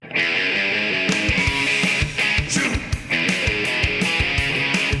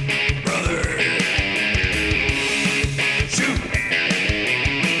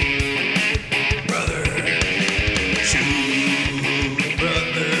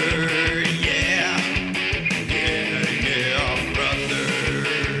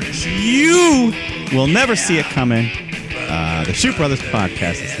We'll never see it coming. The Shoot Brothers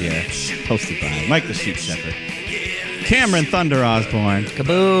podcast is here, hosted by Mike the Shoot Shepherd, Cameron Thunder Osborne.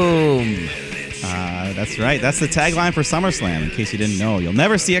 Kaboom! That's right. That's the tagline for SummerSlam, in case you didn't know. You'll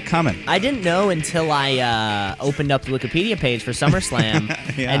never see it coming. I didn't know until I opened up the Wikipedia page for SummerSlam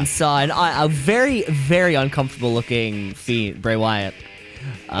Yeah. and saw a very, very uncomfortable looking Fiend, Bray Wyatt,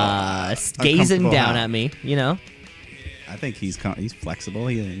 gazing down at me, you know? I think he's flexible.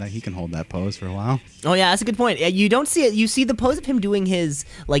 He can hold that pose for a while. Oh yeah, that's a good point. You don't see it. You see the pose of him doing his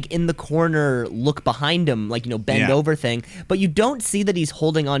in the corner look behind him, bend over thing, but you don't see that he's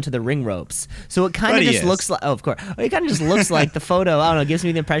holding onto the ring ropes. So it kind of just looks like. Oh, of course. It kind of just looks like the photo. I don't know. It gives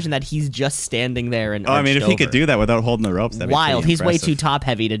me the impression that he's just standing there and. If he could do that without holding the ropes, that'd be wild. He's way impressive. too top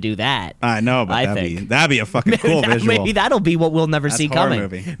heavy to do that. I know, but that'd be a fucking cool visual. Maybe that'll be what we'll never see horror coming.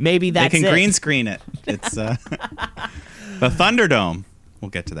 Movie. Maybe that's they can it. green screen it. It's the Thunderdome. We'll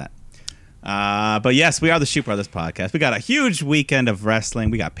get to that. But yes, we are the Shoot Brothers podcast. We got a huge weekend of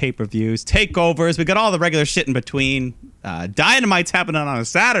wrestling. We got pay-per-views, takeovers. We got all the regular shit in between. Dynamite's happening on a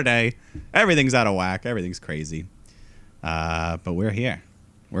Saturday. Everything's out of whack. Everything's crazy. But we're here.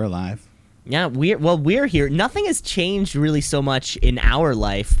 We're alive. Yeah, we're here. Nothing has changed really so much in our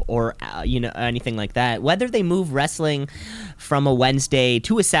life or anything like that. Whether they move wrestling from a Wednesday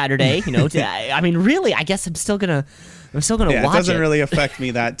to a Saturday, really, I guess I'm still gonna watch it. It doesn't really affect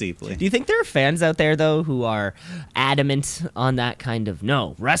me that deeply. Do you think there are fans out there though who are adamant on that kind of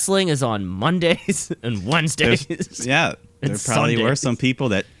no? Wrestling is on Mondays and Wednesdays. There probably were some people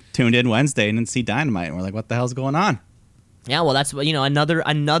that tuned in Wednesday and didn't see Dynamite and were like, "What the hell's going on?" Yeah, well, that's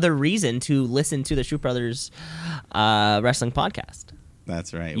another reason to listen to the Shoot Brothers wrestling podcast.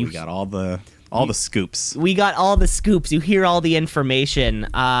 That's right. We got all the scoops. We got all the scoops. You hear all the information.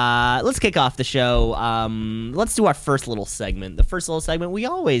 Let's kick off the show. Let's do our first little segment. The first little segment we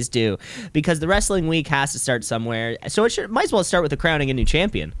always do because the wrestling week has to start somewhere. So it might as well start with the crowning a new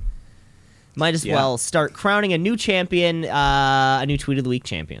champion. Might as well start crowning a new champion, a new Tweet of the Week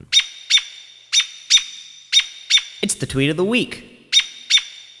champion. It's the Tweet of the Week.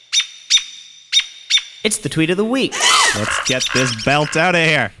 It's the Tweet of the Week. Let's get this belt out of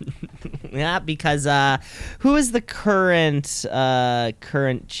here. Yeah, because who is the current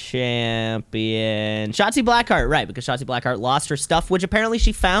champion? Shotzi Blackheart, right? Because Shotzi Blackheart lost her stuff, which apparently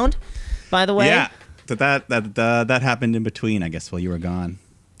she found. By the way, yeah, that happened in between, I guess, while you were gone.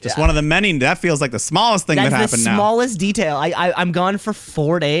 Just one of the many. That feels like the smallest thing that happened now. That's the smallest detail. I'm gone for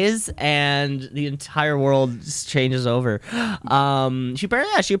 4 days, and the entire world just changes over. She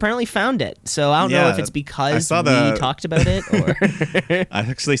apparently found it. So I don't know if it's because we talked about it or. I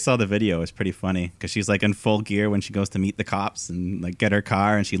actually saw the video. It was pretty funny because she's like in full gear when she goes to meet the cops and like get her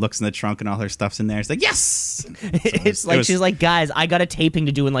car, and she looks in the trunk and all her stuff's in there. It's like yes. So she's like, guys, I got a taping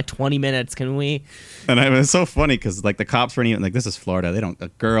to do in like 20 minutes. Can we? And it was so funny because like the cops weren't even like, this is Florida. They don't.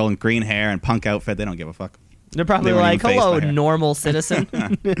 Girl in green hair and punk outfit, they don't give a fuck. They're probably like, hello, normal citizen.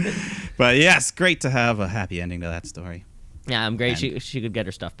 But yes, great to have a happy ending to that story. Yeah, I'm great. She could get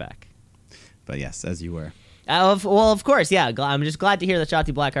her stuff back. But yes, as you were. Of course, yeah. I'm just glad to hear that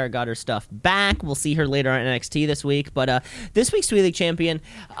Shotzi Blackheart got her stuff back. We'll see her later on NXT this week. But this week's Tweet League champion,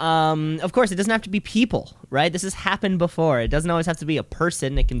 of course, it doesn't have to be people, right? This has happened before. It doesn't always have to be a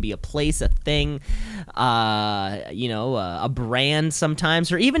person. It can be a place, a thing, a brand sometimes,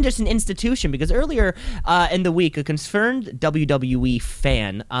 or even just an institution. Because earlier in the week, a concerned WWE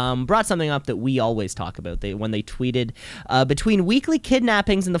fan brought something up that we always talk about. When they tweeted, between weekly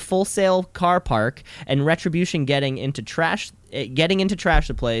kidnappings in the Full Sail car park and Retribution getting into trash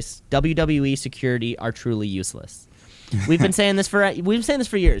the place, WWE security are truly useless. We've been saying this for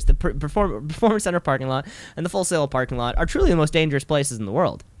years. The Performance Center parking lot and the Full Sail parking lot are truly the most dangerous places in the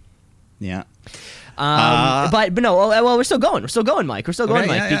world. Yeah. But no. Well, we're still going. We're still going, Mike. We're still going,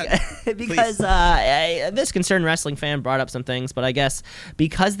 Mike. Yeah. Because this concerned wrestling fan brought up some things, but I guess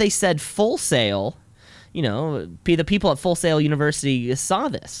because they said Full Sail. The people at Full Sail University saw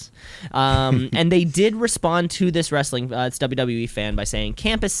this. And they did respond to this wrestling WWE fan by saying,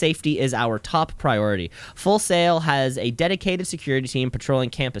 campus safety is our top priority. Full Sail has a dedicated security team patrolling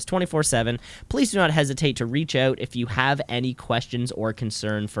campus 24/7. Please do not hesitate to reach out if you have any questions or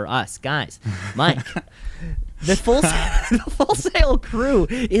concern for us. Guys, Mike, the Full Sail crew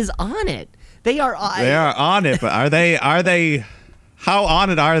is on it. They are on it, but are they... How on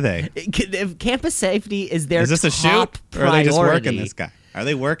it are they? Campus safety is their top priority. Is this a shoot? Or are they just working this guy? Are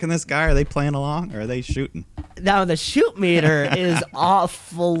they working this guy? Are they playing along? Or are they shooting? Now, the shoot meter is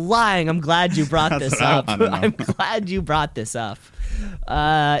flying. I'm glad you brought this up. I'm glad you brought this up.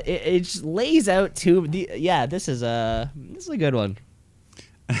 It just lays out to... this is a good one.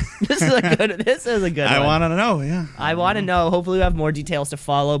 This is a good I one. want to know. Yeah. I want to know. Hopefully, we have more details to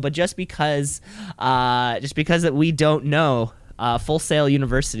follow. But just because that we don't know, Full Sail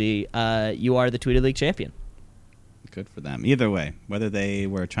University, you are the Tweety League champion. Good for them. Either way, whether they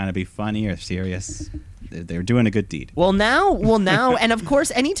were trying to be funny or serious, they were doing a good deed. Well, now, and of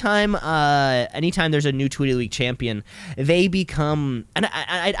course, anytime there's a new Tweety League champion, they become. And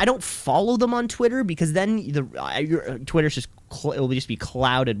I don't follow them on Twitter because then your Twitter's it will just be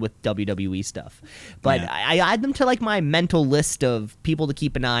clouded with WWE stuff. But Yeah. I add them to like my mental list of people to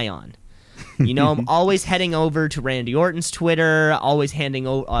keep an eye on. You know, I'm always heading over to Randy Orton's Twitter, always heading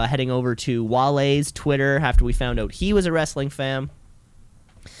over to Wale's Twitter after we found out he was a wrestling fan.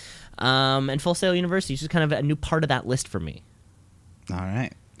 And Full Sail University is just kind of a new part of that list for me. All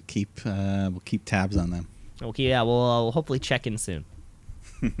right. We'll keep tabs on them. Okay, yeah, we'll hopefully check in soon.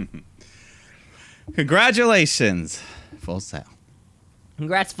 Congratulations, Full Sail.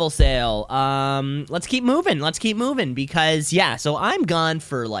 Congrats, Full Sail. Let's keep moving because, yeah, so I'm gone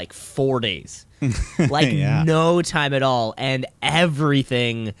for like 4 days. Like Yeah. no time at all, and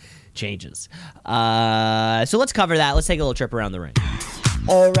everything changes. So let's cover that. Let's take a little trip around the ring.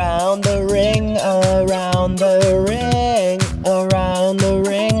 Around the ring, around the ring, around the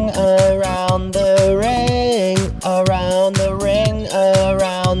ring, around the ring, around the ring,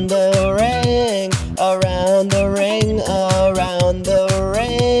 around the ring, around the ring, around the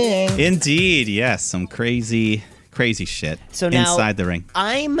ring. Indeed, yes, some crazy shit So now, inside the ring.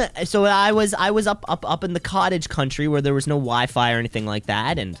 I was up in the cottage country where there was no Wi-Fi or anything like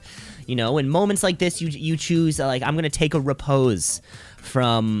that, and you know, in moments like this, you choose like I'm gonna take a repose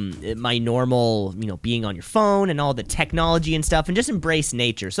from my normal, you know, being on your phone and all the technology and stuff, and just embrace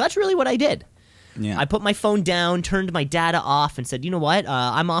nature. So that's really what I did. Yeah. I put my phone down, turned my data off, and said, you know what,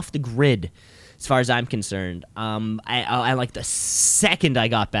 I'm off the grid as far as I'm concerned. I like the second I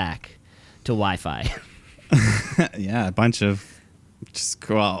got back to Wi-Fi. Yeah, a bunch of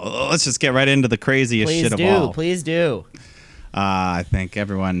let's just get right into the craziest shit of all. Please do. I think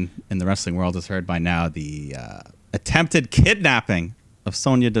everyone in the wrestling world has heard by now the attempted kidnapping of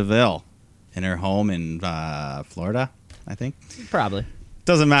Sonya Deville in her home in Florida, I think. Probably.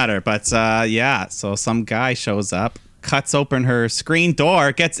 Doesn't matter, but yeah, so some guy shows up, cuts open her screen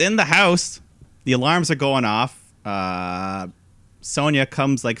door, gets in the house, the alarms are going off. Sonya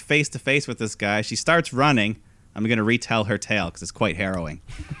comes like face to face with this guy. She starts running. I'm going to retell her tale because it's quite harrowing.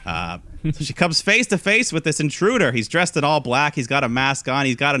 So she comes face to face with this intruder. He's dressed in all black. He's got a mask on.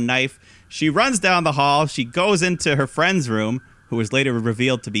 He's got a knife. She runs down the hall. She goes into her friend's room, who was later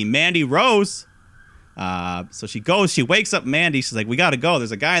revealed to be Mandy Rose. So she goes. She wakes up Mandy. She's like, we got to go.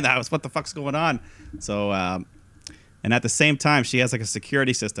 There's a guy in the house. What the fuck's going on? So, and at the same time, she has like a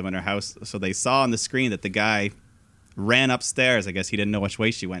security system in her house. So they saw on the screen that the guy ran upstairs. I guess he didn't know which way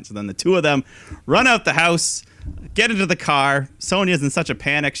she went. So then the two of them run out the house, get into the car. Sonya's in such a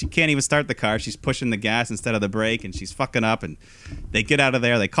panic, she can't even start the car. She's pushing the gas instead of the brake, and she's fucking up. And they get out of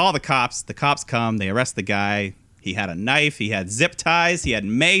there. They call the cops. The cops come. They arrest the guy. He had a knife. He had zip ties. He had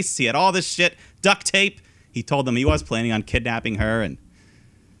mace. He had all this shit. Duct tape. He told them he was planning on kidnapping her and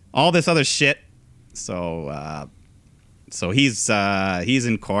all this other shit. So he's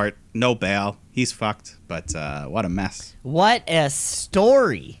in court. No bail. He's fucked. But what a mess. What a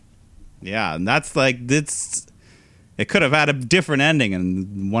story. Yeah, and that's like it could have had a different ending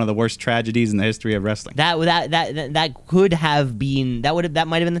and one of the worst tragedies in the history of wrestling. That could have been that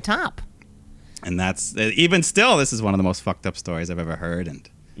might have been the top. And that's even still, this is one of the most fucked up stories I've ever heard. And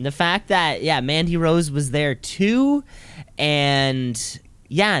the fact that Mandy Rose was there too, and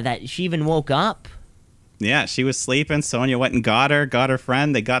that she even woke up. yeah, she was sleeping. Sonya went and got her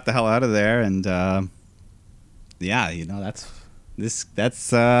friend. They got the hell out of there, and this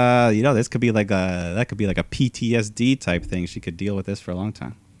could be like a PTSD type thing. She could deal with this for a long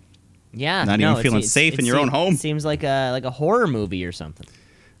time. Yeah, Not even feeling safe in your own home. It seems like a horror movie or something.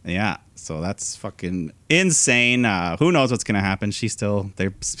 Yeah, so that's fucking insane. Who knows what's gonna happen?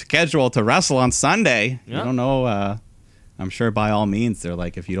 They're scheduled to wrestle on Sunday. Yeah. I don't know. I'm sure by all means they're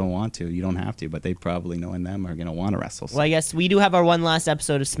like, if you don't want to, you don't have to. But they probably, knowing them, are gonna want to wrestle. So. Well, I guess we do have our one last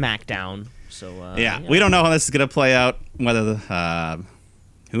episode of SmackDown. So we don't know how this is gonna play out. Whether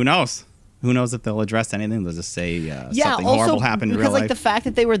who knows? Who knows if they'll address anything? They'll just say something horrible happened in real because life. like the fact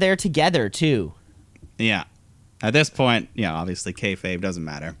that they were there together too. Yeah. At this point, obviously kayfabe doesn't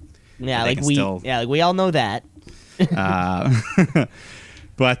matter. Yeah, They can we all know that.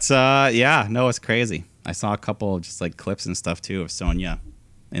 But no, it's crazy. I saw a couple of just like clips and stuff too of Sonya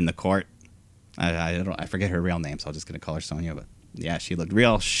in the court. I forget her real name, so I'm just gonna call her Sonya. But yeah, she looked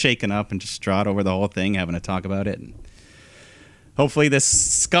real shaken up and distraught over the whole thing, having to talk about it. And hopefully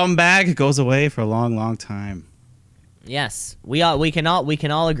this scumbag goes away for a long, long time. Yes, we can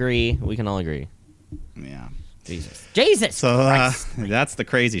all agree. We can all agree. Yeah. Jesus. So Christ. that's the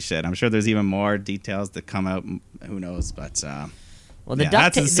crazy shit. I'm sure there's even more details that come out. Who knows? But well, the yeah, duck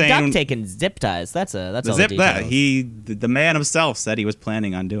that's insane. the duck taking zip ties. That's all the zip details. the man himself said he was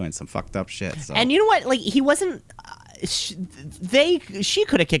planning on doing some fucked up shit. So. And you know what? Like he wasn't. She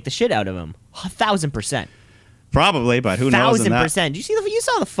could have kicked the shit out of him. 1,000%. Probably, but who knows? 1,000%. You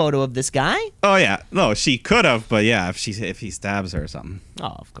saw the photo of this guy? Oh yeah, no, she could have, but yeah, if he stabs her or something. Oh,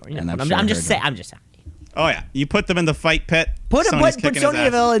 of course. You And know, I'm I'm, sure I'm her just saying. I'm just saying. Oh yeah, you put them in the fight pit. Put Sony's kicking his Sonya ass.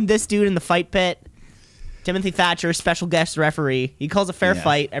 Deville and this dude in the fight pit. Timothy Thatcher, special guest referee. He calls a fair Yeah.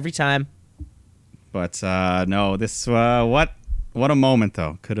 fight every time. But no, this what a moment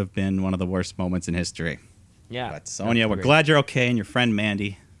though. Could have been one of the worst moments in history. Yeah. But Sonya, we're glad you're okay, and your friend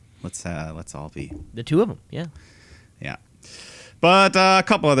Mandy. Let's all be. The two of them. Yeah. Yeah. But a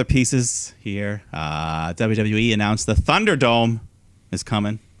couple other pieces here. WWE announced the Thunderdome is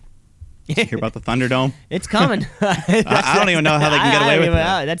coming. Did you hear about the Thunderdome? It's coming. I don't even know how they can get away with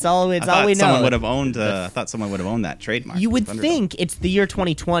that. That's all. It's I all we thought someone know. would have owned. I thought someone would have owned that trademark. You would Thunderdome. think it's the year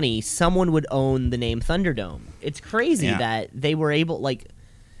 2020. Someone would own the name Thunderdome. It's crazy Yeah. that they were able. Like,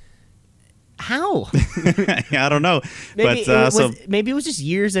 how? Yeah, I don't know. Maybe, but maybe it was just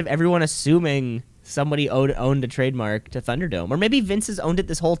years of everyone assuming somebody owned a trademark to Thunderdome, or maybe Vince has owned it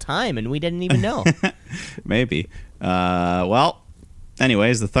this whole time and we didn't even know. maybe. Well,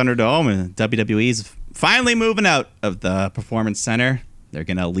 anyways, the Thunderdome and WWE's finally moving out of the Performance Center. They're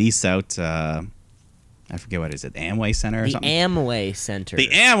gonna lease out. I forget what is it, Amway Center or The something. Amway Center. The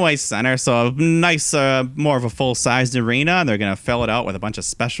Amway Center, so a nice, more of a full-sized arena. And they're going to fill it out with a bunch of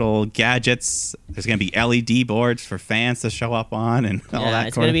special gadgets. There's going to be LED boards for fans to show up on and all that.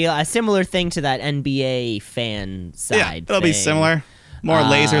 It's going to be a similar thing to that NBA fan side. Yeah, it'll be thing. similar. More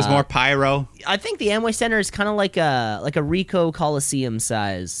lasers, more pyro. I think the Amway Center is kind of like a Ricoh Coliseum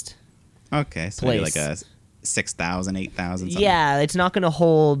sized. Okay, so maybe place. like a 6,000, 8,000. Something. Yeah, it's not going to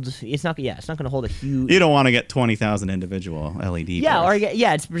hold. It's not going to hold a huge. You don't want to get 20,000 individual LED. Yeah, boards.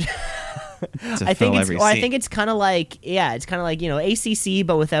 it's. I fill think every I seat. think it's kind of like ACC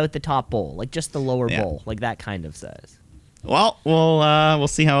but without the top bowl, like just the lower bowl, like that kind of size. Well, we'll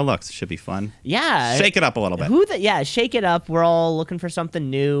see how it looks. It should be fun. Yeah, Shake it up a little bit. Shake it up. We're all looking for something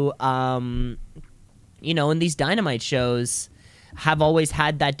new. And these Dynamite shows have always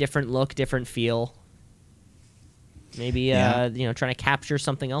had that different look, different feel. Maybe trying to capture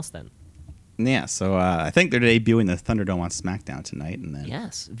something else then. Yeah, so I think they're debuting the Thunderdome on SmackDown tonight, and then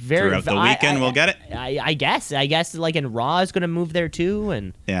Yes, throughout the weekend we'll get it. I guess like, and Raw is going to move there too,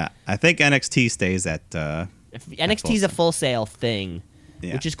 and Yeah, I think NXT stays at. NXT's a Full Sail thing,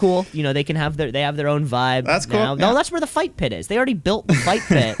 Yeah. which is cool. They can have their own vibe. That's cool, now. yeah. No, that's where the fight pit is. They already built the fight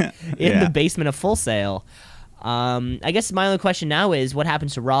pit in Yeah. the basement of Full Sail. I guess my only question now is what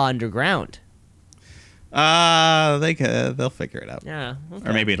happens to Raw Underground. They'll figure it out. Yeah, okay.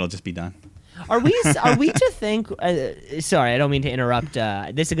 Or maybe it'll just be done. Are we to think? Sorry, I don't mean to interrupt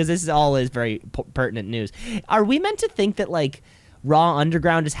this because this is very pertinent news. Are we meant to think that like Raw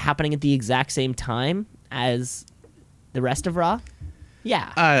Underground is happening at the exact same time as the rest of Raw?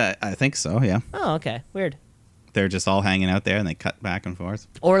 Yeah. I think so. Yeah, Oh, okay. Weird. they're just all hanging out there, and they cut back and forth.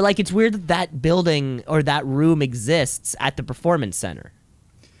 Or like it's weird that building or that room exists at the Performance Center.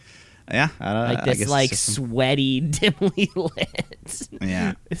 Yeah, Like I this guess like it's just sweaty, dimly lit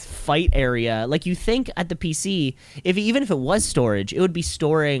Yeah. this fight area. Like you think at the PC, even if it was storage, it would be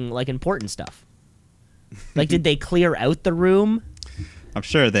storing like important stuff. Like did they clear out the room? I'm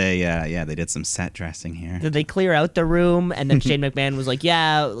sure they did some set dressing here. Did they clear out the room? And then Shane McMahon was like,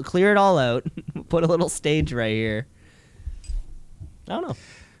 yeah, clear it all out. Put a little stage right here. I don't know.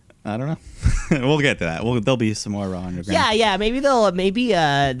 I don't know. We'll get to that. There'll be some more Raw Underground. Yeah. Maybe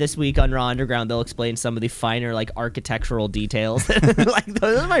this week on Raw Underground they'll explain some of the finer like architectural details. Like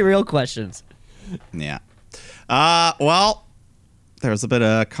those are my real questions. Yeah. Well, there was a bit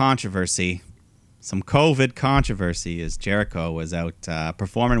of controversy. Some COVID controversy as Jericho was out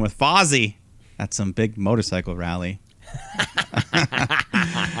performing with Fozzy at some big motorcycle rally.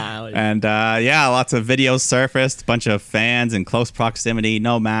 And lots of videos surfaced, bunch of fans in close proximity,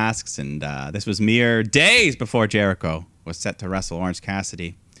 no masks, and this was mere days before Jericho was set to wrestle Orange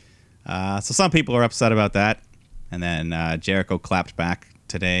Cassidy. So some people are upset about that, and then Jericho clapped back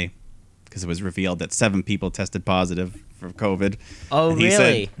today because it was revealed that 7 people tested positive for COVID. Oh, And he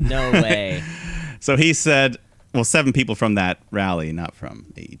really? said- No way. So he said, well, 7 people from that rally, not from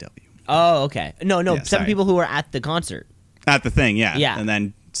AEW. Oh, okay. No, Yeah, 7 sorry. people who were at the concert. At the thing, yeah. Yeah. And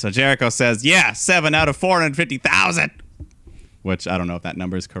then, so Jericho says, 7 out of 450,000. which I don't know if that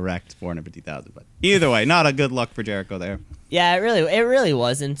number is correct, 450,000. But either way, not a good look for Jericho there. Yeah, it really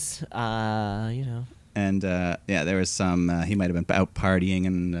wasn't. You know. And there was some. He might have been out partying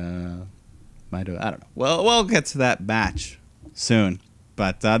and might have. I don't know. Well, we'll get to that match soon.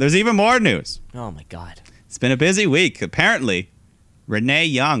 But there's even more news. Oh my God! It's been a busy week. Apparently, Renee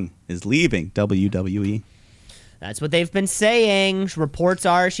Young is leaving WWE. That's what they've been saying. Reports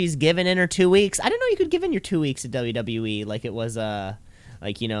are she's given in her 2 weeks. I didn't know you could give in your 2 weeks at WWE like it was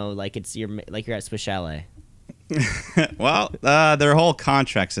like it's you're at Swiss Chalet. Well, their whole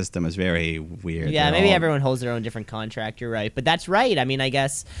contract system is very weird. Yeah, maybe everyone holds their own different contract. You're right, but that's right. I mean, I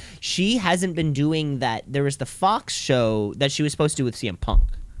guess she hasn't been doing that. There was the Fox show that she was supposed to do with CM Punk.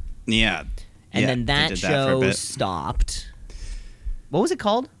 Yeah, and then that show stopped. What was it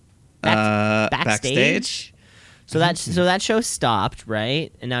called? Backstage. So that show stopped,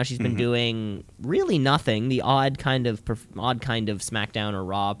 right? And now she's been doing really nothing. The odd kind of SmackDown or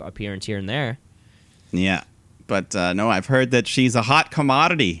Raw appearance here and there. Yeah, but no, I've heard that she's a hot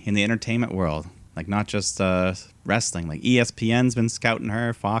commodity in the entertainment world. Like not just wrestling. Like ESPN's been scouting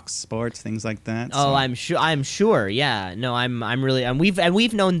her, Fox Sports, things like that. Oh, so. I'm sure. Yeah. No,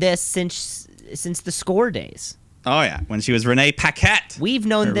 we've known this since the Score days. Oh, yeah, when she was Renee Paquette. We've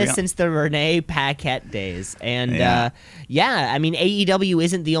known this since the Renee Paquette days. And, I mean, AEW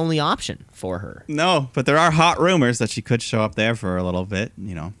isn't the only option for her. No, but there are hot rumors that she could show up there for a little bit,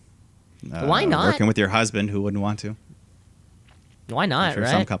 you know. Why not? Working with your husband, who wouldn't want to? Why not, right?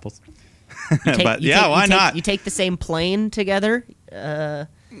 Some couples. Why not? You take the same plane together? Yeah,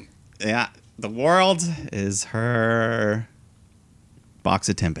 the world is her box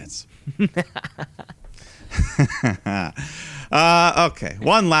of Timbits. Okay,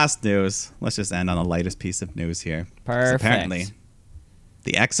 one last news. Let's just end on the lightest piece of news here. Perfect. Apparently,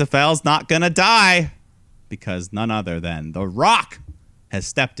 the XFL's not gonna die because none other than The Rock has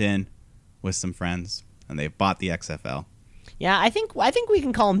stepped in with some friends and they've bought the XFL. Yeah, I think we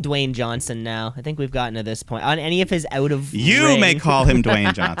can call him Dwayne Johnson now. I think we've gotten to this point. On any of his out of You may call him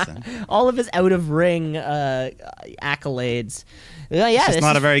Dwayne Johnson. All of his out of ring accolades. Yeah, it's just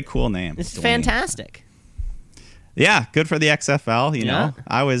not a very cool name. It's fantastic. Yeah, good for the XFL. You know,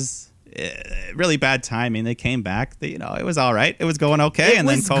 I was really bad timing. They came back. It was all right. It was going okay, and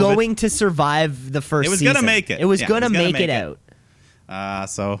then COVID. It was going to survive the first. It was season. Gonna make it. It was gonna make it out.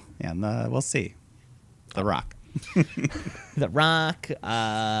 We'll see. The Rock. The Rock.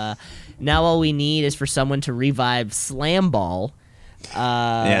 Now all we need is for someone to revive Slam Ball. We've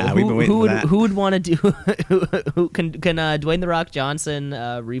been waiting for that. Who would want to do? Who can Dwayne The Rock Johnson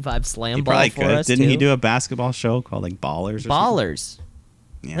revive Slam Ball for us? Didn't he do a basketball show called like Ballers? Ballers.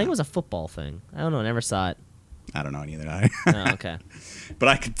 Yeah. I think it was a football thing. I don't know. I never saw it. I don't know either. Oh, okay. But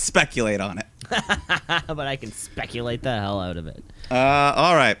I could speculate on it. But I can speculate the hell out of it.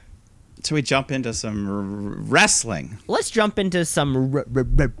 All right. So we jump into some wrestling. Let's jump into some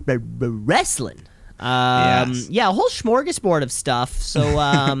wrestling. Yes. Yeah, a whole smorgasbord of stuff.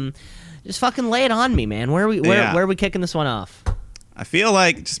 So just fucking lay it on me, man. Where are we kicking this one off? I feel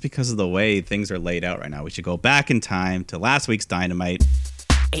like just because of the way things are laid out right now, we should go back in time to last week's Dynamite.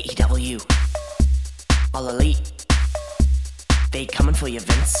 AEW. All Elite. They coming for you,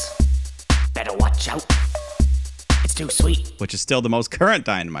 Vince. Better watch out. It's too sweet. Which is still the most current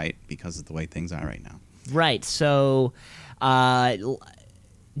Dynamite because of the way things are right now. Right. So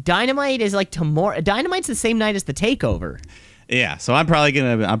Dynamite is like tomorrow. Dynamite's the same night as the Takeover. Yeah, so I probably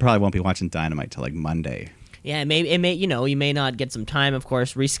won't be watching Dynamite till like Monday. Yeah, you may not get some time, of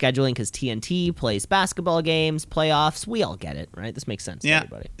course, rescheduling because TNT plays basketball games, playoffs. We all get it, right? This makes sense to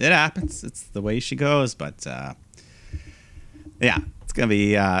everybody. It happens. It's the way she goes, but yeah, it's gonna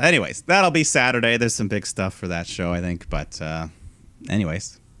be. Anyways, that'll be Saturday. There's some big stuff for that show, I think. But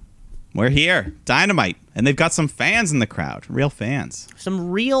anyways, we're here, Dynamite, and they've got some fans in the crowd, real fans, some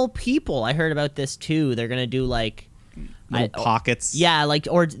real people. I heard about this too. They're gonna do like. Pockets. Yeah, so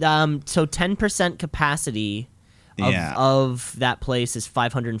 10% capacity of that place is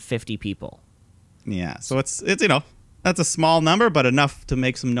 550 people. Yeah, so it's that's a small number, but enough to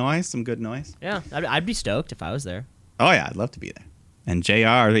make some noise, some good noise. Yeah, I'd be stoked if I was there. Oh yeah, I'd love to be there. And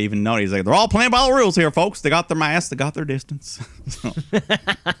JR even noted, he's like, they're all playing by the rules here, folks. They got their mask, they got their distance.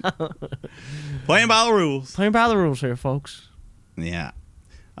 Playing by the rules. Playing by the rules here, folks. Yeah.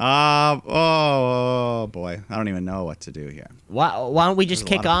 Oh boy, I don't even know what to do here. Why don't we just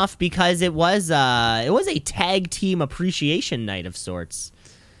kick off because it was a tag team appreciation night of sorts.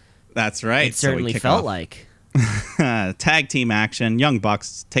 That's right. It certainly felt like tag team action. Young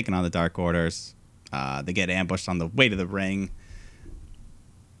Bucks taking on the Dark Orders. They get ambushed on the way to the ring.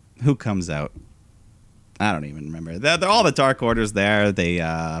 Who comes out? I don't even remember. They're all the Dark Order's there. They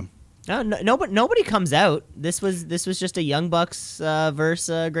nobody comes out. This was just a Young Bucks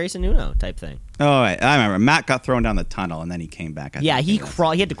versus Grayson Uno type thing. Oh, right. I remember. Matt got thrown down the tunnel, and then he came back. He had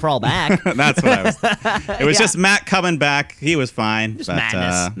to crawl back. That's what I was. It was just Matt coming back. He was fine. Just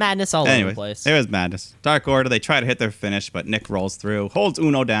but, madness all over the place. It was madness. Dark Order. They try to hit their finish, but Nick rolls through, holds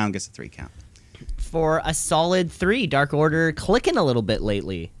Uno down, gets a 3 count. For a solid 3, Dark Order clicking a little bit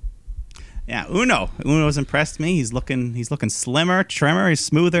lately. Yeah, Uno's impressed me. He's looking slimmer, trimmer. He's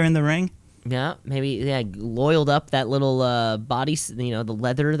smoother in the ring. Yeah, maybe oiled up that little body, the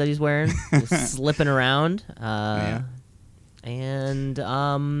leather that he's wearing, slipping around. I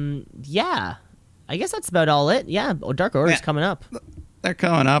guess that's about all it. Yeah, Dark Order's coming up. They're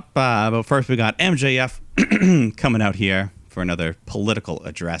coming up, but first we got MJF coming out here for another political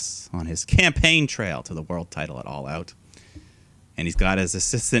address on his campaign trail to the world title at All Out. And he's got his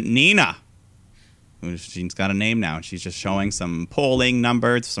assistant Nina. She's got a name now, and she's just showing some polling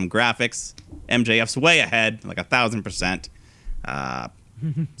numbers, some graphics. MJF's way ahead, like 1,000%.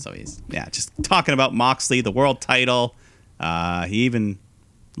 So he's just talking about Moxley, the world title. He even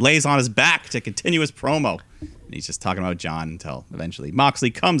lays on his back to continue his promo. And he's just talking about John until eventually Moxley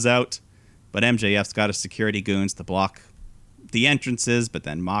comes out, but MJF's got his security goons to block the entrances. But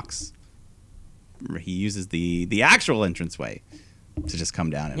then he uses the actual entranceway to just come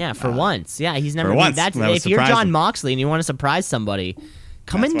down. And, for once. Yeah, he's never. If you're John Moxley and you want to surprise somebody,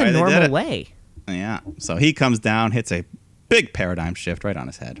 come in the normal way. Yeah. So he comes down, hits a big paradigm shift right on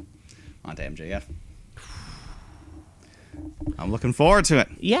his head onto MJF. I'm looking forward to it.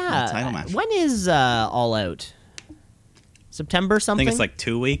 Yeah. Title match. When is All Out? September something? I think it's like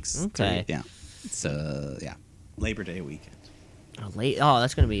 2 weeks. Okay. Yeah. It's Labor Day weekend.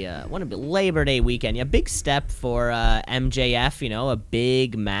 That's going to be Labor Day weekend. Yeah, big step for MJF, a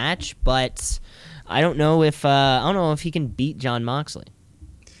big match, but I don't know if he can beat John Moxley.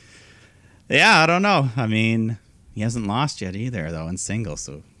 Yeah, I don't know. I mean, he hasn't lost yet either though in singles,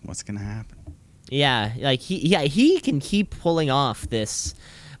 so what's going to happen? Yeah, like he can keep pulling off this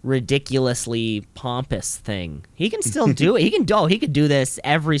ridiculously pompous thing. He can still do it. He could do this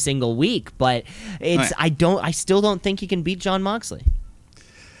every single week, but I still don't think he can beat John Moxley.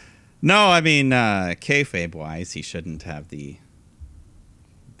 No, I mean, kayfabe wise, he shouldn't have the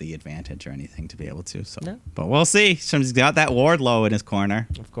advantage or anything to be able to. So, no. But we'll see. He's got that Wardlow in his corner.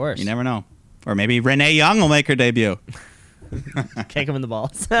 Of course, you never know. Or maybe Renee Young will make her debut. Kick him in the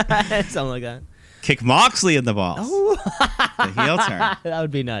balls, something like that. Kick Moxley in the balls. Oh. The heel turn. That would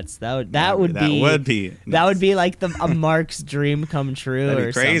be nuts. That would be like a Mark's dream come true. That'd be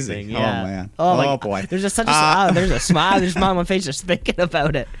or crazy. Something. Yeah. Oh man. Oh boy. There's just such a there's a smile. There's a smile on my face just thinking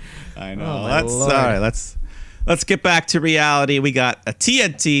about it. I know. All right. Let's get back to reality. We got a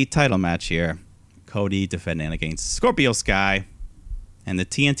TNT title match here. Cody defending against Scorpio Sky, and the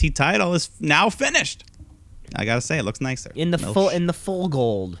TNT title is now finished. I gotta say, it looks nicer in the full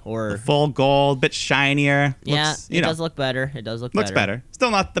gold, or the full gold, bit shinier. Yeah, it does look better. Looks better. Still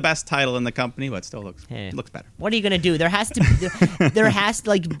not the best title in the company, but still looks better. What are you gonna do? There has to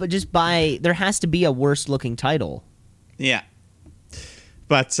be a worse looking title. Yeah.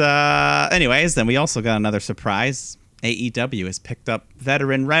 But anyways, then we also got another surprise. AEW has picked up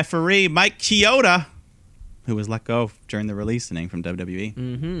veteran referee Mike Chioda, who was let go during the releasing from WWE.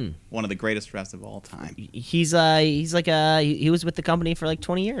 Mm-hmm. One of the greatest refs of all time. He was with the company for like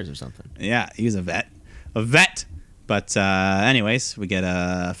 20 years or something. Yeah, he was a vet. But anyways, we get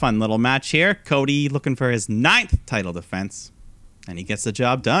a fun little match here. Cody looking for his 9th title defense, and he gets the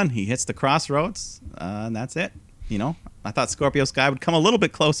job done. He hits the crossroads, and that's it. I thought Scorpio Sky would come a little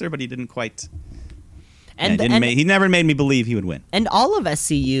bit closer, but he didn't quite. He never made me believe he would win. And all of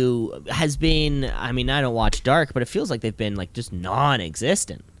SCU has been, I mean, I don't watch Dark, but it feels like they've been like just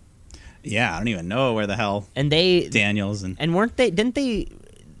non-existent. Yeah, I don't even know where the hell Daniels and weren't they? Didn't they?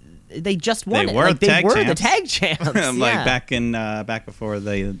 They just won. They were the tag champs. Back before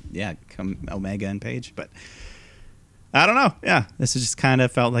they come Omega and Page, but I don't know. Yeah, this just kind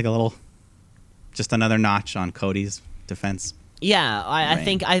of felt like just another notch on Cody's defense. Yeah, I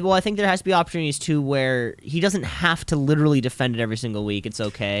think there has to be opportunities too where he doesn't have to literally defend it every single week. It's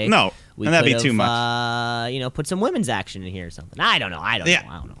okay. No, and that'd be too much. Put some women's action in here or something. I don't know.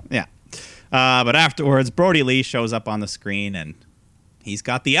 Yeah. But afterwards, Brody Lee shows up on the screen, and he's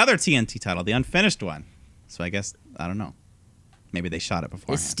got the other TNT title, the unfinished one. So I guess, I don't know. Maybe they shot it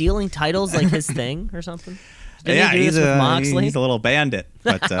before. Is stealing titles like his thing or something? He's a little bandit.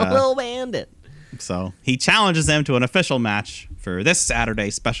 But, a little bandit. So he challenges him to an official match for this Saturday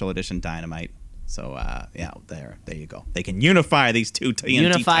special edition Dynamite. So yeah, there you go. They can unify these two TNT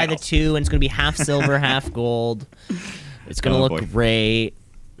Unify titles. the two, and it's going to be half silver, half gold. It's going to look great.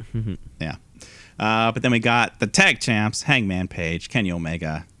 Yeah. But then we got the tag champs, Hangman Page, Kenny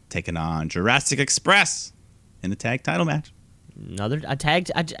Omega, taking on Jurassic Express in the tag title match. A tag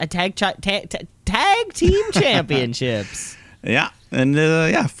team championships. Yeah,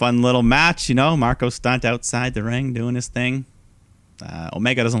 and fun little match. Marco Stunt outside the ring doing his thing.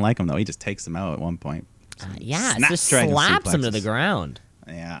 Omega doesn't like him though. He just takes him out at one point. Just slaps him to the ground.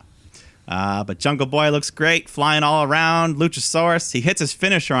 Yeah. But Jungle Boy looks great, flying all around. Luchasaurus, he hits his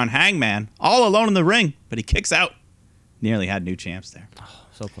finisher on Hangman, all alone in the ring, but he kicks out. Nearly had new champs there. Oh,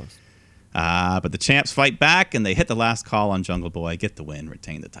 so close. But the champs fight back, and they hit the last call on Jungle Boy, get the win,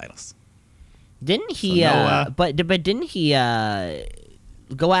 retain the titles. Didn't he? But didn't he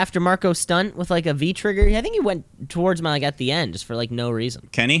go after Marco Stunt with like a V trigger? I think he went towards him like at the end, just for like no reason.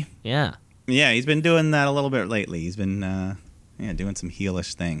 Kenny? Yeah. Yeah, he's been doing that a little bit lately. He's been doing some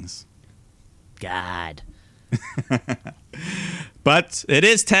heelish things. God. But it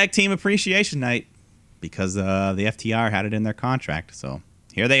is Tag Team Appreciation Night because the FTR had it in their contract. So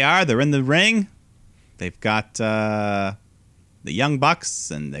here they are. They're in the ring. They've got the Young Bucks,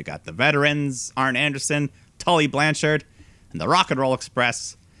 and they got the veterans, Arn Anderson, Tully Blanchard, and the Rock and Roll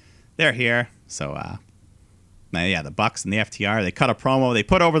Express. They're here. So, the Bucks and the FTR, they cut a promo. They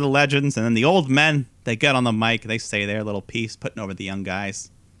put over the legends, and then the old men, they get on the mic. They say their little piece, putting over the young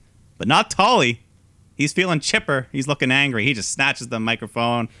guys. But not Tully. He's feeling chipper. He's looking angry. He just snatches the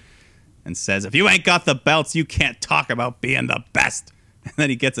microphone and says, "If you ain't got the belts, you can't talk about being the best." And then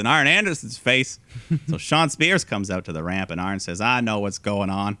he gets in Arn Anderson's face. So Sean Spears comes out to the ramp, and Arn says, "I know what's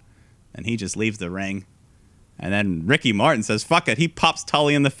going on." And he just leaves the ring. And then Ricky Morton says, "Fuck it." He pops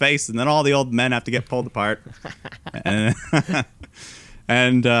Tully in the face, and then all the old men have to get pulled apart. and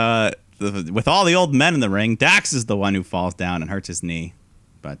with all the old men in the ring, Dax is the one who falls down and hurts his knee.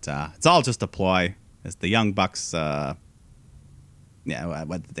 But it's all just a ploy. As the Young Bucks, what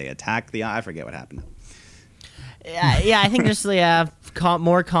did they attack? I forget what happened. Yeah, I think just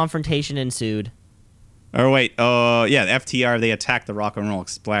more confrontation ensued. Or wait, the FTR, they attacked the Rock and Roll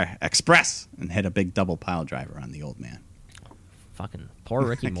Express and hit a big double pile driver on the old man. Fucking poor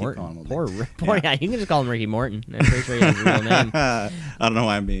Ricky Morton. Poor, yeah. You can just call him Ricky Morton. I'm pretty sure he has a real name. I don't know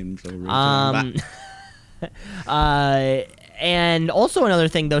why I'm being so rude. And also another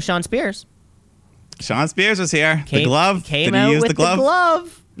thing, though, Sean Spears. Sean Spears was here. The glove. Came Did he out use with the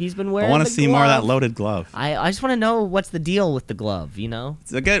glove? He's been wearing. I want to see more of that loaded glove. I just want to know what's the deal with the glove.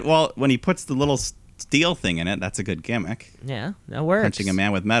 It's a good. Well, when he puts the little steel thing in it, that's a good gimmick. Yeah, that works. Punching a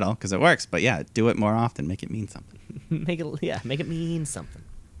man with metal because it works. But yeah, do it more often. Make it mean something. Make it mean something.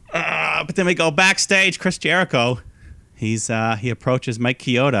 But then we go backstage. Chris Jericho, he approaches Mike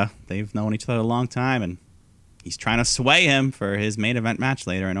Chioda. They've known each other a long time, and he's trying to sway him for his main event match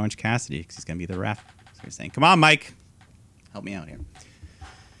later in Orange Cassidy because he's going to be the ref. So he's saying, "Come on, Mike, help me out here."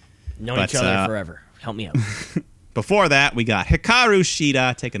 Known each other forever. Help me out. Before that, we got Hikaru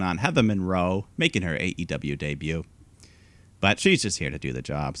Shida taking on Heather Monroe, making her AEW debut. But she's just here to do the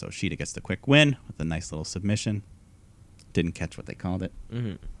job, so Shida gets the quick win with a nice little submission. Didn't catch what they called it.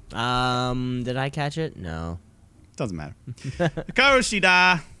 Mm-hmm. Did I catch it? No. Doesn't matter. Hikaru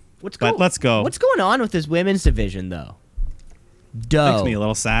Shida. Let's go. What's going on with this women's division, though? Makes me a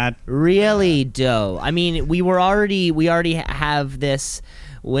little sad. Really dough. I mean, we already have this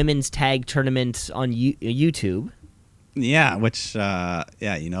women's tag tournament on YouTube. Yeah, which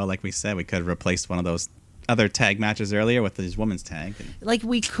like we said, we could have replaced one of those other tag matches earlier with this women's tag. Like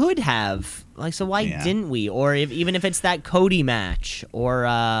we could have. Like, so why didn't we? Or even if it's that Cody match, or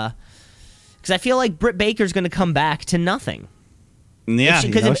because I feel like Britt Baker's going to come back to nothing. Yeah,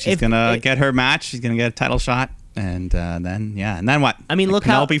 she's going to get her match. She's going to get a title shot. And then what? I mean, look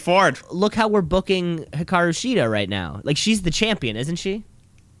Penelope Ford. Look how we're booking Hikaru Shida right now. Like, she's the champion, isn't she?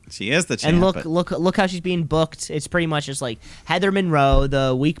 She is the champion. And look how she's being booked. It's pretty much just like Heather Monroe.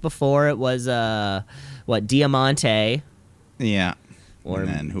 The week before it was Diamante. Yeah. Or and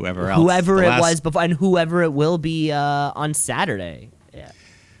then whoever else. Whoever it was before, and whoever it will be on Saturday. Yeah.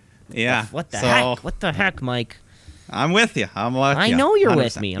 Yeah. What the heck? What the heck, Mike? I'm with you. I know you're 100%.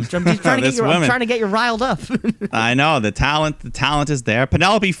 With me. I'm trying to get you riled up. I know the talent is there.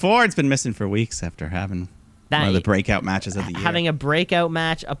 Penelope Ford's been missing for weeks after having one of the breakout matches of the year. Having a breakout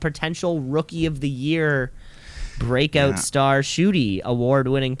match, a potential Rookie of the Year breakout star Shooty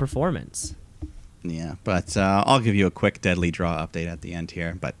award-winning performance. Yeah, but I'll give you a quick Deadly Draw update at the end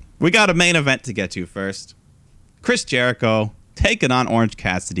here. But we got a main event to get to first. Chris Jericho taking on Orange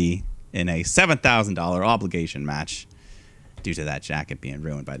Cassidy in a $7,000 obligation match. due to that jacket being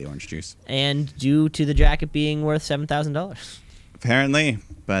ruined by the orange juice. And due to the jacket being worth $7,000. Apparently.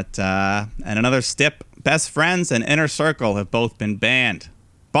 But, and another stip, Best Friends and Inner Circle have both been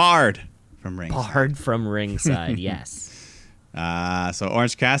barred from ringside. Barred from ringside, yes. So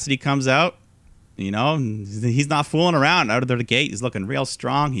Orange Cassidy comes out. You know, he's not fooling around out of the gate. He's looking real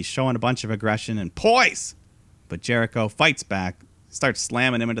strong. He's showing a bunch of aggression and poise. But Jericho fights back, starts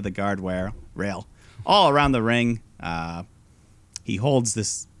slamming him into the guardrail rail all around the ring. He holds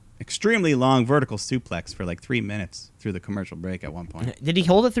this extremely long vertical suplex for like 3 minutes through the commercial break at one point. Did he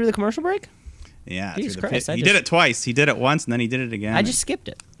hold it through the commercial break? Yeah. Jesus Christ. He did it twice. He did it once, and then he did it again. I just skipped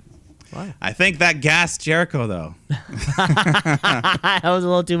it. Wow. I think that gassed Jericho, though. That was a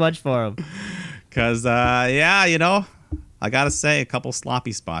little too much for him. Because, yeah, you know, I got to say, a couple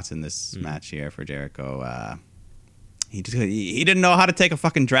sloppy spots in this match here for Jericho. He didn't know how to take a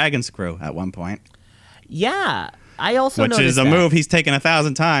fucking dragon screw at one point. Yeah. I also Which is a move he's taken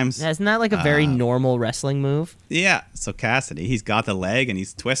 1,000 times. Isn't that like a very normal wrestling move? Yeah. So Cassidy, he's got the leg and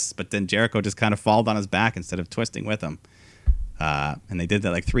he's twists, but then Jericho just kind of falls on his back instead of twisting with him. And they did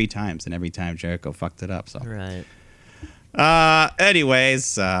that like 3 times, and every time Jericho fucked it up. So Right.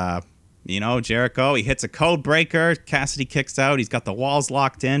 Anyways, you know, Jericho, he hits a code breaker. Cassidy kicks out. He's got the walls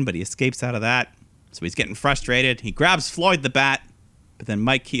locked in, but he escapes out of that. So he's getting frustrated. He grabs Floyd the Bat, but then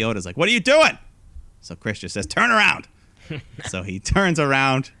Mike Chioda's like, "What are you doing?" So Chris just says, "Turn around." So he turns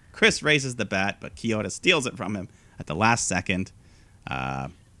around. Chris raises the bat, but Chioda steals it from him at the last second.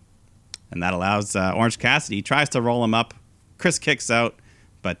 And that allows Orange Cassidy. He tries to roll him up. Chris kicks out,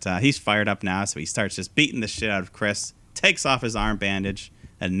 but he's fired up now, so he starts just beating the shit out of Chris, takes off his arm bandage,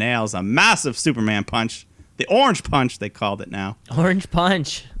 and nails a massive Superman punch. The Orange Punch, they called it now. Orange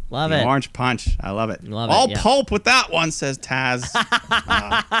Punch. Love it. Orange Punch. I love it. Love All it, yeah. pulp with that one, says Taz.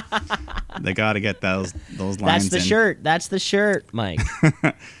 They got to get those lines That's the in. shirt. That's the shirt, Mike.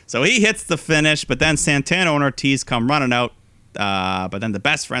 So he hits the finish, but then Santana and Ortiz come running out. But then the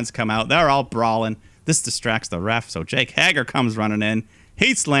Best Friends come out. They're all brawling. This distracts the ref, so Jake Hager comes running in.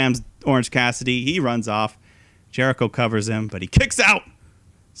 He slams Orange Cassidy. He runs off. Jericho covers him, but he kicks out.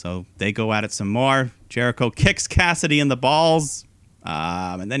 So they go at it some more. Jericho kicks Cassidy in the balls.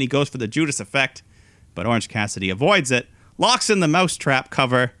 And then he goes for the Judas effect, but Orange Cassidy avoids it, locks in the mousetrap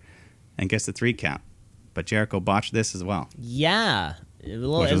cover, and gets the 3 count. But Jericho botched this as well. Yeah.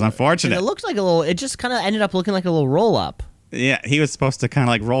 Which is unfortunate. It looked like a little, it just kind of ended up looking like a little roll up. Yeah, he was supposed to kind of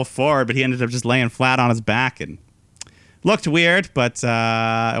like roll forward, but he ended up just laying flat on his back and looked weird, but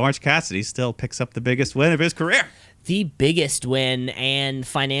Orange Cassidy still picks up the biggest win of his career. The biggest win and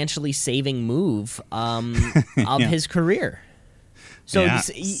financially saving move of his career. So, Yeah.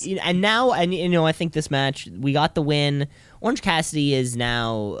 and now, and you know, I think this match, we got the win. Orange Cassidy is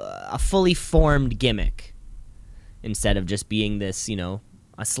now a fully formed gimmick instead of just being this, you know,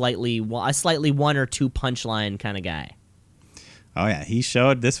 a slightly 1 or 2 punchline kind of guy. Oh, yeah, he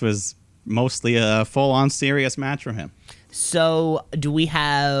showed this was mostly a full-on serious match from him. So, do we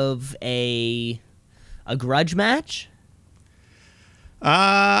have a grudge match?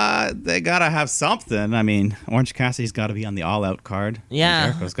 They gotta have something. I mean, Orange Cassidy's got to be on the All Out card. Yeah.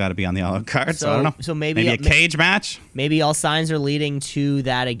 Jericho's got to be on the All Out card. So I don't know. So maybe a cage match. Maybe all signs are leading to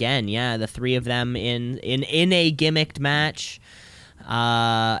that again. Yeah, the 3 of them in a gimmicked match.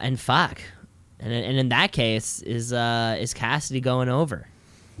 And fuck, and in that case, is Cassidy going over?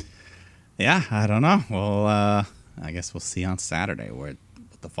 Yeah, I don't know. Well, I guess we'll see on Saturday what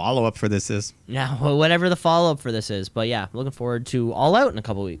the follow-up for this is. Yeah, well, whatever the follow-up for this is. But yeah, looking forward to All Out in a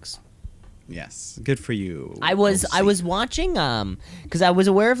couple weeks. Yes, good for you. I was watching because I was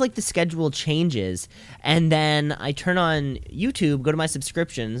aware of like the schedule changes, and then I turn on YouTube, go to my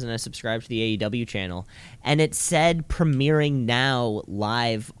subscriptions, and I subscribe to the AEW channel, and it said premiering now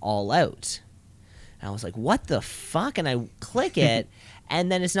live All Out. And I was like, what the fuck? And I click it,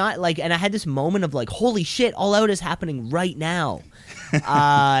 and then it's not like, and I had this moment of like, holy shit, All Out is happening right now.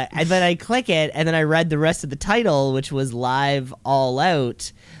 And then I click it, and then I read the rest of the title, which was Live All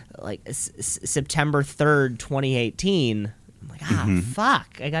Out, like September 3rd, 2018. I'm like,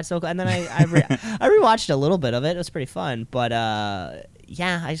 fuck. I got so, and then I rewatched a little bit of it. It was pretty fun, but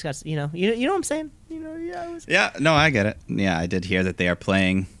yeah, I just got, you know what I'm saying? Yeah, no, I get it. Yeah, I did hear that they are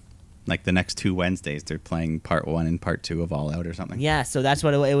playing like the next 2 Wednesdays. They're playing part 1 and part 2 of All Out or something. Yeah, so that's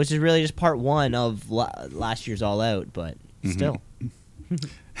what it was. Just really just part 1 of last year's All Out, but still.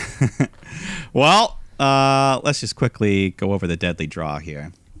 Well, let's just quickly go over the deadly draw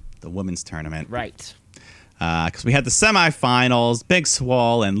here. The women's tournament. Right. Because we had the semifinals. Big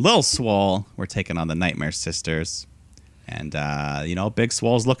Swole and Lil Swole were taking on the Nightmare Sisters. And, Big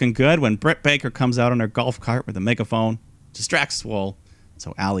Swole's looking good when Britt Baker comes out on her golf cart with a megaphone. distracts Swole.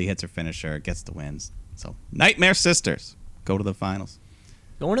 So Allie hits her finisher, gets the wins. So Nightmare Sisters go to the finals.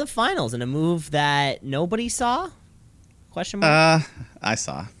 Going to the finals in a move that nobody saw? Question mark? I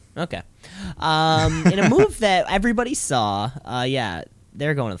saw. Okay. In a move that everybody saw, yeah,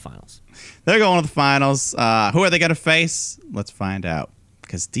 they're going to the finals. They're going to the finals. Who are they going to face? Let's find out.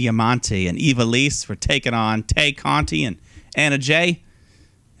 Because Diamante and Ivelisse were taking on Tay Conti and Anna Jay.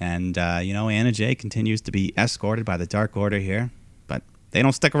 And, Anna Jay continues to be escorted by the Dark Order here. But they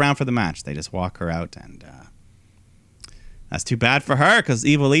don't stick around for the match. They just walk her out. And that's too bad for her because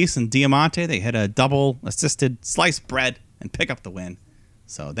Ivelisse and Diamante, they hit a double-assisted sliced bread and pick up the win.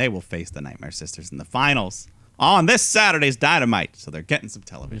 So they will face the Nightmare Sisters in the finals on this Saturday's Dynamite. So they're getting some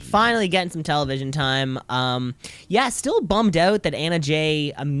television. Finally getting some television time. Still bummed out that Anna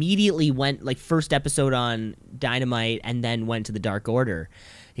Jay immediately went, first episode on Dynamite and then went to the Dark Order.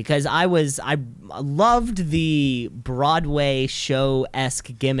 Because I loved the Broadway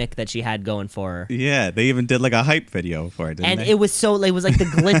show-esque gimmick that she had going for her. Yeah, they even did a hype video for it, didn't they? And it was the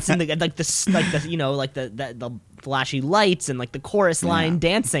glitz and the flashy lights and the chorus line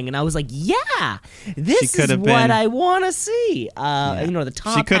dancing, and I was like, yeah, this is what I want to see. The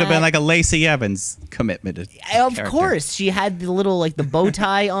top. She could have been like a Lacey Evans commitment. Of course, she had the little the bow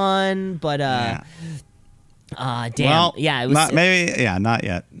tie on, but damn, well, yeah, it was not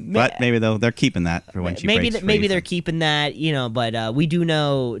yet, but maybe they're keeping that for when she breaks free. Maybe they're keeping that, but we do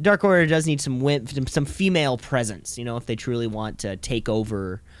know Dark Order does need some female presence, if they truly want to take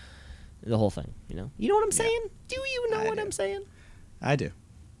over the whole thing, you know what I'm saying? Do you know what I'm saying? I do.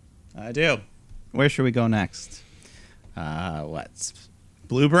 Where should we go next?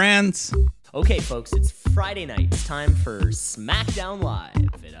 Blue Brands? Okay, folks, it's Friday night. It's time for SmackDown Live.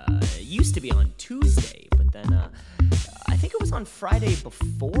 It used to be on Tuesday, but then I think it was on Friday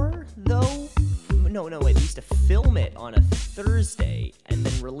before, though. No, wait, we used to film it on a Thursday and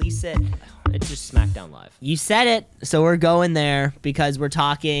then release it. It's just SmackDown Live. You said it, so we're going there because we're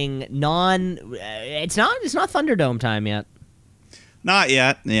talking it's not Thunderdome time yet. Not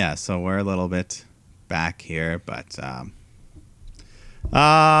yet. Yeah, so we're a little bit back here, but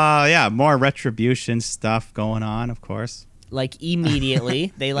more Retribution stuff going on, of course.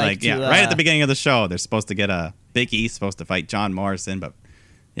 Immediately. They right at the beginning of the show, they're supposed to get Big E's supposed to fight John Morrison, but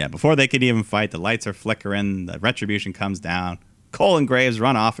yeah, before they could even fight, the lights are flickering, the Retribution comes down, Cole and Graves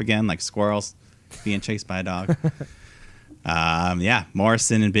run off again like squirrels being chased by a dog.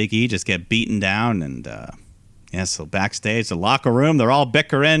 Morrison and Big E just get beaten down, and so backstage, the locker room, they're all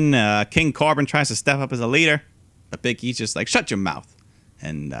bickering. King Corbin tries to step up as a leader, but Big E's just like, shut your mouth.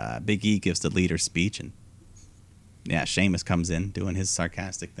 And Big E gives the leader speech, and Sheamus comes in doing his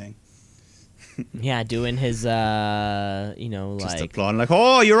sarcastic thing. Yeah, doing his, just applauding,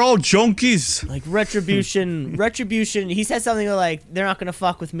 oh, you're all junkies. Retribution. He says something like, they're not going to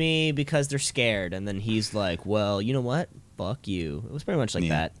fuck with me because they're scared. And then he's like, well, you know what? Fuck you. It was pretty much like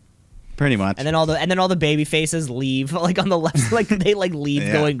that. Pretty much. And then all the baby faces leave, on the left, they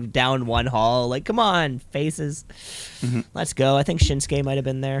leave going down one hall. Come on, faces. Mm-hmm. Let's go. I think Shinsuke might have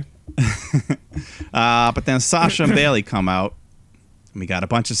been there. But then Sasha and Bayley come out. We got a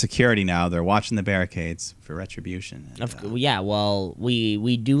bunch of security now. They're watching the barricades for Retribution. And,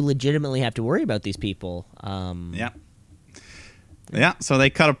 we do legitimately have to worry about these people. Yeah, so they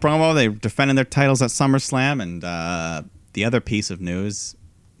cut a promo. They're defending their titles at SummerSlam. And the other piece of news,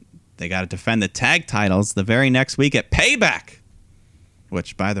 they got to defend the tag titles the very next week at Payback.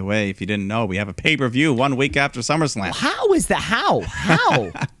 Which, by the way, if you didn't know, we have a pay-per-view 1 week after SummerSlam. How is that? How?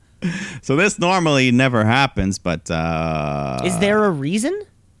 So this normally never happens, but... is there a reason?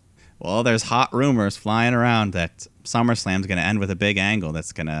 Well, there's hot rumors flying around that SummerSlam's going to end with a big angle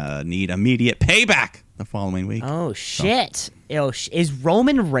that's going to need immediate payback the following week. Oh, shit. Is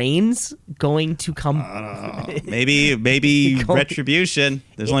Roman Reigns going to come... maybe Retribution.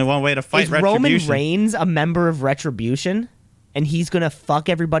 There's only one way to fight Retribution. Is Roman Reigns a member of Retribution? And he's going to fuck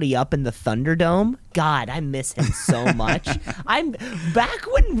everybody up in the Thunderdome? God, I miss him so much. Back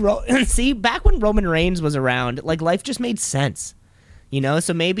when Roman Reigns was around, life just made sense.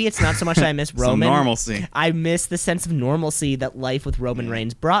 So maybe it's not so much that I miss Roman. Some normalcy. I miss the sense of normalcy that life with Roman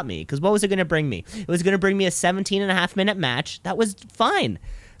Reigns brought me. Because what was it going to bring me? It was going to bring me a 17.5-minute match. That was fine.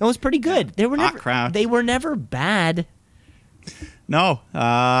 That was pretty good. They were never bad. No.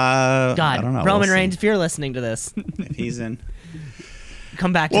 God, I don't know. Roman Reigns, if you're listening to this. If he's in.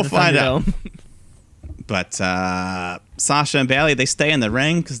 Come back to the Thunderdome. But Sasha and Bayley, they stay in the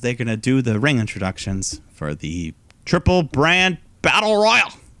ring because they're going to do the ring introductions for the Triple Brand Battle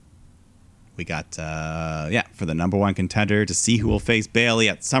Royal. We got, for the number one contender to see who will face Bayley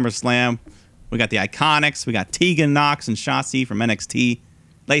at SummerSlam. We got the Iconics. We got Tegan Knox and Shotzi from NXT.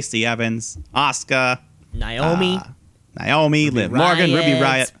 Lacey Evans, Asuka, Naomi, Liv Morgan, Ruby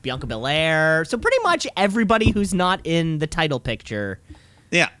Riott, Bianca Belair. So pretty much everybody who's not in the title picture.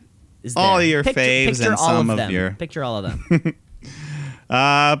 Yeah. Is all there. your faves and some of your... Picture all of them.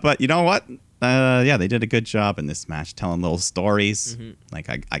 But you know what? Yeah, they did a good job in this match, telling little stories. Like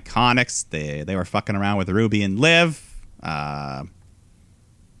Iconics, they were fucking around with Ruby and Liv.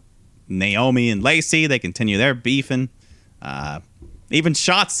 Naomi and Lacey, they continue their beefing. Even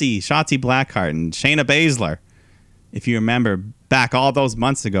Shotzi Blackheart and Shayna Baszler. If you remember back all those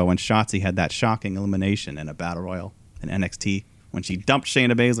months ago when Shotzi had that shocking elimination in a Battle Royal in NXT when she dumped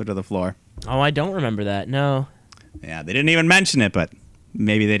Shayna Baszler to the floor. Oh, I don't remember that. No. Yeah, they didn't even mention it, but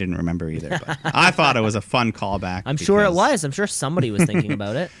maybe they didn't remember either. But I thought it was a fun callback. I'm sure it was. I'm sure somebody was thinking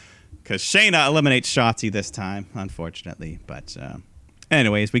about it. Because Shayna eliminates Shotzi this time, unfortunately. But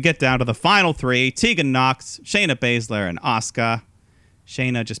anyways, we get down to the final three. Tegan Knox, Shayna Baszler, and Asuka.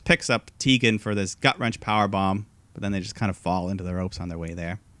 Shayna just picks up Tegan for this gut-wrench powerbomb, but then they just kind of fall into the ropes on their way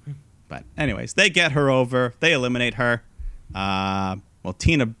there. But anyways, they get her over. They eliminate her. Dana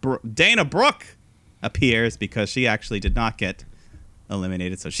Brooke appears because she actually did not get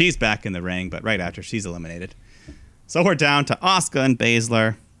eliminated, so she's back in the ring, but right after she's eliminated. So we're down to Asuka and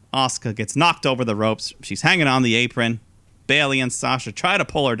Baszler. Asuka gets knocked over the ropes. She's hanging on the apron. Bayley and Sasha try to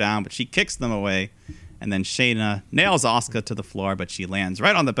pull her down, but she kicks them away. And then Shayna nails Asuka to the floor, but she lands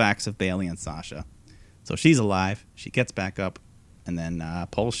right on the backs of Bayley and Sasha. So she's alive. She gets back up and then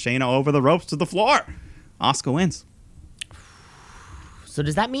pulls Shayna over the ropes to the floor. Asuka wins. So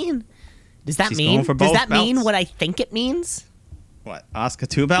does that mean? Does that belts. mean what I think it means? What? Asuka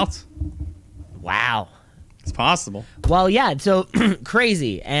 2 belts? Wow. It's possible. Well, yeah. So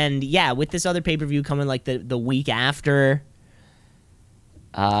crazy, and yeah, with this other pay-per-view coming like the week after.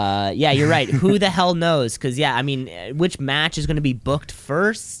 Yeah, you're right. Who the hell knows? Because yeah, I mean, which match is going to be booked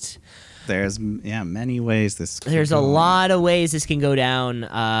first? There's many ways this. There's a lot of ways this can go down.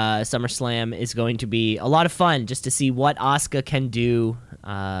 SummerSlam is going to be a lot of fun just to see what Asuka can do,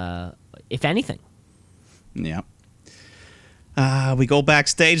 if anything. Yeah. We go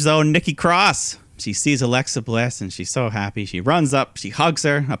backstage though. Nikki Cross. She sees Alexa Bliss and she's so happy. She runs up, she hugs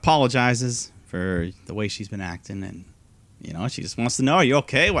her, apologizes for the way she's been acting, and she just wants to know, are you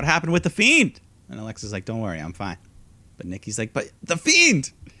okay? What happened with the Fiend? And Alexa's like, don't worry, I'm fine. But Nikki's like, but the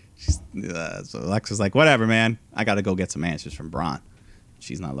Fiend. So Alexa's like, whatever, man. I got to go get some answers from Braun.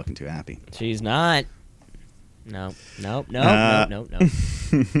 She's not looking too happy. She's not. No.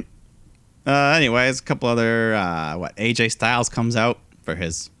 Anyways, a couple other, AJ Styles comes out for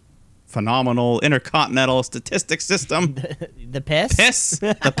his phenomenal intercontinental statistics system. The piss?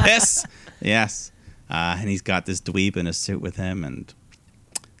 The piss. Yes. And he's got this dweeb in a suit with him, and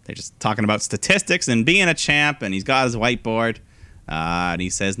they're just talking about statistics and being a champ, and he's got his whiteboard, and he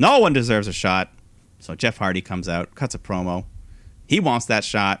says no one deserves a shot. So Jeff Hardy comes out, cuts a promo. He wants that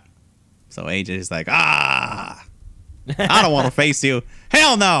shot. So AJ's like, I don't want to face you.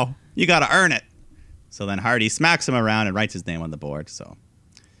 Hell no. You got to earn it. So then Hardy smacks him around and writes his name on the board. So,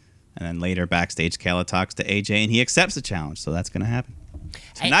 and then later backstage, Kayla talks to AJ, and he accepts the challenge. So that's going to happen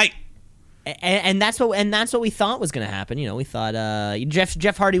tonight. And that's what we thought was going to happen. We thought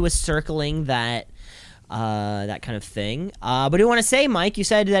Jeff Hardy was circling that kind of thing. But I want to say, Mike, you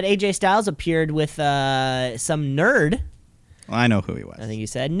said that AJ Styles appeared with some nerd. Well, I know who he was. I think you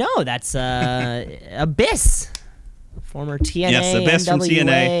said no. That's Abyss, former TNA. Yes, Abyss NWA, from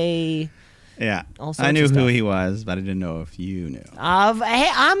TNA. Yeah, I knew who stuff. he was, but I didn't know if you knew. Hey,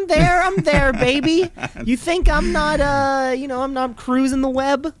 I'm there, baby. You think I'm not? I'm not cruising the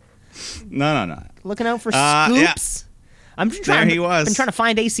web. No. Looking out for scoops. Yeah. I'm just trying. There he was. I've been trying to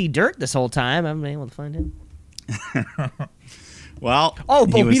find AC Dirt this whole time. I haven't been able to find him. Well,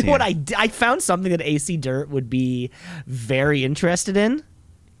 but you know what? I found something that AC Dirt would be very interested in.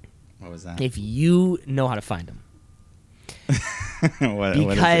 What was that? If you know how to find him.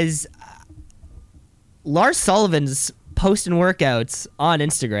 Because Lars Sullivan's posting workouts on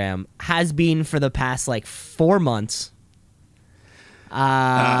Instagram has been for the past 4 months.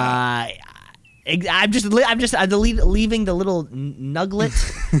 I'm just leaving the little nugget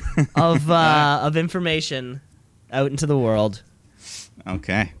of information out into the world.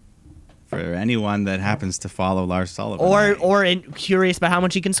 Okay. For anyone that happens to follow Lars Sullivan, or curious about how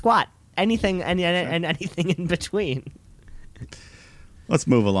much he can squat, anything and anything in between. Let's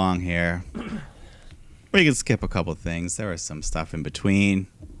move along here. We can skip a couple things. There was some stuff in between,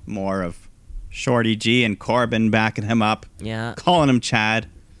 more of Shorty G and Corbin backing him up. Yeah. Calling him Chad.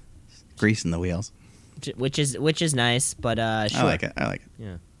 Greasing the wheels. Which is nice, but sure. I like it.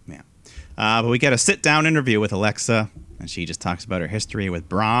 Yeah. But we get a sit-down interview with Alexa, and she just talks about her history with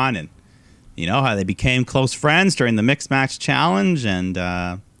Braun and, how they became close friends during the Mixed Match Challenge.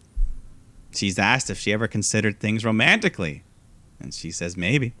 And she's asked if she ever considered things romantically. And she says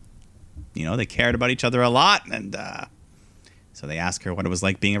maybe. They cared about each other a lot. And so they ask her what it was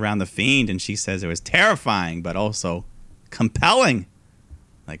like being around The Fiend. And she says it was terrifying, but also compelling.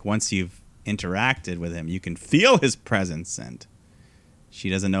 Like, once you've interacted with him, you can feel his presence. And she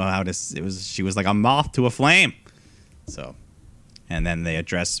doesn't know how to... She was like a moth to a flame. So, and then they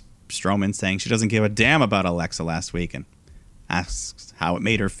address Strowman saying she doesn't give a damn about Alexa last week and asks how it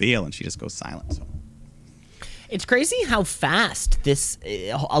made her feel. And she just goes silent. So. It's crazy how fast this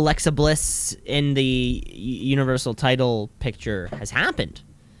Alexa Bliss in the Universal title picture has happened.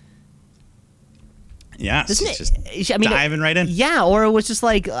 Yes, Doesn't it? Just diving right in. Yeah, or it was just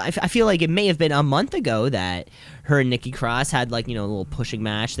like, I feel like it may have been a month ago that her and Nikki Cross had like, a little pushing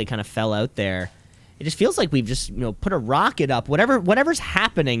match. They kind of fell out there. It just feels like we've just, put a rocket up. Whatever's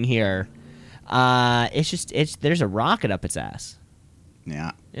happening here, there's a rocket up its ass.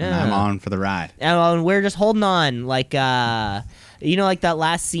 Yeah. And I'm on for the ride. And we're just holding on, like, like that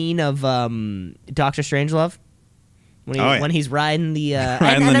last scene of Doctor Strangelove? When he's riding the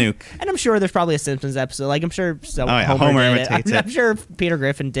nuke. And I'm sure there's probably a Simpsons episode. Like, I'm sure Homer imitates it. I'm sure Peter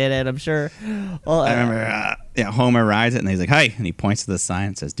Griffin did it. I'm sure. I remember, Homer rides it, and he's like, "Hey," and he points to the sign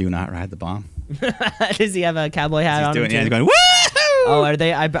and says, "Do not ride the bomb." Does he have a cowboy hat on? He's going, "Woohoo!" Oh, are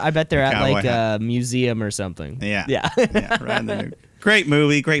they? I bet they're at like a museum or something. Yeah. Yeah. Riding the nuke. Great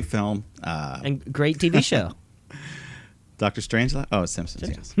movie, great film, and great TV show. Doctor Strangelove. Oh, it's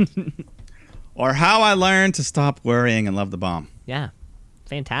Simpsons. Yes. Or How I Learned to Stop Worrying and Love the Bomb. Yeah,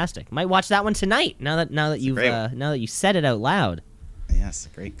 fantastic. Might watch that one tonight. Now that you said it out loud. Yes,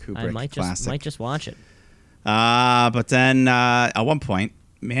 great Kubrick classic. Might just watch it. But then at one point,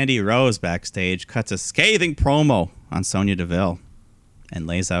 Mandy Rose backstage cuts a scathing promo on Sonya Deville and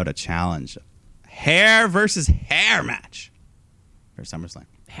lays out a challenge: hair versus hair match for SummerSlam.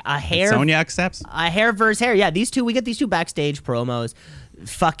 Sonya accepts. A hair versus hair. Yeah, we get these two backstage promos.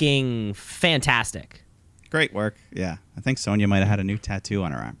 Fucking fantastic. Great work. Yeah, I think Sonya might have had a new tattoo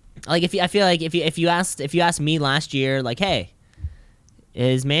on her arm. Like, if you asked me last year, like, hey,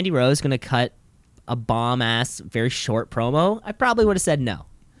 is Mandy Rose gonna cut a bomb ass very short promo? I probably would have said no.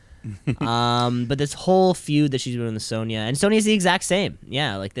 But this whole feud that she's doing with Sonya, and Sonya's the exact same.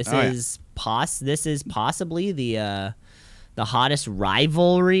 Yeah, like this is possibly the hottest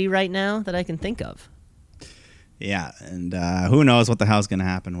rivalry right now that I can think of. Yeah, and who knows what the hell's going to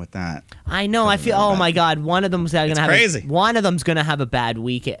happen with that. I know. I feel. Oh my God, one of them's going to have. Crazy. One of them's going to have a bad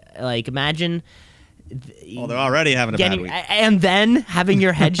week. Like, imagine. Well, they're already having a bad week. And then having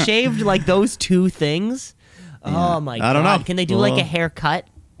your head shaved, like those two things. Yeah. Oh my God! I don't know. Can they do like a hair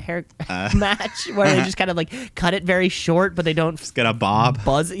match where they just kind of like cut it very short, but they don't just get a bob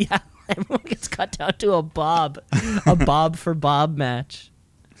buzz? Yeah, everyone gets cut down to a bob for bob match.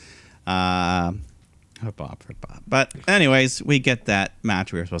 A bob for bob. But anyways, we get that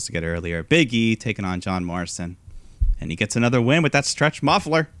match we were supposed to get earlier. Big E taking on John Morrison, and he gets another win with that stretch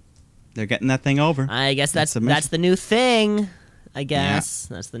muffler. They're getting that thing over. I guess that's the new thing. I guess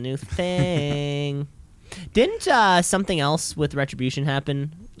that's the new thing. Didn't something else with Retribution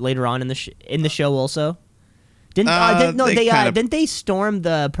happen later on in the show also? Didn't they storm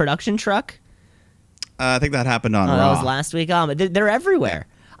the production truck? I think that happened on Raw. That was last week. They're everywhere.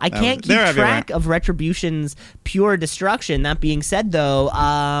 I can't keep track of Retribution's pure destruction. That being said, though,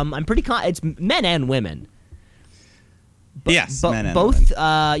 I'm pretty it's men and women. Yes, men and both.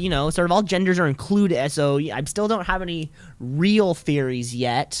 women. Sort of all genders are included. So I still don't have any real theories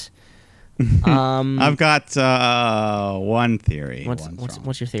yet. I've got one theory.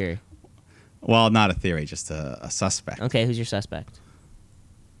 What's your theory? Well, not a theory, just a suspect. Okay, who's your suspect?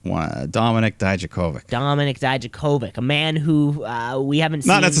 Dominic Dijakovic, a man who we haven't seen.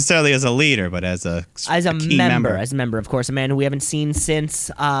 Not necessarily as a leader, but as a key member. As a member, of course, a man who we haven't seen since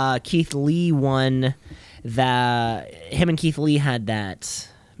Keith Lee won. Him and Keith Lee had that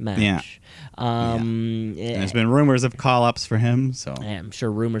match. Yeah. And there's been rumors of call-ups for him, so I'm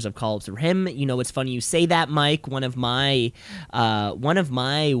sure rumors of call-ups for him. It's funny you say that, Mike. One of my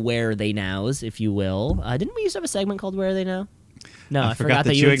Where Are They Nows, if you will. Didn't we used to have a segment called Where Are They Now? No, I forgot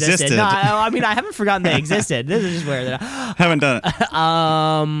that you existed. No, I haven't forgotten they existed. This is just Where Are They Now. Haven't done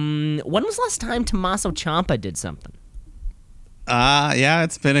it. When was the last time Tommaso Ciampa did something? Yeah,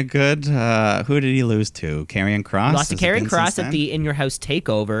 it's been a good. Who did he lose to? Karrion Kross. He lost to Karrion Kross at the In Your House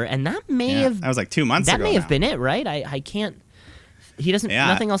takeover, and that that was like 2 months ago. That may have been it, right? I can't. He doesn't.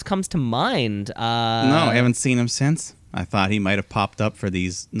 Nothing else comes to mind. No, I haven't seen him since. I thought he might have popped up for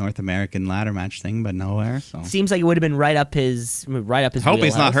these North American ladder match thing, but nowhere. So Seems like it would have been right up his hope wheelhouse.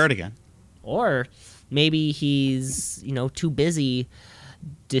 he's not hurt again. Or maybe he's, too busy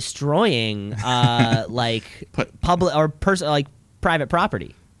destroying public or private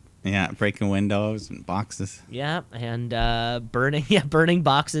property. Yeah, breaking windows and boxes. Yeah, and burning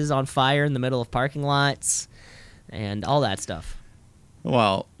boxes on fire in the middle of parking lots and all that stuff.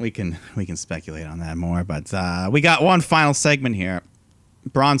 Well, we can speculate on that more, but we got one final segment here.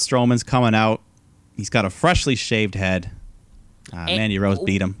 Braun Strowman's coming out. He's got a freshly shaved head. Mandy Rose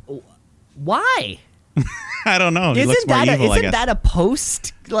beat him. Why? I don't know. He looks more evil, I guess. Isn't that a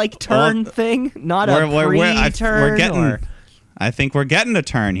post turn thing, not a pre-turn? I think we're getting a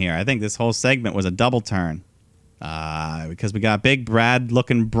turn here. I think this whole segment was a double turn because we got big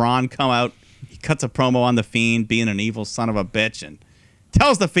Brad-looking Braun come out. He cuts a promo on The Fiend being an evil son of a bitch and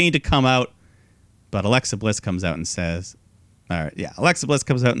tells The Fiend to come out. But Alexa Bliss comes out and says, Alexa Bliss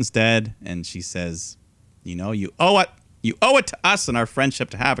comes out instead, and she says, you owe it to us and our friendship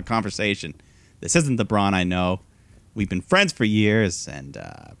to have a conversation. This isn't the Braun I know. We've been friends for years,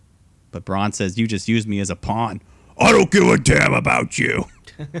 but Braun says, you just use me as a pawn. I don't give a damn about you.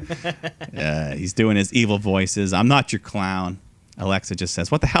 He's doing his evil voices. I'm not your clown. Alexa just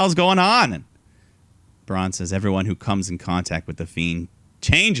says, what the hell's going on? And Braun says, everyone who comes in contact with The Fiend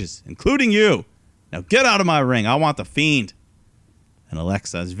changes, including you. Now get out of my ring. I want The Fiend. And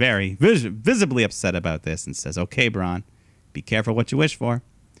Alexa is very visibly upset about this and says, okay, Braun, be careful what you wish for.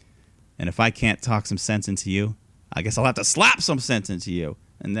 And if I can't talk some sense into you, I guess I'll have to slap some sense into you.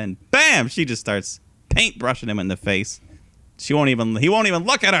 And then, bam, she just starts paintbrushing him in the face. He won't even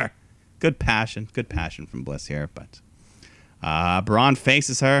look at her. Good passion from Bliss here. But Braun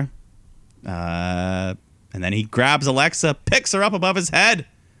faces her. And then he grabs Alexa, picks her up above his head.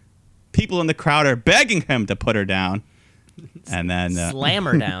 People in the crowd are begging him to put her down. And then slam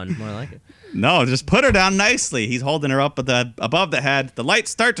her down, more like it. No, just put her down nicely. He's holding her up above the head. The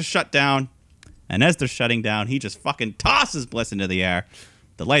lights start to shut down. And as they're shutting down, he just fucking tosses Bliss into the air.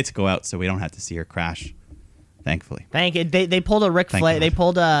 The lights go out so we don't have to see her crash. Thankfully. Thank you. They pulled a Ric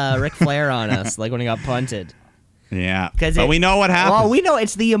Flair on us, like when he got punted. Yeah, but we know what happened. Well, we know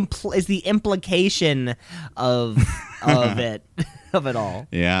it's the implication of it all.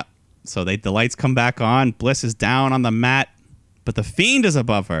 Yeah. So the lights come back on. Bliss is down on the mat, but the Fiend is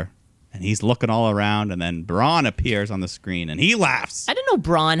above her, and he's looking all around. And then Braun appears on the screen, and he laughs. I didn't know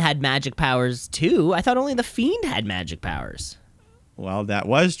Braun had magic powers too. I thought only the Fiend had magic powers. Well, that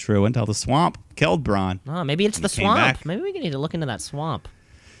was true until the swamp killed Braun. Oh, maybe it's the swamp. Maybe we need to look into that swamp.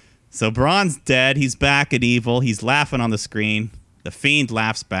 So Braun's dead. He's back at evil. He's laughing on the screen. The Fiend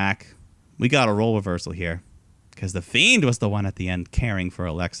laughs back. We got a role reversal here because the Fiend was the one at the end caring for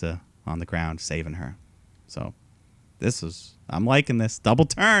Alexa on the ground, saving her. So I'm liking this. Double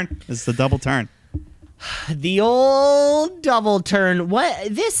turn. This is the double turn. The old double turn.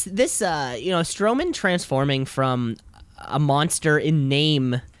 What this Strowman transforming from a monster in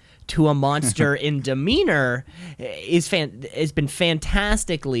name to a monster in demeanor has been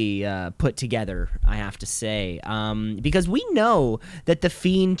fantastically put together, I have to say. Because we know that the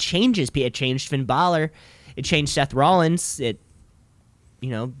Fiend changes. It changed Finn Balor. It changed Seth Rollins.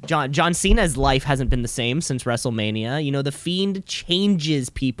 John Cena's life hasn't been the same since WrestleMania. The Fiend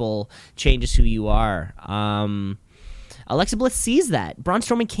changes people, changes who you are. Alexa Bliss sees that. Braun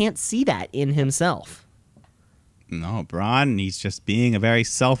Strowman can't see that in himself. No, Braun, he's just being a very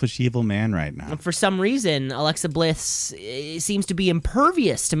selfish, evil man right now. For some reason, Alexa Bliss seems to be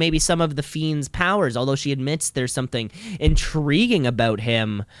impervious to maybe some of the Fiend's powers, although she admits there's something intriguing about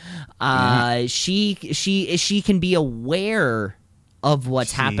him. She can be aware of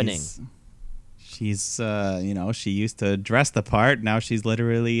what's happening. She's, she used to dress the part. Now she's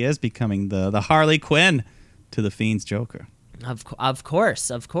literally is becoming the Harley Quinn to the Fiend's Joker. Of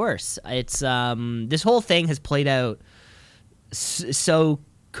course. It's this whole thing has played out so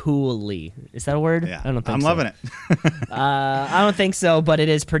coolly. Is that a word? Yeah, I don't think I'm loving it. I don't think so, but it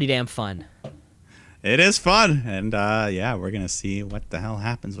is pretty damn fun. It is fun, and we're gonna see what the hell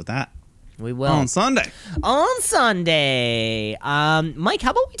happens with that. We will on Sunday. Mike,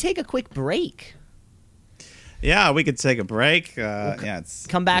 how about we take a quick break? Yeah, we could take a break. It's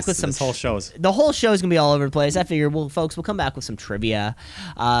come back with some. This whole show's the whole show is gonna be all over the place. I figure, we'll come back with some trivia.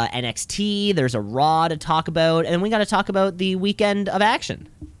 NXT. There's a Raw to talk about, and we got to talk about the weekend of action.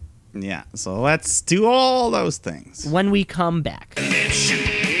 Yeah, so let's do all those things when we come back. Let's shoot,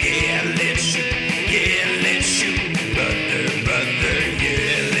 yeah, let's shoot, yeah, let's shoot, brother,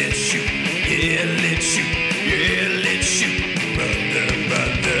 yeah, let's shoot, yeah, let's shoot, yeah, let's shoot, brother,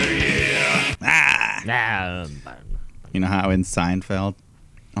 yeah. You know how in Seinfeld,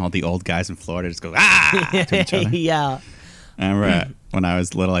 all the old guys in Florida just go ah to each other. Yeah. I remember when I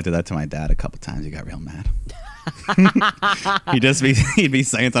was little, I did that to my dad a couple times. He got real mad. He'd be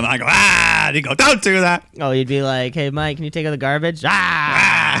saying something. I go ah, and he'd go, don't do that. Oh, you'd be like, hey, Mike, can you take out the garbage?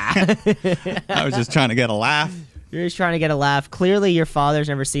 Ah. I was just trying to get a laugh. You're just trying to get a laugh. Clearly, your father's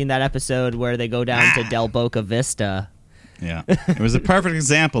never seen that episode where they go down to Del Boca Vista. Yeah, it was a perfect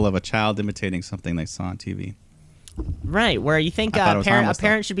example of a child imitating something they saw on TV. Right, where you think I thought it a was parent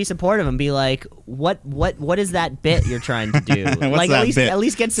harmless, should be supportive and be like, what is that bit you're trying to do? What's like that bit? at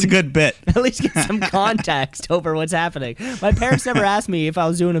least get It's some a good bit. At least get some context over what's happening. My parents never asked me if I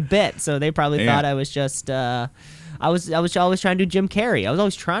was doing a bit, so they probably thought I was just I was always trying to do Jim Carrey. I was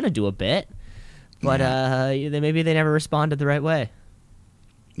always trying to do a bit, but maybe they never responded the right way.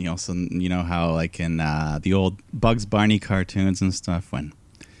 You also, you know how like in the old Bugs Bunny cartoons and stuff, when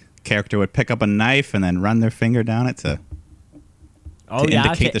the character would pick up a knife and then run their finger down it to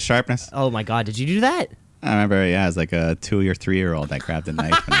indicate the sharpness. Oh my God, did you do that? I remember, as like a 2 or 3 year old, I grabbed a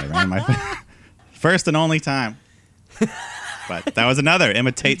knife and I ran my first and only time. But that was another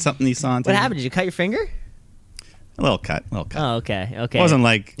imitate something you saw on TV. What happened? Did you cut your finger? A little cut. Oh, okay. It wasn't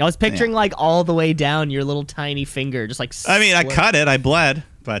like I was picturing like all the way down your little tiny finger, just like. I mean, I cut it. I bled,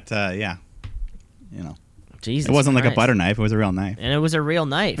 but you know. Jesus it wasn't Christ. like a butter knife. It was a real knife. And it was a real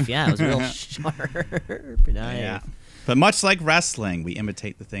knife. Yeah, it was a real sharp knife. Yeah. But much like wrestling, we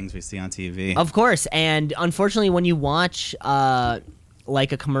imitate the things we see on TV. Of course, and unfortunately, when you watch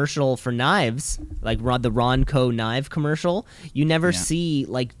like a commercial for knives, like the Ronco knife commercial, you never see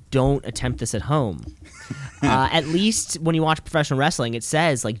like "Don't attempt this at home." At least when you watch professional wrestling, it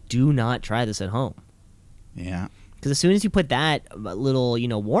says like "Do not try this at home." Yeah. Because as soon as you put that little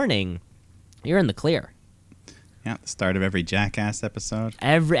warning, you're in the clear. Yeah, the start of every Jackass episode.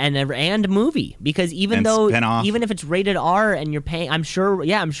 And movie, because even if it's rated R and you're paying, I'm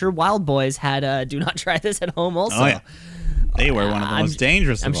sure Wild Boys had "Do not try this at home" also. Oh yeah, they were one of the most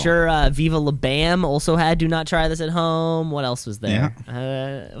dangerous. I'm sure Viva La Bam also had "Do not try this at home." What else was there?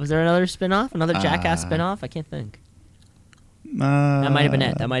 Yeah. Was there another spinoff? Another Jackass spinoff? I can't think. That might have been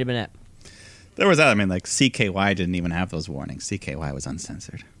it. There was that. I mean, like CKY didn't even have those warnings. CKY was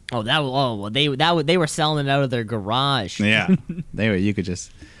uncensored. They were selling it out of their garage. Yeah, they were. You could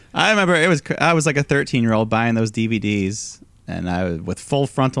just. I remember I was like a 13-year-old buying those DVDs, and I was with full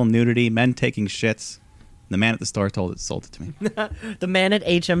frontal nudity, men taking shits. The man at the store sold it to me. The man at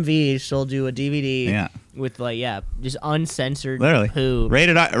HMV sold you a DVD. Yeah. With just uncensored literally poo.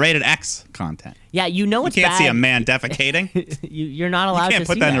 Rated X content. Yeah, it's you can't bad. see a man defecating. You're not allowed to see that. You can't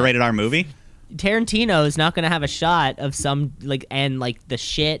put that in a rated R movie. Tarantino is not going to have a shot of some the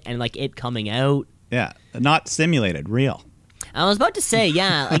shit and it coming out. Yeah, not simulated, real. I was about to say,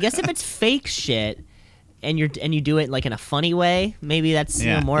 I guess if it's fake shit and you do it in a funny way, maybe that's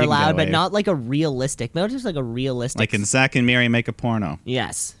more allowed, but not like a realistic. Maybe just like a realistic. Like in Zack and Miri Make a Porno.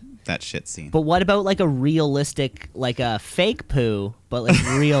 Yes. That shit scene. But what about a realistic, a fake poo, but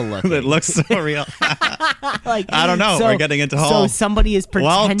real looking? It looks so real. I don't know. We're getting into So somebody is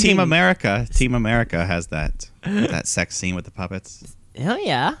pretending. Well, Team America has that sex scene with the puppets. Oh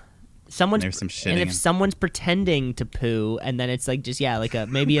yeah. There's some shitting. And if someone's pretending to poo, and then it's maybe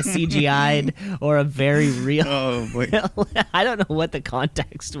a CGI'd or a very real. Oh boy. I don't know what the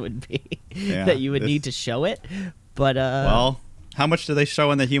context would be that you would need to show it, but well. How much do they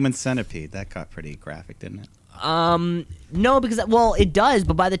show in the Human Centipede? That got pretty graphic, didn't it? No, because it does.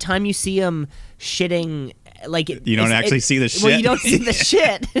 But by the time you see him shitting, you don't actually see the shit. Well, you don't see the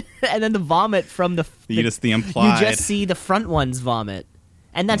shit, and then the vomit from the. You just the implied. You just see the front one's vomit,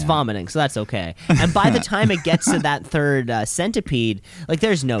 and that's vomiting, so that's okay. And by the time it gets to that third centipede,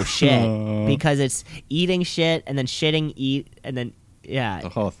 there's no shit because it's eating shit and then shitting, eat, and then. Yeah, the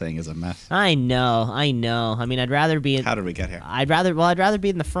whole thing is a mess. I know. I mean, I'd rather be in. How did we get here? I'd rather be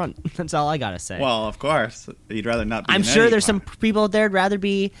in the front. That's all I gotta say. Well, of course, you'd rather not be. I'm sure there's some people out there would rather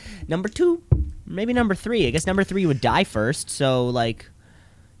be number 2, maybe number 3. I guess number 3 would die first. So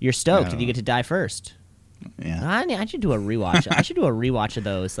you're stoked if you get to die first. Yeah, I should do a rewatch. I should do a rewatch of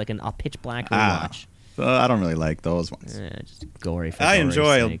those, a pitch black rewatch. I don't really like those ones. Just gory. I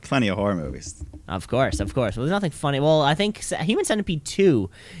enjoy sake. plenty of horror movies. Of course. Well, there's nothing funny. Well, I think Human Centipede 2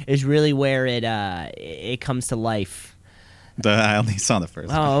 is really where it comes to life. I only saw the first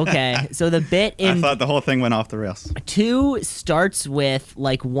one. Oh, okay. So the bit in... I thought the whole thing went off the rails. 2 starts with,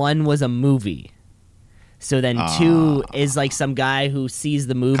 1 was a movie. So then 2 is some guy who sees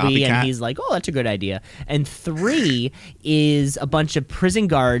the movie Copycat. And he's like, oh, that's a good idea. And 3 is a bunch of prison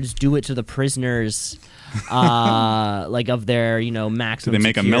guards do it to the prisoners like of their maximum. Do they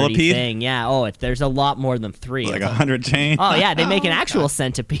make a security millipede? thing. Yeah. Oh, there's a lot more than 3. Like 100 chain? Oh yeah, they make an actual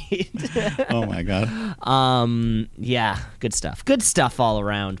centipede. Oh my god. Yeah, good stuff. Good stuff all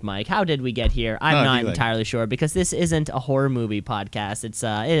around, Mike. How did we get here? I'm not entirely sure because this isn't a horror movie podcast. It's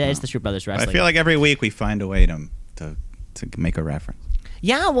the Shoot Brothers Wrestling. I feel like every week we find a way to make a reference.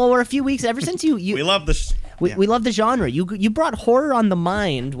 Yeah, well, we're a few weeks ever since you we love the we love the genre. You brought horror on the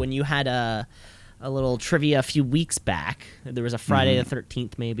mind when you had a little trivia a few weeks back. There was a Friday the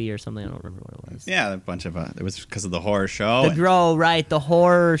 13th maybe or something. I don't remember what it was. Yeah, a bunch of it was because of the horror show. The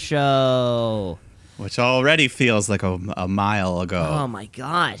horror show. Which already feels like a mile ago. Oh my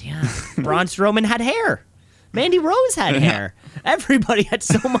god, yeah. Braun Strowman had hair. Mandy Rose had hair. Everybody had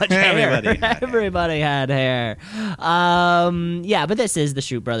so much hair. Everybody had hair. Yeah, but this is the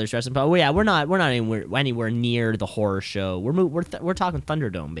Shoot Brothers Wrestling. But yeah, we're not anywhere near the horror show. We're talking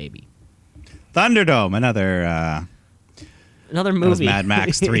Thunderdome, baby. Thunderdome, another movie. That was Mad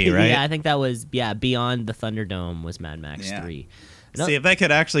Max 3, right? Yeah, I think that was Beyond the Thunderdome was Mad Max 3. See, if they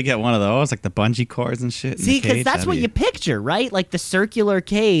could actually get one of those, like the bungee cords and shit. See, because that's what you picture, right? Like the circular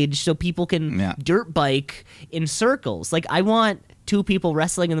cage so people can dirt bike in circles. Like, I want 2 people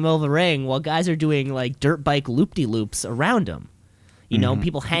wrestling in the middle of the ring while guys are doing, like, dirt bike loop-de-loops around them. You know,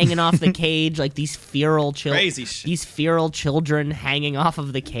 people hanging off the cage, like these feral crazy shit. These feral children hanging off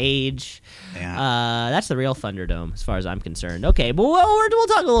of the cage. Yeah. That's the real Thunderdome, as far as I'm concerned. Okay, but we'll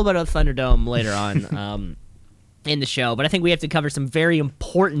talk a little bit about Thunderdome later on. In the show, but I think we have to cover some very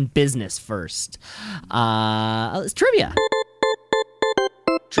important business first. It's trivia.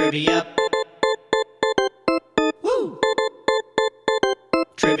 Trivia. Woo.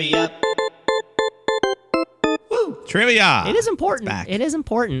 Trivia. Woo. Trivia. It is important. It is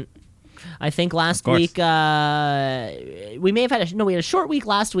important. I think last week we may have had we had a short week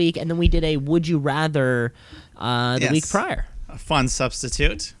last week, and then we did a Would You Rather the week prior. A fun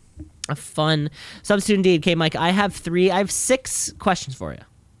substitute. A fun substitute indeed. Okay, Mike, I have 6 questions for you.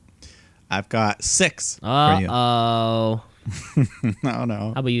 I've got 6 for you. Oh. No.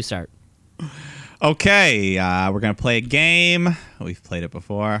 How about you start? Okay, we're going to play a game. We've played it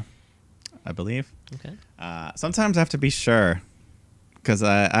before, I believe. Okay. Sometimes I have to be sure, because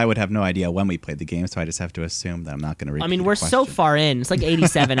I would have no idea when we played the game, so I just have to assume that I'm not going to repeat. I mean, we're so far in. It's like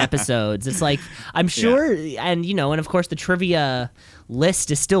 87 episodes. It's like, I'm sure, and of course the trivia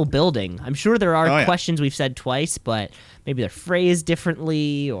list is still building. I'm sure there are questions we've said twice, but maybe they're phrased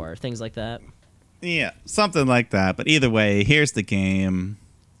differently or things like that. Yeah, something like that. But either way, here's the game.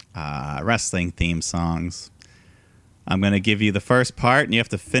 Wrestling theme songs. I'm going to give you the first part, and you have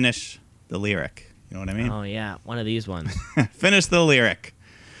to finish the lyric. You know what I mean? Oh, yeah. One of these ones. Finish the lyric.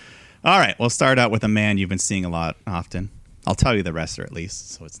 All right. We'll start out with a man you've been seeing a lot often. I'll tell you the rest, or at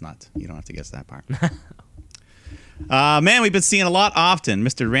least, so it's not, you don't have to guess that part. Man we've been seeing a lot often,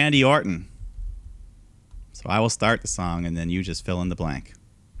 Mr. Randy Orton. So I will start the song, and then you just fill in the blank.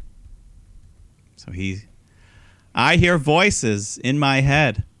 So I hear voices in my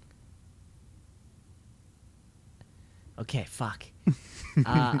head. Okay, fuck.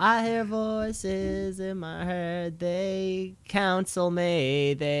 I hear voices in my head. They counsel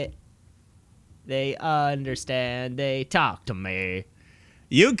me. They understand. They talk to me.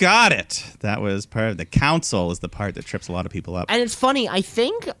 You got it. That was part of the counsel is the part that trips a lot of people up. And it's funny. I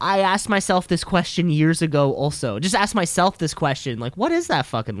think I asked myself this question years ago also. Just asked myself this question. Like, what is that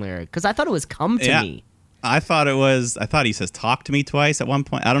fucking lyric? Because I thought it was come to me. I thought he says talk to me twice at one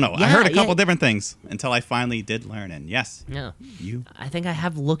point. I don't know. I heard a couple different things until I finally did learn. And yes. Yeah. I think I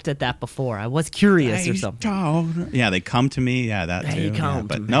have looked at that before. I was curious or something. Yeah, they come to me. Yeah, that too.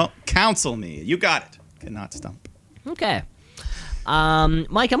 But no, counsel me. You got it. Cannot stump. Okay.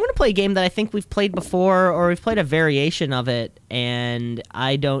 Mike, I'm going to play a game that I think we've played before, or we've played a variation of it, and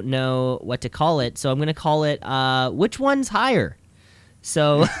I don't know what to call it. So I'm going to call it Which One's Higher?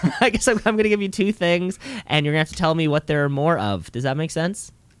 So I guess I'm going to give you 2 things, and you're going to have to tell me what there are more of. Does that make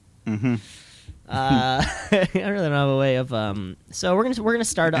sense? Mm-hmm. I really don't have a way of. So we're gonna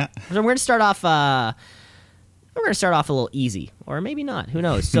start off. We're gonna start off. We're gonna start off a little easy, or maybe not. Who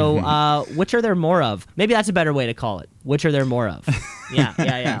knows? So, which are there more of? Maybe that's a better way to call it. Which are there more of?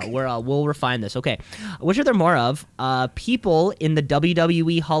 Yeah. We'll refine this. Okay, which are there more of? People in the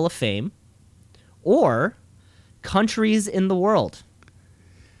WWE Hall of Fame, or countries in the world?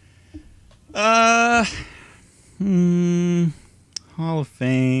 Hall of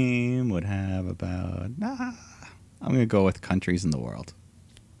Fame would have about. I'm gonna go with countries in the world.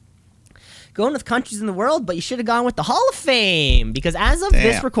 Going with countries in the world, but you should have gone with the Hall of Fame, because as of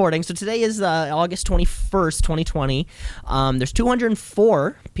this recording, so today is August 21st, 2020, there's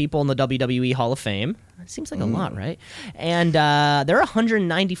 204 people in the WWE Hall of Fame. It seems like a lot, right? And there are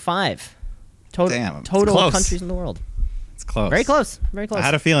 195 Damn, total close. countries in the world. It's close. Very close. Very close. I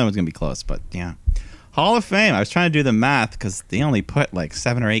had a feeling it was going to be close, but yeah. Hall of Fame. I was trying to do the math because they only put like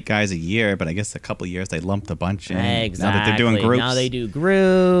 7 or 8 guys a year, but I guess a couple years they lumped a bunch in. Exactly. Now that they're doing groups. Now they do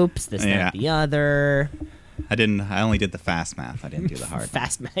groups, this, Yeah. that, the other. I only did the fast math. I didn't do the hard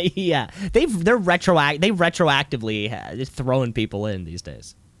math. Fast, yeah. They retroactively just throwing people in these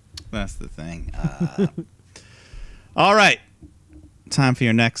days. That's the thing. All right. Time for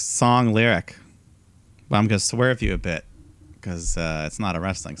your next song lyric. Well, I'm going to swerve you a bit because it's not a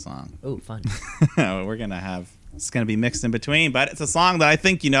wrestling song. Oh, fun. We're going to have... It's going to be mixed in between, but it's a song that I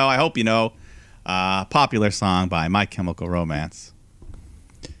think you know. I hope you know. Popular song by My Chemical Romance.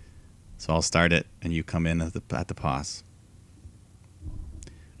 So I'll start it, and you come in at the pause.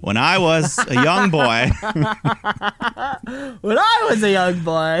 When I was a young boy... When I was a young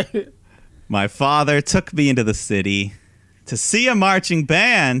boy... My father took me into the city to see a marching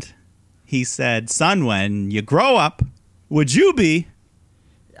band. He said, "Son, when you grow up, would you be?"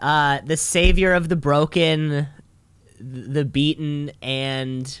 The savior of the broken, the beaten,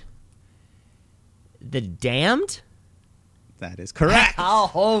 and the damned? That is correct.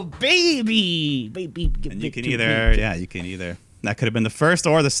 Oh, baby! And you can either. That could have been the first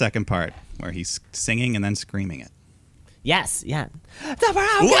or the second part, where he's singing and then screaming it. Yes, yeah. When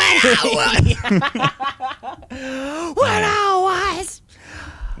I was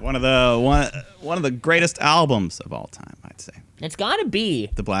one of the greatest albums of all time, I'd say. It's gotta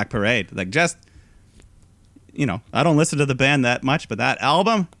be. The Black Parade. Like, just, I don't listen to the band that much, but that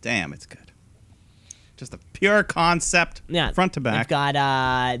album, damn, it's good. Just a pure concept, front to back. I've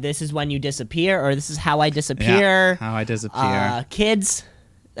got This Is When You Disappear, or This Is How I Disappear. Yeah, How I Disappear. Kids.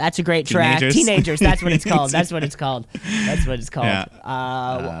 That's a great track. Teenagers. That's what it's called. Yeah.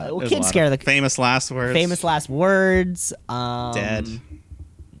 Kids Scare the... Famous Last Words. Famous Last Words. Dead.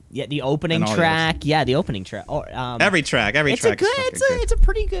 Yeah, the opening track. Yeah, the opening track. Every track. It's a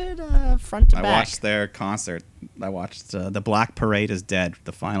pretty good front to back. I watched their concert. I watched The Black Parade Is Dead,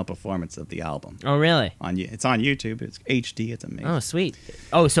 the final performance of the album. Oh, really? It's on YouTube. It's HD. It's amazing. Oh, sweet.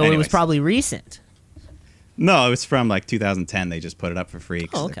 Oh, so Anyways. It was probably recent. No, it was from like 2010. They just put it up for free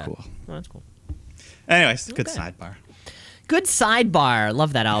because they're cool. Oh, that's cool. Anyways, good sidebar. Good sidebar.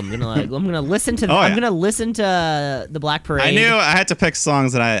 Love that album. I'm gonna listen to. I'm gonna listen to the Black Parade. I knew I had to pick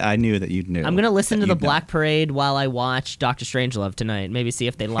songs that I knew that you'd knew. I'm gonna listen to the Black Parade while I watch Doctor Strangelove tonight. Maybe see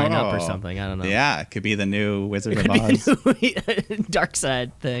if they line up or something. I don't know. Yeah, it could be the new Wizard of Oz. Dark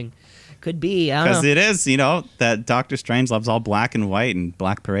Side thing. Could be. I don't know. Because it is, that Doctor Strangelove's all black and white, and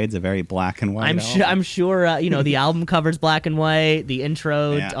Black Parade's a very black and white. I'm sure. The album cover's black and white. The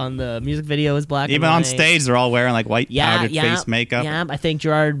intro on the music video is black. Even and white. On stage, they're all wearing like white powdered face makeup. Yeah, I think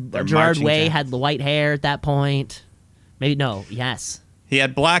Gerard Way had the white hair at that point. Maybe no. Yes. He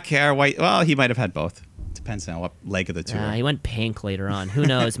had black hair, white. Well, he might have had both. Depends on what leg of the tour. He went pink later on. Who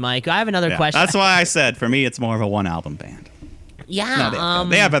knows, Mike? I have another question. That's why I said for me, it's more of a one album band. Yeah, no,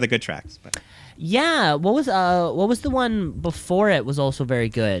 they have other good tracks. But. Yeah, what was the one before it was also very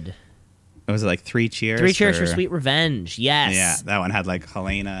good? Was it like 3 Cheers? 3 Cheers for Sweet Revenge. Yes. Yeah, that one had like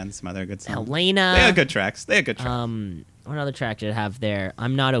Helena and some other good songs. Helena. They had good tracks. What other track did it have there?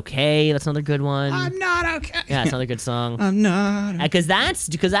 I'm Not Okay. That's another good one. I'm not okay. Yeah, it's another good song. I'm not. Because that's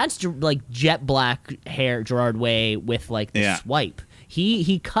like jet black hair Gerard Way with like the swipe.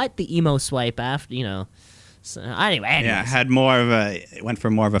 He cut the emo swipe after So anyways. Yeah, went for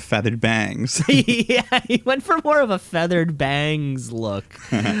more of a feathered bangs. Yeah, he went for more of a feathered bangs look.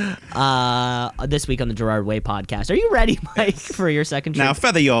 This week on the Gerard Way podcast. Are you ready, Mike, for your second trip? Now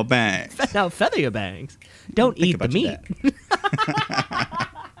feather your bangs. Now feather your bangs. Don't eat the meat.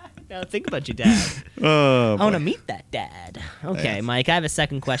 Now think about your dad. Oh, I want to meet that dad. Okay, yes. Mike, I have a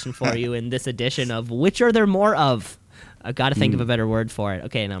second question for you in this edition of Which Are There More Of? I've got to think of a better word for it.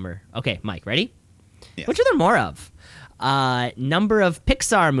 Okay, Mike, ready? Yeah. Which are there more of? Number of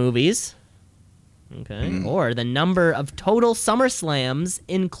Pixar movies, or the number of total SummerSlams,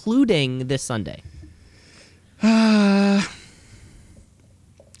 including this Sunday?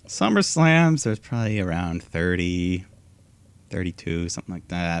 SummerSlams, there's probably around 30, 32, something like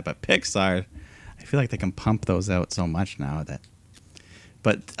that. But Pixar, I feel like they can pump those out so much now that...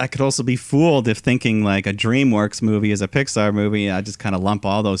 But I could also be fooled if thinking like a DreamWorks movie is a Pixar movie. I just kind of lump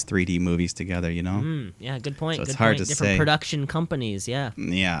all those 3D movies together, Yeah, good point. So it's hard to say. Different production companies, yeah.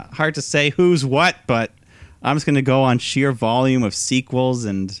 Yeah, hard to say who's what, but I'm just going to go on sheer volume of sequels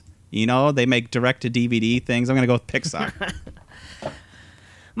and, they make direct-to-DVD things. I'm going to go with Pixar.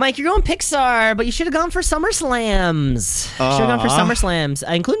 Mike, you're going Pixar, but you should have gone for SummerSlams. Should have gone for SummerSlams,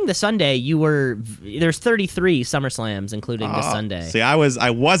 including the Sunday. There's 33 SummerSlams, including the Sunday. See, I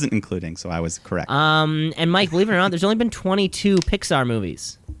wasn't including, so I was correct. And Mike, believe it or not, there's only been 22 Pixar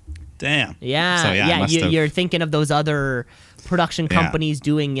movies. Damn. Yeah, So, yeah, you're thinking of those other production companies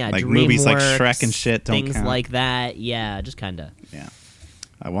doing like DreamWorks, movies like Shrek and shit don't things count. like that. Yeah, just kind of. Yeah,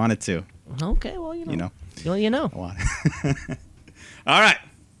 I wanted to. Okay, well, you know. Well, you know. I want. All right,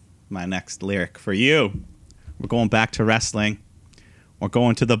 my next lyric for you. We're going back to wrestling. We're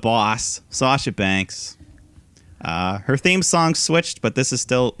going to the boss, Sasha Banks. Her theme song switched, but this is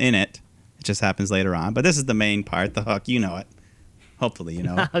still in it. It just happens later on. But this is the main part, the hook. You know it. Hopefully you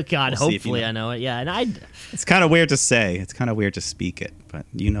know it. Oh, God, We'll hopefully I know it. Yeah, and It's kind of weird to say. It's kind of weird to speak it, but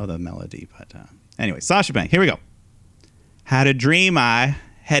you know the melody. But anyway, Sasha Banks. Here we go. Had a dream I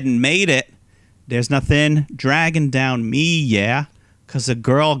hadn't made it. There's nothing dragging down me, yeah. 'Cause a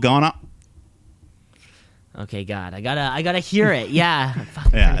girl gonna... Okay, God, I gotta hear it. Yeah.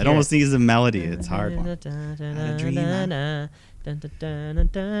 Yeah, it almost needs a melody. It's hard one. Had a dream I...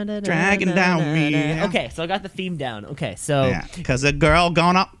 Dragging down me, yeah. Okay, so I got the theme down. Okay, so Yeah, 'cause a girl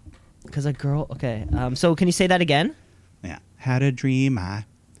gonna... because a girl. Okay, so can you say that again? Yeah, had a dream I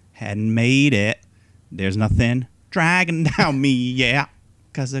hadn't made it. There's nothing dragging down me, yeah.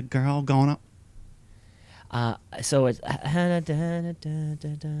 'Cause a girl gonna... So it's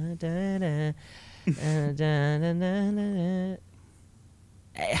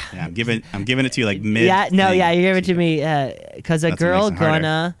Yeah, I'm giving it to you like mid. yeah, no, thing. yeah, you give it to me because a That's what girl makes it harder.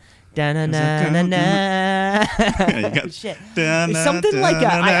 gonna da-na-na-na-na. You got- Shit. Da-na, It's something like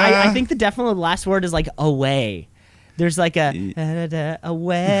da-na-na. I think the definitely last word is like away. There's like a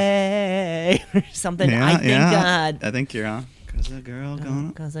away or something. Yeah, I think yeah. I think you're on. 'Cause a girl gonna...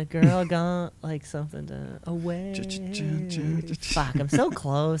 because a girl gone like something to away. Fuck, I'm so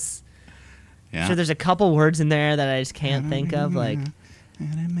close. Yeah. Sure, there's a couple words in there that I just can't think of, like,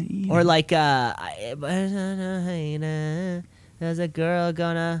 or like, there's a girl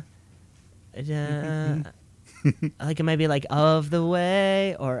gonna, like it might be like of the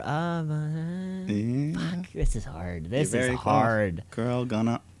way or of. Yeah. Fuck, this is hard. This You're is very close. hard. Girl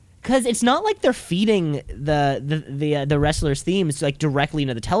gonna... Because it's not like they're feeding the wrestlers' themes like directly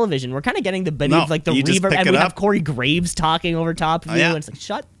into the television. We're kind of getting the bit No, of like the you just reverb, pick and it we have up. Corey Graves talking over top of you, yeah. and it's like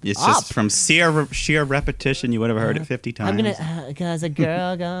shut It's up. just from sheer repetition. You would have heard it 50 times. I'm gonna because a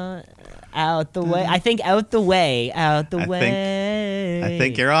girl gone out the way. I think out the way. I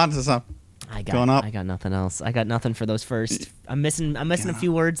think you're on to something. Going up. I got nothing else. I got nothing for those first. I'm missing a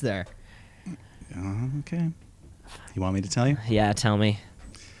few words there. Okay. You want me to tell you? Yeah, tell me.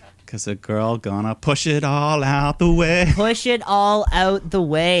 'Cause a girl gonna push it all out the way. Push it all out the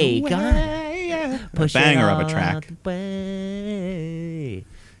way. God. Yeah. Push Banger it of a all track. out the way.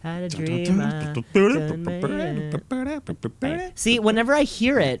 Had a dream I done made. See, whenever I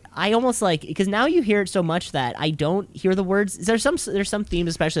hear it, I almost like because now you hear it so much that I don't hear the words. There's some themes,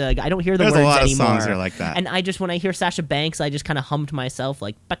 especially like I don't hear the There's words a lot anymore. of songs that are like that. And I just when I hear Sasha Banks, I just kind of hummed myself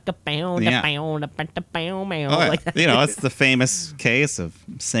like Yeah. like that. You know, it's the famous case of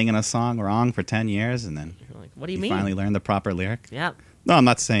singing a song wrong for 10 years and then Like, what do you you mean? finally learn the proper lyric. Yeah. No, I'm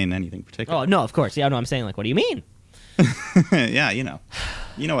not saying anything particular. Oh no, of course. Yeah, no, I'm saying like, what do you mean? Yeah, you know.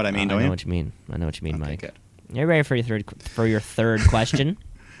 You know what I mean, I don't know you? what you mean. I know what you mean, Okay, Mike. good. You ready for your third question?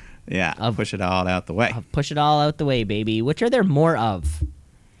 Yeah, push it all out the way. Push it all out the way, baby. Which are there more of?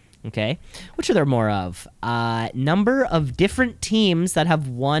 Okay. Which are there more of? Number of different teams that have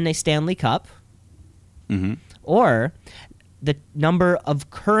won a Stanley Cup, Mm-hmm. or the number of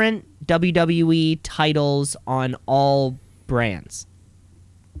current WWE titles on all brands.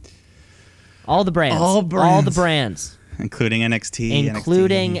 All the brands. All brands. All the brands. Including NXT.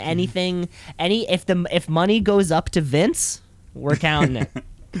 Including NXT. anything, if money goes up to Vince, we're counting it.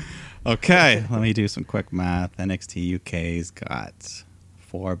 Okay, let me do some quick math. NXT UK's got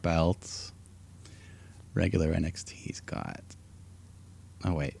 4 belts. Regular NXT's got...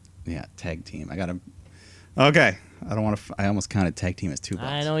 Oh, wait. Yeah, tag team. I got to... Okay. I don't want to... I almost counted tag team as 2 belts.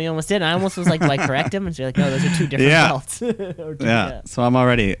 I know you almost did. I almost was like, do I correct him? And you're like, no, those are 2 different Yeah. belts. Or two- Yeah, so I'm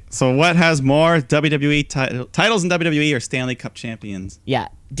already... So what has more WWE titles in WWE or Stanley Cup champions? Yeah,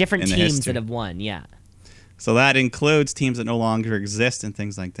 different In the teams history. that have won. Yeah, So that includes teams that no longer exist and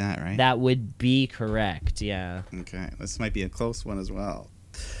things like that, right? that would be correct. Yeah. Okay, this might be a close one as well.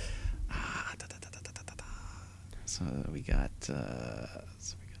 So we got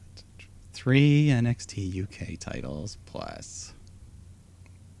 3 NXT UK titles plus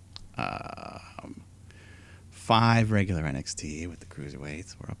 5 regular NXT with the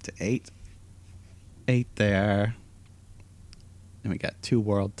cruiserweights. We're up to 8. 8 there. And we got 2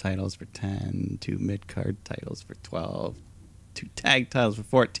 world titles for 10, 2 mid-card titles for 12, 2 tag titles for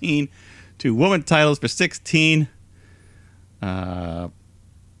 14, 2 women titles for 16. What are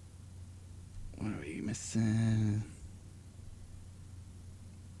we missing?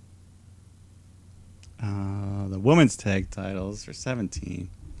 The women's tag titles for 17.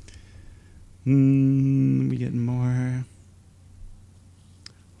 We getting more.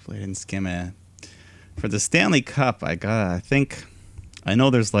 Hopefully I didn't skim it. For the Stanley Cup, I know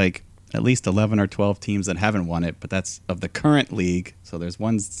there's like at least 11 or 12 teams that haven't won it, but that's of the current league. So there's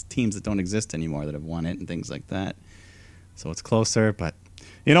teams that don't exist anymore that have won it and things like that. So it's closer, but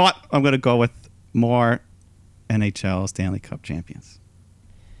you know what? I'm going to go with more NHL Stanley Cup champions.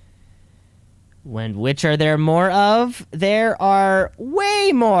 Which are there more of? There are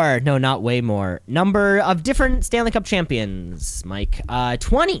way more. No, not way more. Number of different Stanley Cup champions, Mike.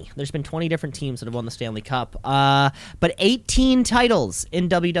 20. There's been 20 different teams that have won the Stanley Cup. But 18 titles in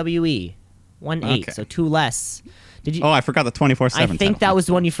WWE. 8, Okay. so 2 less. Did you? Oh, I forgot the 24/7. I think that was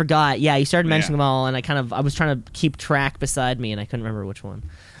the one you forgot. Yeah, you started mentioning Yeah. them all, and I was trying to keep track beside me, and I couldn't remember which one.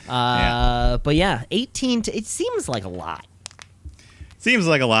 Yeah. But yeah, 18. It seems like a lot. Seems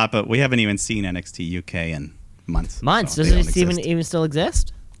like a lot, but we haven't even seen NXT UK in months. So Does they it don't even exist. still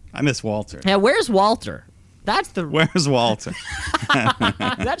exist? I miss Walter. Yeah, where's Walter? That's the Where's Walter?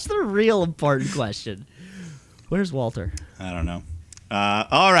 that's the real important question. Where's Walter? I don't know.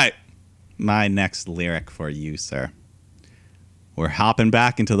 All right. My next lyric for you, sir. We're hopping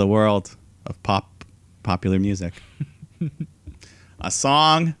back into the world of popular music. A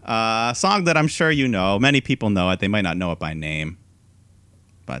song that I'm sure you know. Many people know it. They might not know it by name.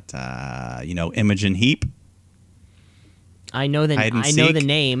 But Imogen Heap. I know the Hide and the Seek.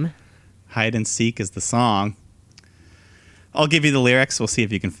 name. Hide and Seek is the song. I'll give you the lyrics. We'll see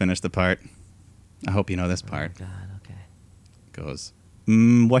if you can finish the part. I hope you know this part. God, okay. Goes,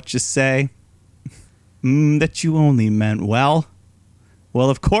 what you say? That you only meant well. Well,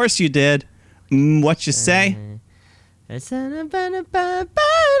 of course you did. What you say? That's That's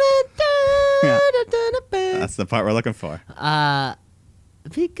the part we're looking for.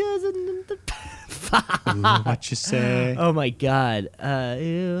 because of the What you say? oh my God. that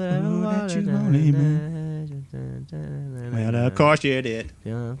you only Well, of course you did.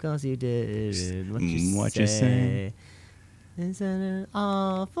 Of course you did. What you say? Isn't it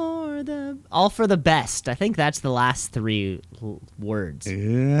all for the best? I think that's the last 3 words.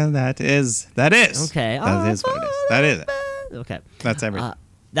 Yeah, that is. Okay. That is what it is. That is it. Okay. That's everything.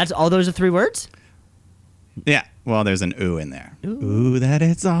 That's all. Those are 3 words. Yeah. Well, there's an ooh in there. Ooh. Ooh, that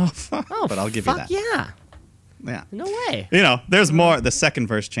it's off. Oh, but I'll give you fuck that. yeah. Yeah. No way. There's more. The second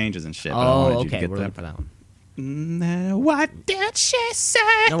verse changes and shit. But I Oh, wanted you to okay. get We're that. looking for that one. What did she say?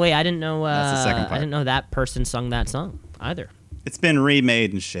 No, wait. I didn't know. That's the second I part. didn't know that person sung that song either. It's been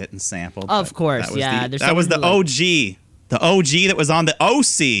remade and shit and sampled. Of but course, that was yeah, The, there's that was the someone who, OG. The OG that was on the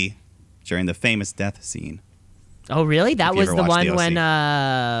OC during the famous death scene. Oh, really? That If you was ever the watched one the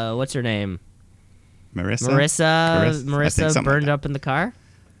OC. when what's her name? Marissa? Marissa I think something burned like up in the car.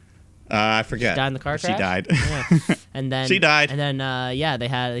 I forget. She died in the car She crash? died. Yeah. And then She died. And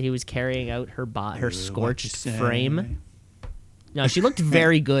then he was carrying out her scorched frame. No, she looked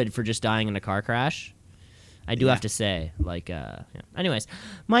very good for just dying in a car crash. I do have to say, yeah. Anyways,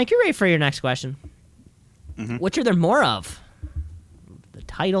 Mike, you ready for your next question? Mm-hmm. Which are there more of? The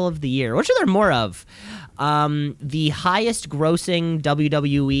title of the year. Which are there more of? The highest grossing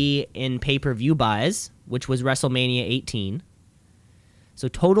WWE in pay-per-view buys, which was WrestleMania 18. So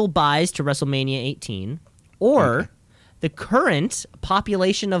total buys to WrestleMania 18. Or the current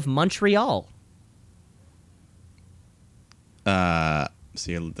population of Montreal.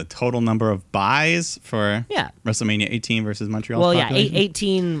 So the total number of buys for Yeah. WrestleMania 18 versus Montreal. Well, yeah, population?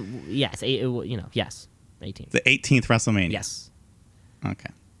 18. Yes, yes, 18. The 18th WrestleMania. Yes. Okay.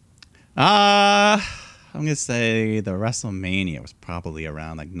 I'm gonna say the WrestleMania was probably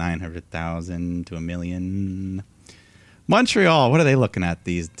around like 900,000 to 1 million. Montreal, what are they looking at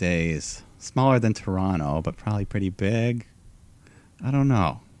these days? Smaller than Toronto, but probably pretty big. I don't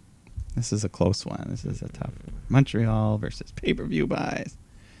know. This is a close one. This is a tough one. Montreal versus pay-per-view buys.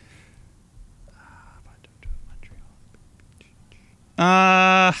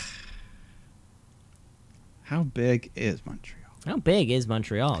 How big is Montreal? How big is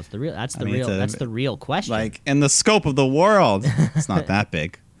Montreal? It's the real. That's the real. That's the real question. Like in the scope of the world, it's not that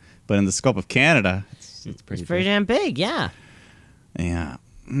big, but in the scope of Canada, it's pretty it's pretty big. damn big. Yeah. Yeah.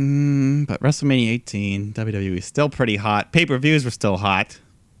 But WrestleMania 18, WWE is still pretty hot. Pay-per-views were still hot.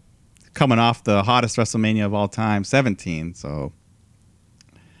 Coming off the hottest WrestleMania of all time, 17. So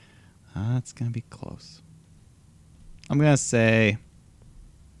it's going to be close. I'm going to say...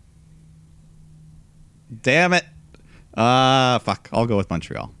 Damn it. Fuck. I'll go with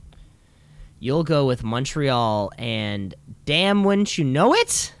Montreal. You'll go with Montreal, and damn, wouldn't you know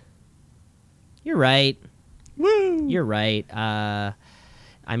it? You're right. Woo! You're right. I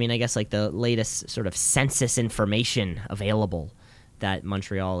mean, I guess like the latest sort of census information available, that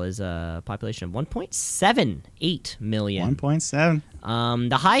Montreal is a population of 1.78 million. 1.7.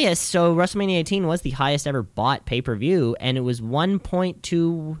 The highest, so WrestleMania 18 was the highest ever bought pay-per-view, and it was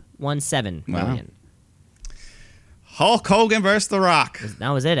 1.217 million. Hulk Hogan versus The Rock.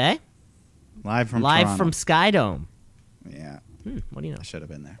 That was it, eh? Live from Live from Skydome. Yeah. What do you know? I should have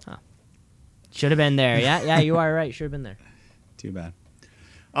been there. Should have been there. Yeah, you are right. Should have been there. Too bad.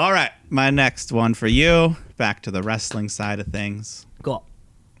 All right. My next one for you. Back to the wrestling side of things. Cool.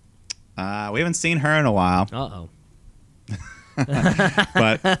 We haven't seen her in a while. Uh-oh.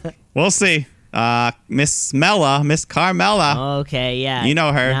 But we'll see. Miss Carmella. Okay, yeah. You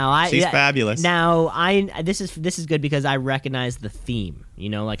know her. She's fabulous. Now, this is good because I recognize the theme. You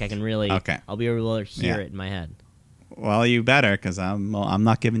know, like I can really. Okay. I'll be able to hear it in my head. Well, you better, because I'm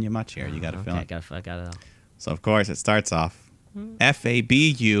not giving you much here. You got to feel it. I got it. So of course it starts off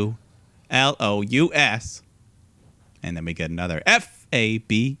FABULOUS, and then we get another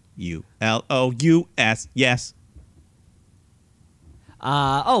FABULOUS. Yes.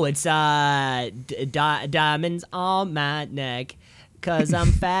 It's diamonds on my neck, 'cause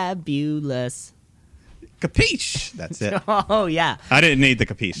I'm fabulous. Capiche. That's it. Oh, yeah. I didn't need the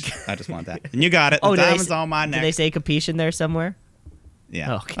capiche. I just want that. And you got it. The diamonds on my neck. Did they say capiche in there somewhere?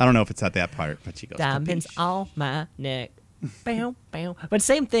 Yeah. Okay. I don't know if it's at that part, but she goes, Diamonds capiche. on my neck. Bow, bow. But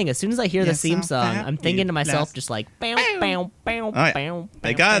same thing. As soon as I hear the theme song, I'm thinking to myself just like, bow, bow, bow, Oh, yeah. bow.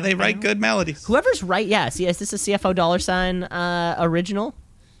 They write good melodies. Whoever's right, yeah. See, is this a CFO $ original?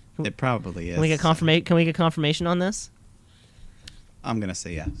 It probably is. Can we get confirmation on this? I'm going to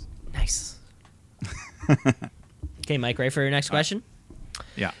say yes. Nice. Okay, Mike, ready for your next question?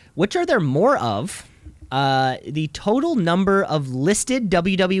 Yeah. Which are there more of? The total number of listed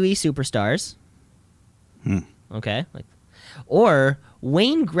WWE superstars. Okay. Or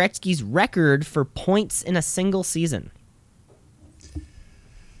Wayne Gretzky's record for points in a single season.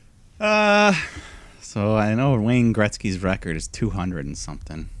 So I know Wayne Gretzky's record is 200 and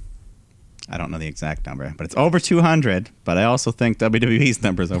something. I don't know the exact number, but it's over 200. But I also think WWE's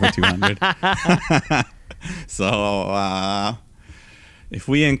number is over 200. So if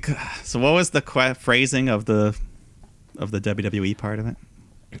we so what was the phrasing of the WWE part of it?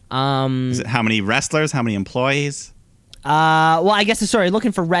 Is it how many wrestlers? How many employees? Well, I guess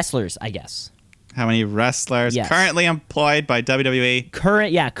looking for wrestlers. I guess. How many wrestlers Yes. currently employed by WWE?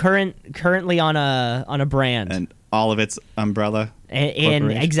 Currently on a brand. And all of its umbrella.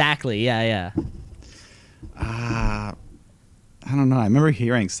 And exactly, yeah. I don't know. I remember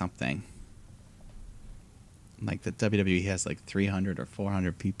hearing something like that WWE has like 300 or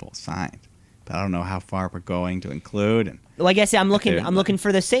 400 people signed, but I don't know how far we're going to include. And Well, I guess I'm looking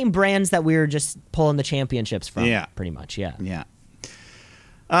for the same brands that we were just pulling the championships from. Yeah. Pretty much, yeah. Yeah.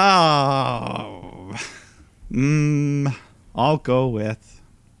 Oh. I'll go with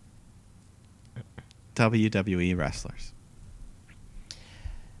WWE wrestlers.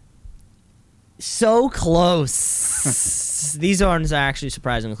 So close. These ones are actually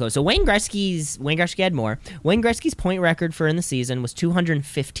surprisingly close. So Wayne Gretzky had more. Wayne Gretzky's point record for in the season was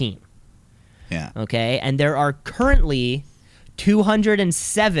 215. Yeah. Okay, and there are currently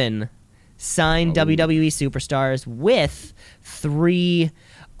 207 signed WWE superstars with 3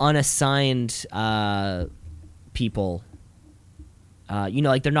 unassigned people.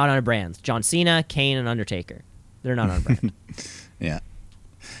 Like they're not on a brand. John Cena, Kane, and Undertaker. They're not on a brand. Yeah.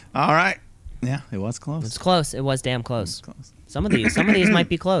 All right. Yeah, it was close. It's close. It was damn close. It was close. Some of these might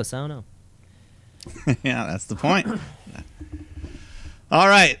be close. I don't know. Yeah, that's the point. All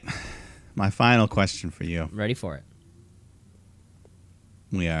right. My final question for you. Ready for it.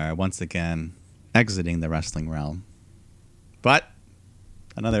 We are once again exiting the wrestling realm. But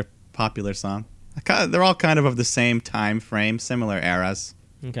another popular song. They're all kind of the same time frame, similar eras,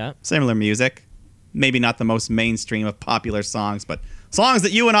 Okay. similar music. Maybe not the most mainstream of popular songs, but songs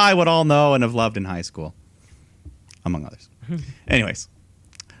that you and I would all know and have loved in high school, among others. Anyways,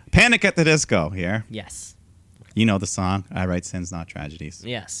 Panic at the Disco here. Yes. You know the song, I Write Sins, Not Tragedies.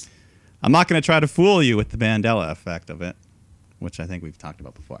 Yes. I'm not going to try to fool you with the Mandela effect of it, which I think we've talked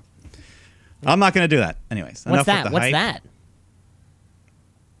about before. I'm not going to do that. Anyways, What's enough with that? the What's hype. that?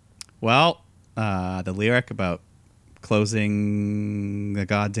 Well, the lyric about closing the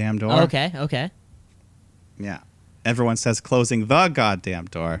goddamn door. Okay. Yeah. Everyone says closing the goddamn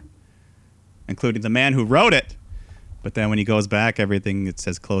door, including the man who wrote it, But then when he goes back, everything it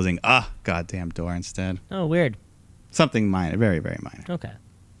says closing goddamn door instead. Oh, weird. Something minor, very, very minor. Okay.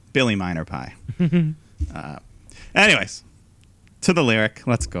 Billy Minor Pie. Anyways, to the lyric.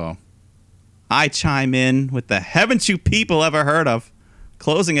 Let's go. I chime in with the haven't you people ever heard of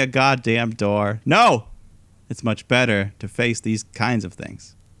closing a goddamn door? No, it's much better to face these kinds of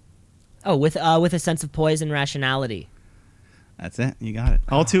things. Oh, with a sense of poise and rationality. That's it. You got it.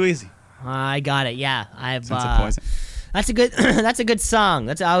 All too easy. I got it. Yeah, I've. Sense of poison. That's a good. That's a good song.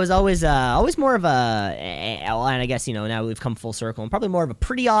 I was always more of a, and I guess now we've come full circle. I'm probably more of a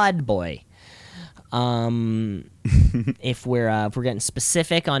pretty odd boy. If we're getting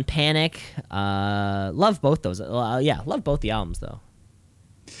specific on Panic, love both those. Love both the albums though.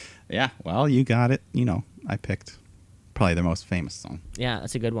 Yeah, well, you got it. I picked probably their most famous song. Yeah,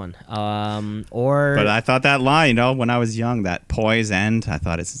 that's a good one. But I thought that line, when I was young, that poisoned, I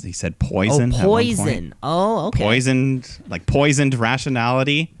thought he said poison. Oh, poison. Oh, okay. Poisoned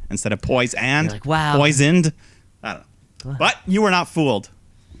rationality instead of poise and. You're like, wow. Poisoned. I don't know. But you were not fooled.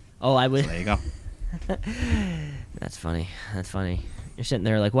 Oh, I was. So there you go. That's funny. You're sitting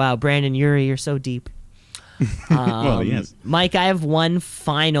there like, wow, Brandon Urie, you're so deep. Well, yes. Mike, I have one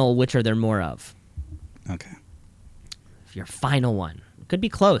final. Which are there more of? Okay. Your final one. Could be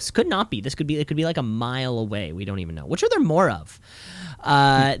close. Could not be. It could be like a mile away. We don't even know. Which are there more of?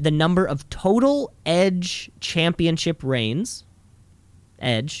 The number of total Edge championship reigns.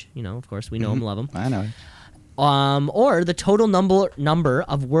 Edge, of course, we know him, love him. I know. Or the total number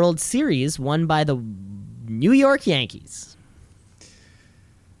of World Series won by the New York Yankees.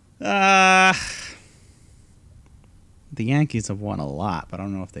 The Yankees have won a lot, but I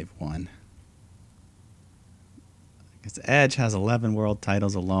don't know if they've won. Because Edge has 11 world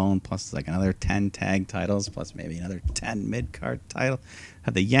titles alone, plus another 10 tag titles, plus maybe another 10 mid-card title.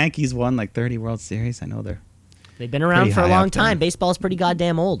 Have the Yankees won 30 World Series? I know they've been around for a long time. Baseball's pretty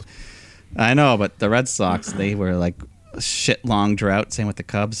goddamn old. I know, but the Red Sox, they were a shit long drought. Same with the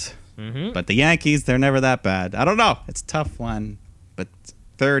Cubs. Mm-hmm. But the Yankees, they're never that bad. I don't know. It's a tough one, but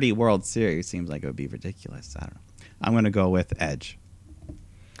 30 World Series seems like it would be ridiculous. I don't know. I'm going to go with Edge.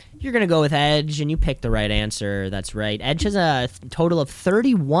 You're going to go with Edge, and you picked the right answer. That's right. Edge has a total of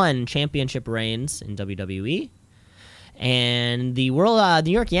 31 championship reigns in WWE. And the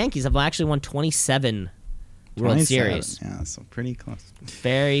New York Yankees have actually won 27 World Series. Yeah, so pretty close.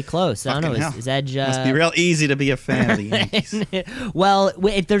 Very close. I don't know. Is Edge... Must be real easy to be a fan of the Yankees. Well,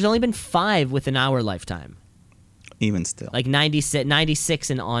 there's only been 5 within our lifetime. Even still. 96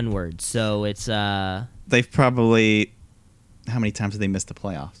 and onward. So it's... They've probably... How many times have they missed the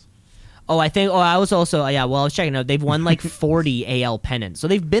playoffs? I was also... I was checking out. They've won 40 AL pennants. So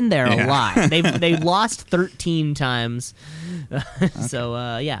they've been there a lot. They've lost 13 times. Okay.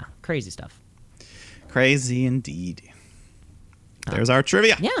 So, crazy stuff. Crazy indeed. There's our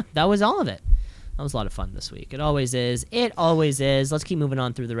trivia. Yeah, that was all of it. That was a lot of fun this week. It always is. Let's keep moving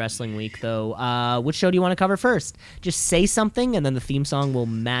on through the wrestling week, though. Which show do you want to cover first? Just say something, and then the theme song will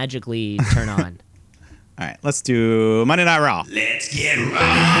magically turn on. All right, let's do Monday Night Raw. Let's get raw.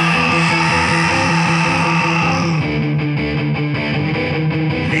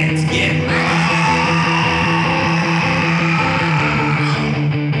 Let's get raw.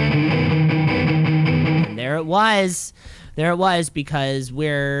 And there it was. Because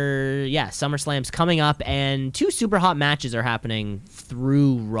SummerSlam's coming up, and 2 super hot matches are happening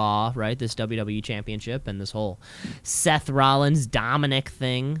through Raw, right? This WWE Championship and this whole Seth Rollins Dominic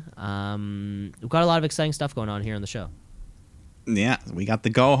thing. We've got a lot of exciting stuff going on here on the show. Yeah, we got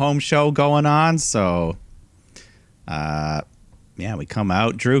the go home show going on, so we come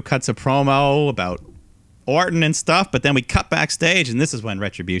out. Drew cuts a promo about Orton and stuff, but then we cut backstage, and this is when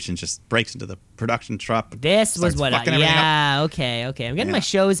Retribution just breaks into the production truck. This was what okay. I'm getting my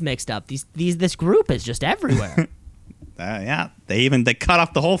shows mixed up. This group is just everywhere. They cut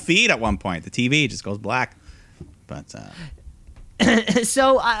off the whole feed at one point. The TV just goes black. But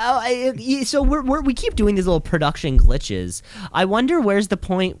so we keep doing these little production glitches. I wonder where's the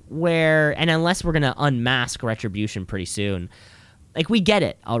point where, and unless we're gonna unmask Retribution pretty soon, we get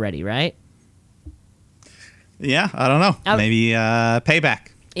it already, right? Yeah, I don't know. Maybe payback.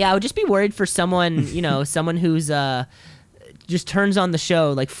 Yeah, I would just be worried for someone, someone who's just turns on the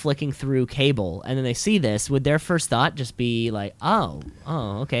show flicking through cable, and then they see this. Would their first thought just be oh,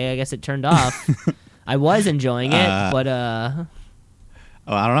 okay, I guess it turned off. I was enjoying it, but I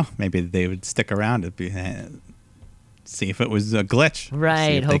don't know. Maybe they would stick around to see if it was a glitch.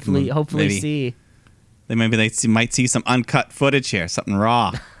 Right. Hopefully see. Maybe they might see some uncut footage here, something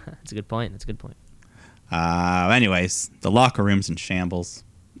raw. That's a good point. Anyways, the locker room's in shambles.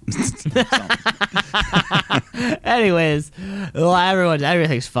 Anyways, well,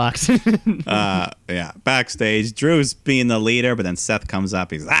 everything's fucked. Yeah. Backstage, Drew's being the leader, but then Seth comes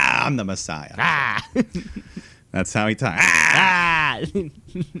up. He's, I'm the Messiah. That's how he talks.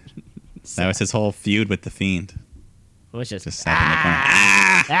 That was his whole feud with the Fiend. Which is Just sat in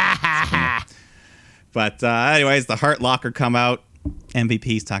the corner. But anyways, the Hurt Locker come out.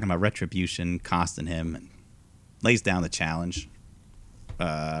 MVP's talking about Retribution costing him and lays down the challenge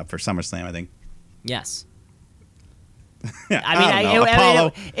for SummerSlam, I think. Yes. Yeah, I mean,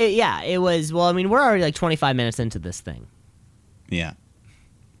 Apollo. it was. Well, I mean, we're already like 25 minutes into this thing. Yeah.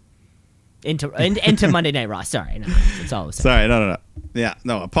 Into Monday Night Raw. Sorry, no, that's all I was saying. Sorry, no. Yeah,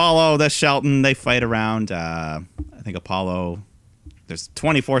 no. Apollo, that's Shelton. They fight around. I think Apollo. There's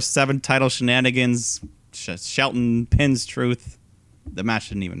 24/7 title shenanigans. Shelton pins Truth. The match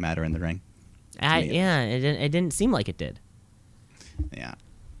didn't even matter in the ring. It didn't seem like it did. Yeah.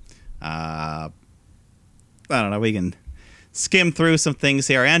 I don't know. We can skim through some things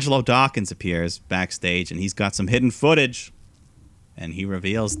here. Angelo Dawkins appears backstage, and he's got some hidden footage, and he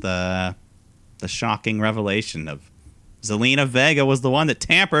reveals the shocking revelation of Zelina Vega was the one that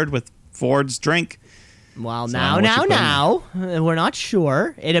tampered with Ford's drink. Well, So now, we're not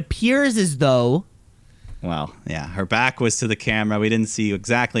sure. It appears as though. Well, yeah, her back was to the camera. We didn't see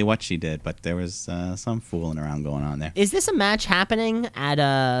exactly what she did, but there was some fooling around going on there. Is this a match happening at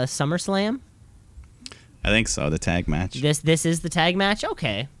SummerSlam? I think so. The tag match. This is the tag match.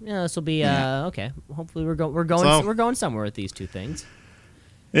 Okay, yeah, this will be okay. Hopefully, we're going somewhere with these two things.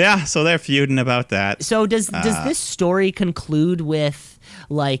 Yeah, so they're feuding about that. So does this story conclude with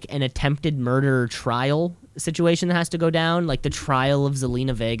like an attempted murder trial situation that has to go down, like the trial of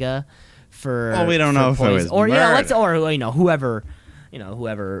Zelina Vega for? Well, we don't know if it was murder. Whoever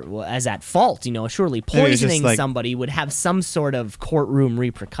is at fault. Surely poisoning like, somebody would have some sort of courtlittle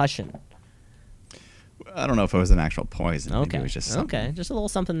repercussion. I don't know if it was an actual poison. Okay, Maybe it was just just a little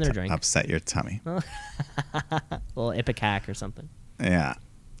something in their drink, upset your tummy. a little Ipecac or something. Yeah.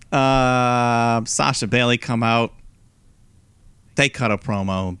 Sasha Bailey come out. They cut a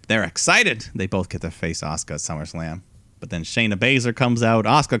promo. They're excited. They both get to face Asuka at SummerSlam. But then Shayna Baszler comes out.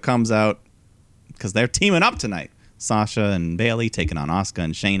 Asuka comes out because they're teaming up tonight. Sasha and Bailey taking on Asuka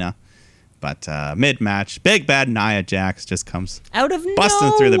and Shayna. But mid-match, big bad Nia Jax just comes out of busting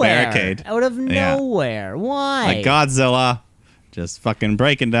nowhere. through the barricade. Out of nowhere. Why? Like Godzilla, just fucking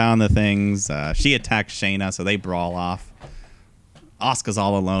breaking down the things. She attacks Shayna, so they brawl off. Asuka's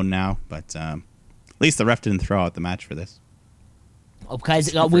all alone now, but at least the ref didn't throw out the match for this.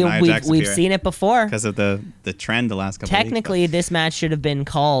 Because we've seen it before. Because of the trend the last couple Technically, of weeks. this match should have been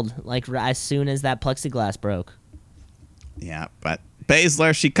called like as soon as that plexiglass broke. Yeah, but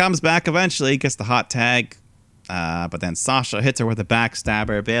Baszler, she comes back eventually, gets the hot tag, but then Sasha hits her with a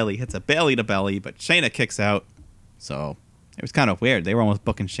backstabber. Bailey hits a belly to belly, but Shayna kicks out. So it was kind of weird. They were almost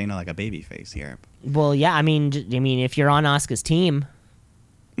booking Shayna like a babyface here. Well, yeah, I mean, if you're on Asuka's team,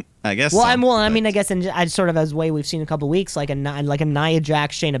 I guess. Well, so, I mean, I guess in sort of as way we've seen a couple weeks, like a Nia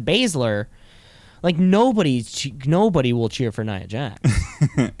Jax, Shayna Baszler, like nobody will cheer for Nia Jax.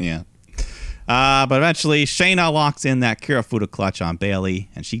 Yeah. But eventually, Shayna locks in that Kirifuda clutch on Bailey,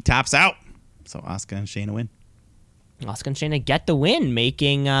 and she taps out. So Asuka and Shayna win. Asuka and Shayna get the win,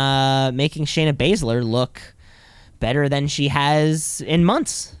 making Shayna Baszler look better than she has in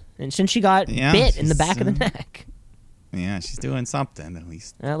months, and since she got bit in the back of the neck. Yeah, she's doing something at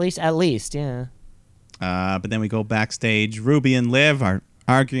least. At least, yeah. But then we go backstage. Ruby and Liv are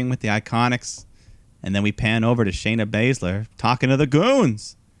arguing with the Iconics, and then we pan over to Shayna Baszler talking to the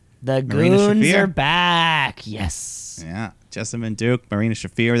Goons. The Marina Goons Shafir. are back. Yes. Yeah, Jessamine Duke, Marina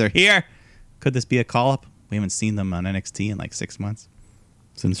Shafir, they're here. Could this be a call-up? We haven't seen them on NXT in like 6 months.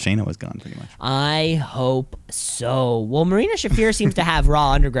 Since Shayna was gone, pretty much. I hope so. Well, Marina Shafir seems to have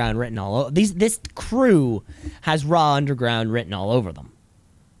Raw Underground written all over. This crew has Raw Underground written all over them.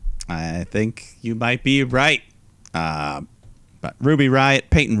 I think you might be right. But Ruby Riott,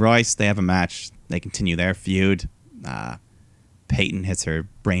 Peyton Royce, they have a match. They continue their feud. Peyton hits her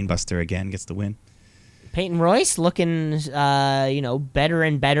brainbuster again, gets the win. Peyton Royce looking, better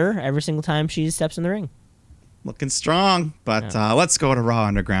and better every single time she steps in the ring. Looking strong, but let's go to Raw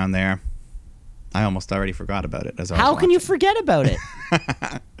Underground there. I almost already forgot about it. How can you forget about it?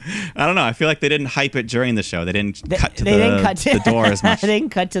 I don't know. I feel like they didn't hype it during the show. They didn't cut to the door as much. They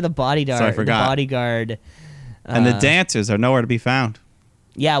didn't cut to the bodyguard. So I forgot. The bodyguard. And the dancers are nowhere to be found.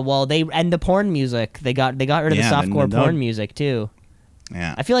 Yeah, well, and the porn music. They got rid of the softcore porn music too.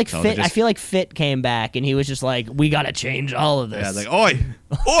 Yeah. I feel like Fit came back and he was just like, we got to change all of this. Yeah, like,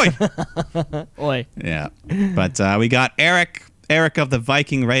 oi. Oi. Yeah. But we got Eric Eric of the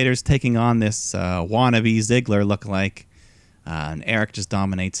Viking Raiders taking on this wannabe Ziggler lookalike. And Eric just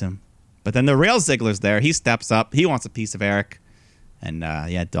dominates him. But then the real Ziggler's there. He steps up. He wants a piece of Eric. And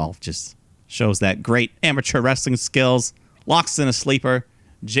Dolph just shows that great amateur wrestling skills. Locks in a sleeper.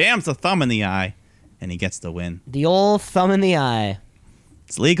 Jams the thumb in the eye. And he gets the win. The old thumb in the eye.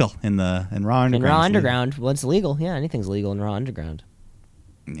 It's legal in Raw Underground. In Raw Underground. Well, it's legal. Yeah, anything's legal in Raw Underground.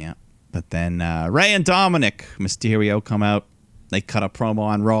 Yeah. But then Ray and Dominic Mysterio come out. They cut a promo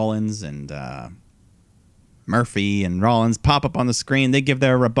on Rollins, and Murphy and Rollins pop up on the screen. They give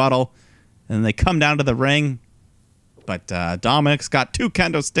their rebuttal, and then they come down to the ring. But Dominic's got 2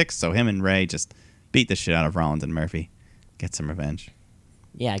 kendo sticks, so him and Ray just beat the shit out of Rollins and Murphy. Get some revenge.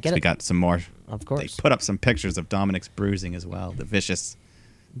 Yeah, We got some more. Of course. They put up some pictures of Dominic's bruising as well. The vicious.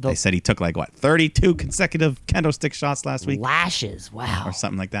 They said he took 32 consecutive kendo stick shots last week. Lashes, wow. Or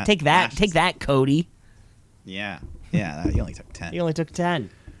something like that. Take that, Lashes. take that, Cody. Yeah, he only took 10. He only took 10.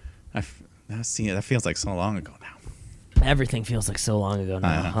 That feels like so long ago now. Everything feels like so long ago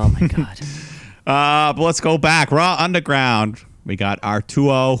now. Oh, my God. But let's go back. Raw Underground. We got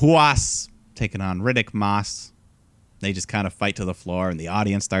Arturo Huas taking on Riddick Moss. They just kind of fight to the floor, and the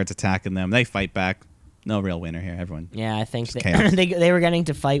audience starts attacking them. They fight back. No real winner here. Everyone. Yeah, I think chaos. they were getting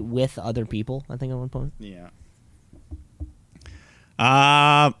to fight with other people, I think, at one point. Yeah.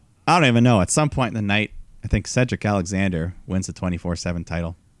 I don't even know. At some point in the night, I think Cedric Alexander wins the 24/7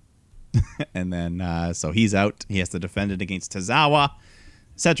 title. And then, so he's out. He has to defend it against Tozawa.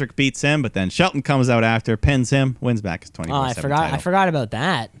 Cedric beats him, but then Shelton comes out after, pins him, wins back his 24/7 title. I forgot about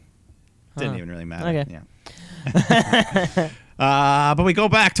that. Didn't even really matter. Okay. Yeah. But we go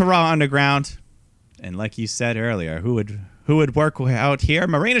back to Raw Underground. And like you said earlier, who would work out here?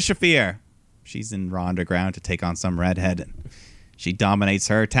 Marina Shafir. She's in Raw Underground to take on some redhead. And she dominates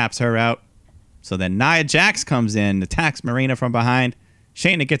her, taps her out. So then Nia Jax comes in, attacks Marina from behind.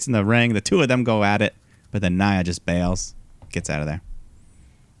 Shayna gets in the ring. The two of them go at it. But then Nia just bails, gets out of there.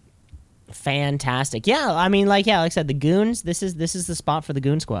 Fantastic. Yeah, I mean, like I said, the Goons, this is the spot for the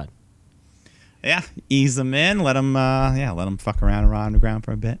Goon Squad. Yeah, ease them in. Let them fuck around in Raw Underground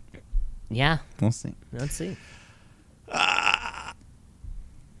for a bit. Yeah. We'll see. Let's see. I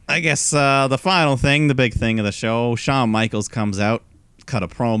guess the final thing, the big thing of the show, Shawn Michaels comes out, cut a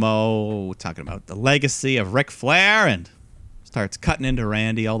promo talking about the legacy of Ric Flair, and starts cutting into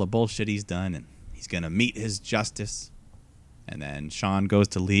Randy, all the bullshit he's done, and he's going to meet his justice. And then Shawn goes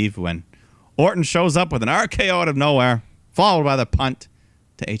to leave when Orton shows up with an RKO out of nowhere, followed by the punt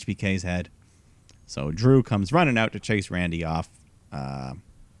to HBK's head. So Drew comes running out to chase Randy off.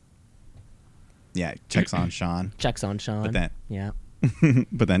 Checks on Shawn. Checks on Shawn. But then, yeah.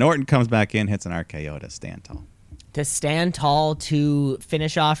 but then Orton comes back in, hits an RKO to stand tall. To stand tall to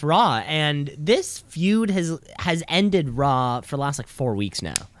finish off Raw. And this feud has ended Raw for the last 4 weeks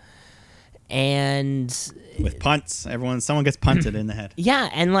now. And with punts, someone gets punted in the head. Yeah,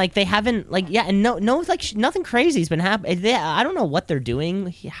 and they haven't and nothing crazy's been happening. I don't know what they're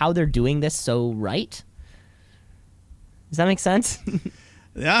doing, how they're doing this so right. Does that make sense?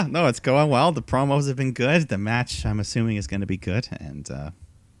 Yeah, no, it's going well. The promos have been good. The match, I'm assuming, is going to be good. And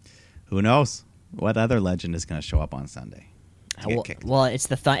who knows what other legend is going to show up on Sunday? Well, it's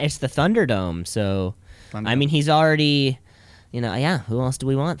the Thunderdome. So, I mean, he's already, who else do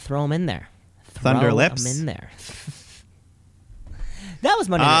we want? Throw him in there. Thunder Lips. Throw him in there. That was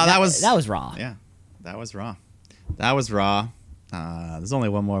Monday night. That was Raw. Yeah, that was Raw. There's only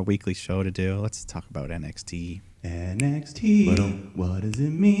one more weekly show to do. Let's talk about NXT. NXT, what does it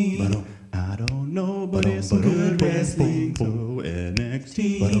mean? I don't know, but it's some good wrestling. So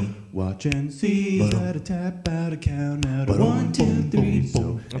NXT, watch and see. Let it tap out a count out of 1, 2, 3.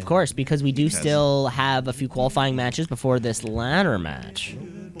 So of course, because we do still have a few qualifying matches before this ladder match.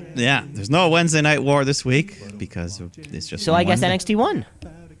 Yeah, there's no Wednesday Night War this week because it's just. So I guess NXT won.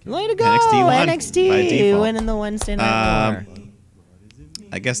 Way to go, NXT won by NXT default. winning the Wednesday Night War.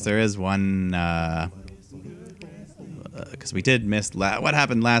 I guess there is one. Because we did miss what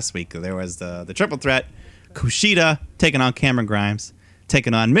happened last week. There was the triple threat, Kushida taking on Cameron Grimes,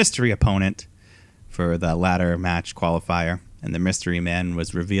 taking on mystery opponent for the ladder match qualifier, and the mystery man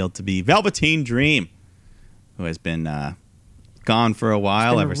was revealed to be Velveteen Dream, who has been gone for a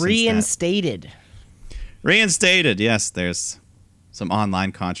while ever since reinstated. Reinstated, yes. There's some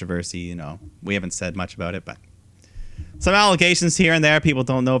online controversy. We haven't said much about it, but some allegations here and there. People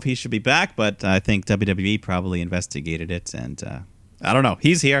don't know if he should be back, but I think WWE probably investigated it, and I don't know.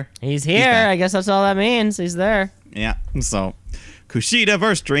 He's here. He's here. I guess that's all that means. He's there. Yeah. So Kushida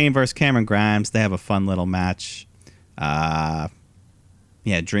versus Dream versus Cameron Grimes. They have a fun little match.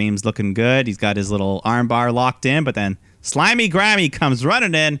 Dream's looking good. He's got his little armbar locked in, but then Slimy Grammy comes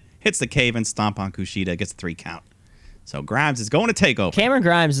running in, hits the cave-in stomp on Kushida, gets a 3 count. So Grimes is going to take over. Cameron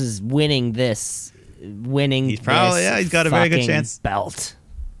Grimes is winning this. He's got a very good chance. Belt.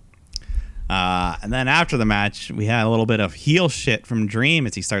 And then after the match, we had a little bit of heel shit from Dream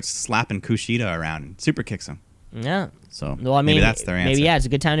as he starts slapping Kushida around and super kicks him. Yeah. So well, I mean, maybe that's their answer. Maybe it's a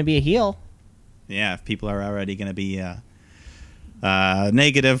good time to be a heel. Yeah, if people are already going to be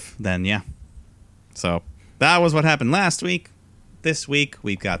negative, then yeah. So that was what happened last week. This week,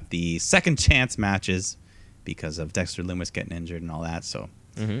 we've got the second chance matches because of Dexter Lumis getting injured and all that. So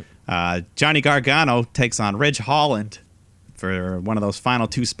Johnny Gargano takes on Ridge Holland for one of those final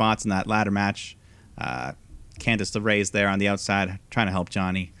 2 spots in that ladder match. Candice LeRae's there on the outside trying to help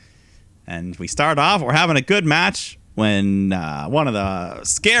Johnny. And we start off, we're having a good match when one of the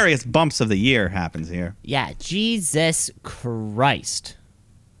scariest bumps of the year happens here. Yeah, Jesus Christ.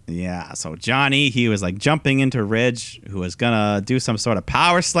 Yeah, so Johnny, he was like jumping into Ridge, who was going to do some sort of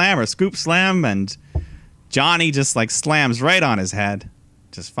power slam or scoop slam, and Johnny just like slams right on his head.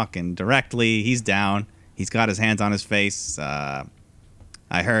 Just fucking directly. He's down. He's got his hands on his face. I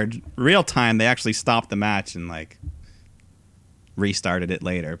heard real time they actually stopped the match and like restarted it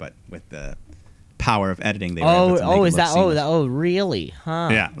later, but with the power of editing, they were able to make it look seamless. Really? Huh?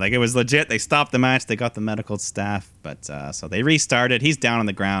 Yeah, like it was legit. They stopped the match. They got the medical staff, but so they restarted. He's down on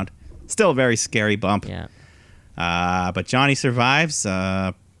the ground. Still a very scary bump. Yeah. But Johnny survives.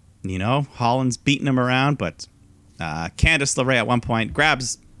 Holland's beating him around, but Candice LeRae at one point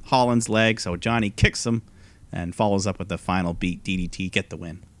grabs Holland's leg, so Johnny kicks him and follows up with the final beat DDT, get the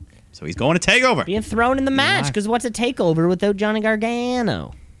win. So he's going to TakeOver. Being thrown in the match, because what's a TakeOver without Johnny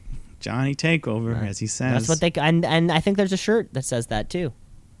Gargano? Johnny TakeOver, as he says. That's what they and I think there's a shirt that says that too.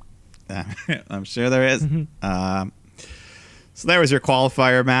 I'm sure there is. So there was your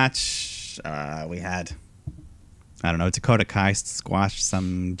qualifier match. We had, I don't know, Dakota Kai squashed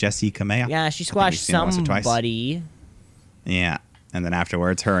some Jessie Kamea. Yeah, she squashed somebody. Yeah, and then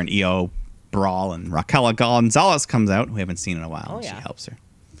afterwards, her and Io brawl, and Raquel Gonzalez comes out, who we haven't seen in a while. Oh, and yeah. She helps her.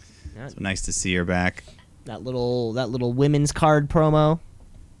 Yeah. So nice to see her back. That little women's card promo.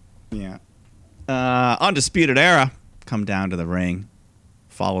 Yeah. Undisputed Era come down to the ring,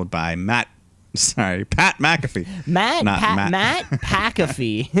 followed by Pat McAfee. Matt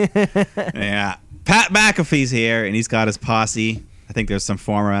McAfee. Yeah. Pat McAfee's here, and he's got his posse. I think there's some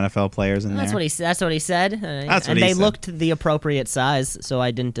former NFL players in there. That's what he said. And they looked the appropriate size, so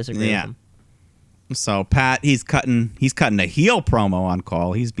I didn't disagree with him. So Pat, he's cutting a heel promo on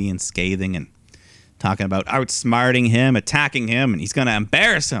call. He's being scathing and talking about outsmarting him, attacking him, and he's going to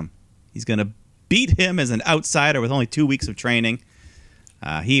embarrass him. He's going to beat him as an outsider with only 2 weeks of training.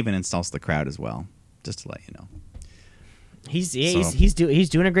 He even insults the crowd as well, just to let you know. He's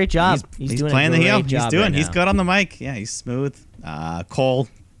doing a great job. He's playing the heel. He's good on the mic. Yeah, he's smooth. Cole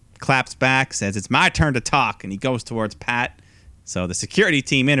claps back, says it's my turn to talk, and he goes towards Pat. So the security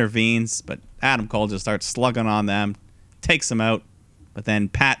team intervenes, but Adam Cole just starts slugging on them, takes him out. But then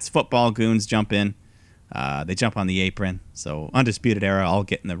Pat's football goons jump in. They jump on the apron. So Undisputed Era all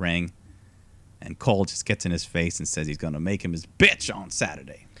get in the ring. And Cole just gets in his face and says he's going to make him his bitch on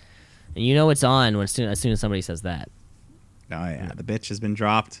Saturday. And you know it's on as soon as somebody says that. Oh, yeah. The bitch has been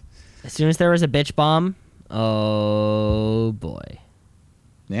dropped. As soon as there was a bitch bomb, oh, boy.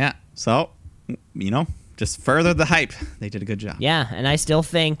 Yeah. So, just further the hype. They did a good job. Yeah, and I still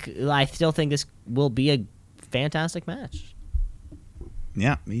think this will be a fantastic match.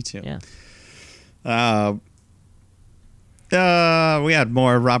 Yeah, me too. Yeah. We had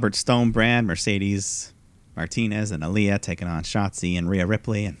more Robert Stone brand, Mercedes Martinez and Aaliyah taking on Shotzi and Rhea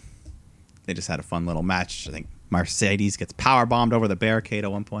Ripley, and they just had a fun little match. I think Mercedes gets power bombed over the barricade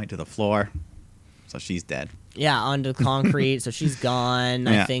at one point to the floor, so she's dead. Yeah, onto concrete, so she's gone.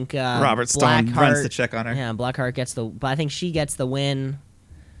 Yeah. I think Robert Stone runs to check on her. Yeah, Blackheart but I think she gets the win.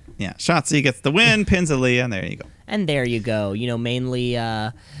 Yeah, Shotzi gets the win, pins Aaliyah, and there you go. And there you go. Mainly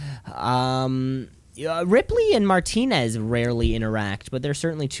Ripley and Martinez rarely interact, but they're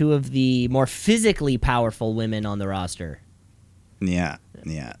certainly two of the more physically powerful women on the roster. Yeah,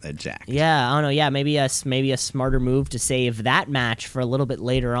 they're jacked. Yeah, I don't know. Yeah, maybe a smarter move to save that match for a little bit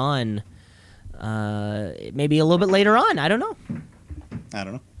later on. Maybe a little bit later on. I don't know.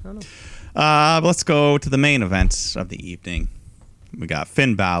 But let's go to the main event of the evening. We got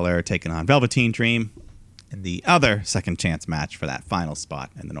Finn Balor taking on Velveteen Dream in the other second chance match for that final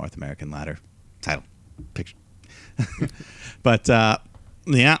spot in the North American ladder title picture. But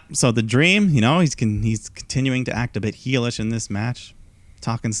so the Dream, he's continuing to act a bit heelish in this match,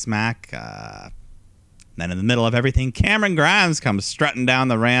 talking smack. Then in the middle of everything, Cameron Grimes comes strutting down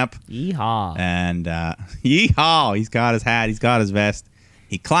the ramp. Yeehaw. And yeehaw, he's got his hat, he's got his vest.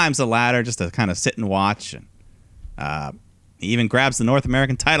 He climbs the ladder just to kind of sit and watch. And he even grabs the North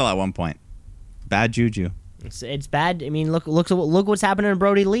American title at one point. Bad juju. It's bad. I mean, look what's happening to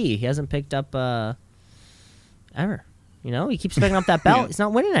Brody Lee. He hasn't picked up ever. He keeps picking up that belt. He's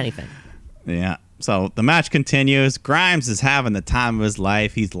not winning anything. Yeah. So the match continues. Grimes is having the time of his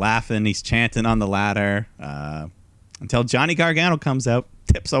life. He's laughing. He's chanting on the ladder until Johnny Gargano comes out,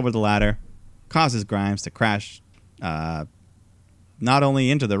 tips over the ladder, causes Grimes to crash not only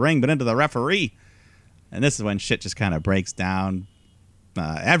into the ring, but into the referee. And this is when shit just kind of breaks down.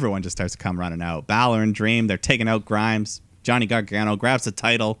 Everyone just starts to come running out. Balor and Dream, they're taking out Grimes. Johnny Gargano grabs the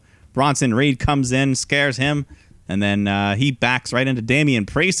title. Bronson Reed comes in, scares him. And then he backs right into Damian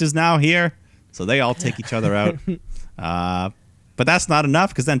Priest, is now here. So they all take each other out. But that's not enough,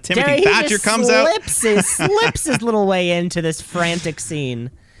 because then Timothy Thatcher comes out. Slips his little way into this frantic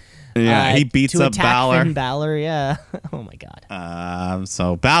scene. Yeah, he beats to up attack Balor. Finn Balor, yeah. Oh, my God.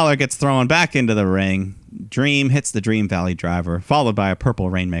 So Balor gets thrown back into the ring. Dream hits the Dream Valley Driver, followed by a Purple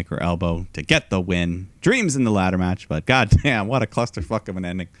Rainmaker elbow to get the win. Dream's in the ladder match, but goddamn, what a clusterfuck of an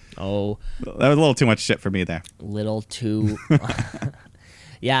ending. Oh. That was a little too much shit for me there. Little too...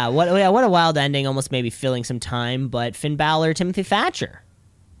 Yeah, what a wild ending, almost maybe filling some time, but Finn Balor, Timothy Thatcher.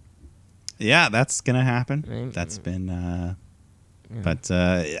 Yeah, that's going to happen. That's been... But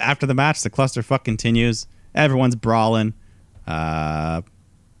after the match, the clusterfuck continues. Everyone's brawling. I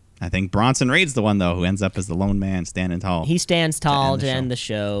think Bronson Reed's the one, though, who ends up as the lone man standing tall. He stands tall to end the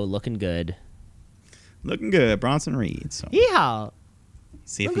show, looking good. Looking good, Bronson Reed. So Yeehaw.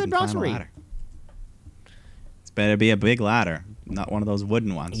 see if he can climb a ladder. It's better be a big ladder, not one of those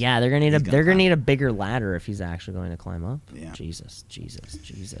wooden ones. Yeah, they're gonna need a bigger ladder if he's actually going to climb up. Yeah. Jesus.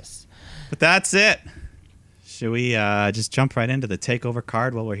 But that's it. Should we just jump right into the TakeOver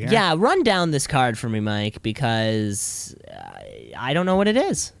card while we're here? Yeah, run down this card for me, Mike, because I don't know what it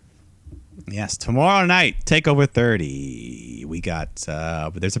is. Yes, tomorrow night, TakeOver 30. We got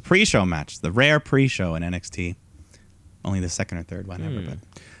there's a pre-show match, the rare pre-show in NXT. Only the second or third one ever,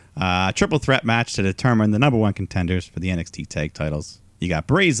 but triple threat match to determine the number one contenders for the NXT tag titles. You got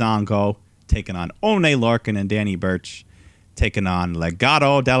Breezango taking on One Lorcan and Danny Burch, taking on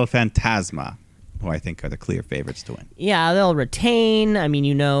Legado del Fantasma, who I think are the clear favorites to win. Yeah, they'll retain. I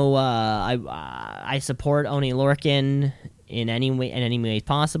mean, I support One Lorcan in any way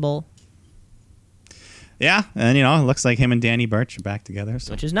possible. Yeah, and it looks like him and Danny Burch are back together,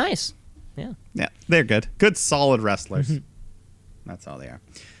 so. Which is nice. Yeah. Yeah, they're good. Good, solid wrestlers. That's all they are.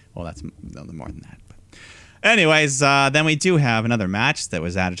 Well, that's more than that. But anyways, then we do have another match that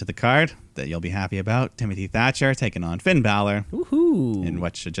was added to the card that you'll be happy about. Timothy Thatcher taking on Finn Balor. Woohoo! In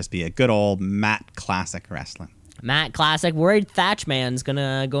what should just be a good old Matt Classic wrestling. Matt Classic. Worried Thatchman's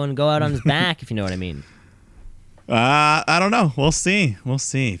gonna go out on his back, if you know what I mean. I don't know. We'll see.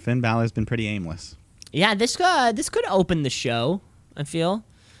 Finn Balor's been pretty aimless. Yeah, this could open the show, I feel.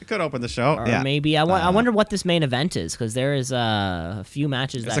 It could open the show. Or yeah. maybe I wonder what this main event is, because there is a few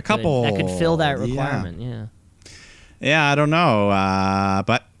matches that could fill that requirement. Yeah, I don't know.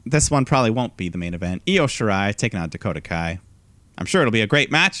 But this one probably won't be the main event. Io Shirai taking on Dakota Kai. I'm sure it'll be a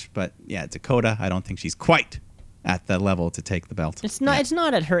great match, but yeah, Dakota, I don't think she's quite at the level to take the belt. It's not.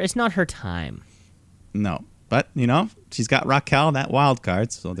 Yeah. It's not her time. No, but she's got Raquel, that wild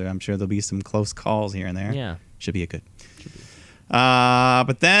card, so I'm sure there'll be some close calls here and there. Yeah, should be a good.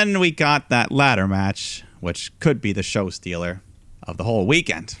 But then we got that ladder match, which could be the show stealer of the whole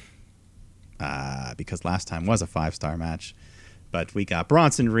weekend, because last time was a 5-star match. But we got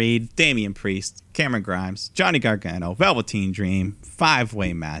Bronson Reed, Damian Priest, Cameron Grimes, Johnny Gargano, Velveteen Dream,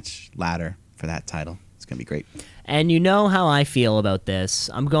 5-way match ladder for that title. It's going to be great. And you know how I feel about this.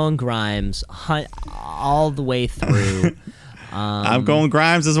 I'm going Grimes all the way through. I'm going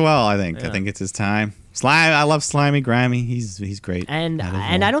Grimes as well, I think. Yeah. I think it's his time. I love Slimy Grimy. He's great. And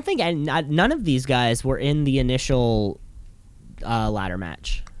I don't think none of these guys were in the initial ladder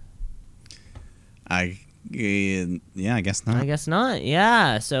match. I guess not. I guess not.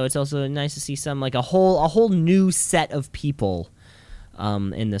 Yeah. So it's also nice to see some like a whole new set of people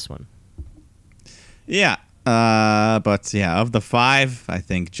in this one. Yeah. But yeah, of the 5, I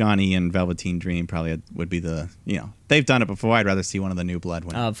think Johnny and Velveteen Dream probably would be the, they've done it before. I'd rather see one of the new blood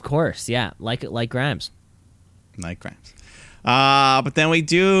win. Of course, yeah, like Grimes. Like Grimes. But then we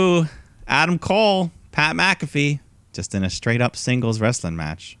do Adam Cole, Pat McAfee, just in a straight up singles wrestling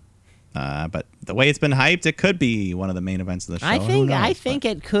match. But the way it's been hyped, it could be one of the main events of the show. I think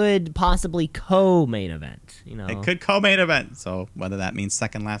it could possibly co-main event. It could co-main event. So whether that means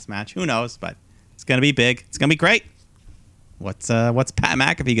second last match, who knows? But It's gonna be big. It's gonna be great. What's Pat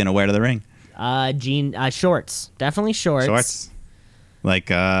McAfee gonna wear to the ring? Shorts. Definitely shorts. Shorts. Like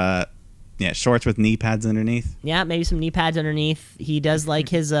shorts with knee pads underneath. Yeah, maybe some knee pads underneath. He does like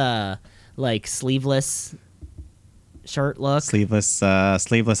his sleeveless shirt look. Sleeveless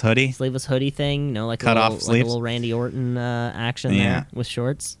hoodie. Sleeveless hoodie thing. Like cut a off little, sleeves. like a little Randy Orton action there with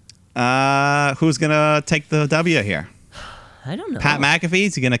shorts. Who's gonna take the W here? I don't know. Pat McAfee?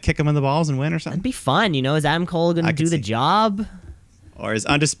 Is he gonna kick him in the balls and win or something? That'd be fun. Is Adam Cole gonna do the job? Or is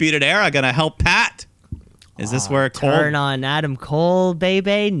Undisputed Era gonna help Pat? Is this where Cole... Turn on Adam Cole,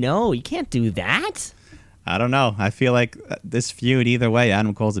 baby? No, you can't do that. I don't know. I feel like this feud, either way,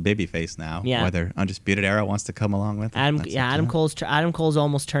 Adam Cole's a babyface now. Yeah. Whether Undisputed Era wants to come along with it. Adam Cole's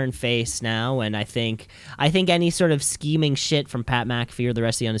almost turned face now, and I think any sort of scheming shit from Pat McAfee or the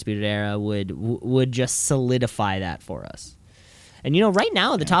rest of the Undisputed Era would just solidify that for us. And right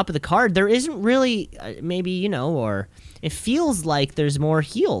now at the top of the card, there isn't really or it feels like there's more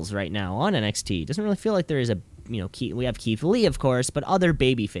heels right now on NXT. It doesn't really feel like there is we have Keith Lee, of course, but other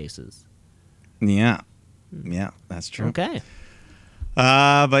baby faces. Yeah, that's true. Okay.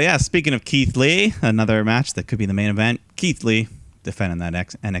 But yeah, speaking of Keith Lee, another match that could be the main event. Keith Lee defending that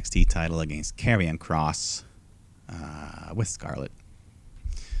NXT title against Karrion Kross with Scarlett.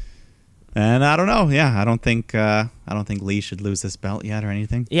 And I don't know. Yeah, I don't think Lee should lose this belt yet or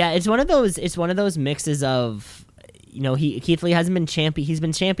anything. Yeah, it's one of those mixes of, Keith Lee hasn't been champion. He's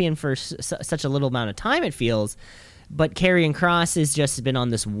been champion for such a little amount of time, it feels, but Karrion Kross has just been on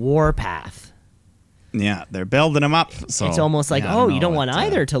this war path. Yeah, they're building him up. So it's almost like, you don't want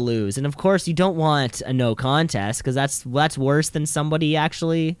either to lose, and of course you don't want a no contest because that's worse than somebody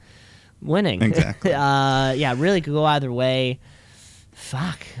actually winning. Exactly. Really could go either way.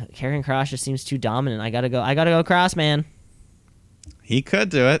 Fuck, Karrion Kross just seems too dominant. I gotta go Kross, man. He could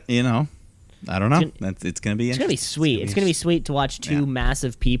do it, I don't know. It's gonna be. It's gonna be sweet. It's gonna be sweet to watch two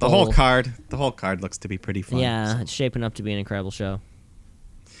massive people. The whole card looks to be pretty fun. Yeah, so. it's shaping up to be an incredible show.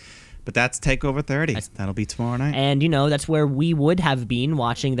 But that's TakeOver 30. That'll be tomorrow night. And that's where we would have been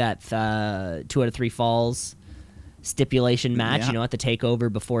watching that 2 out of 3 falls stipulation match. At the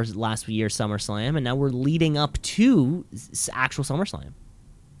TakeOver before last year's SummerSlam, and now we're leading up to actual SummerSlam.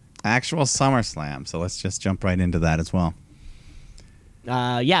 Actual SummerSlam. So let's just jump right into that as well.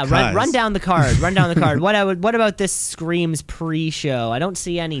 Run down the card. What about this Screams pre-show? I don't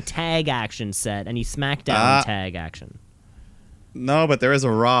see any tag action set, any SmackDown tag action. No, but there is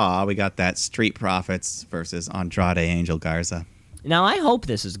a Raw. We got that Street Profits versus Andrade Angel Garza. Now I hope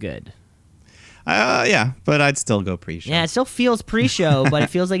this is good. But I'd still go pre-show. Yeah, it still feels pre-show, but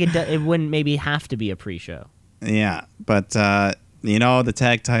it feels like it wouldn't maybe have to be a pre-show. Yeah, but the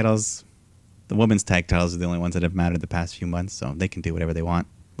tag titles. The women's tag titles are the only ones that have mattered the past few months, so they can do whatever they want.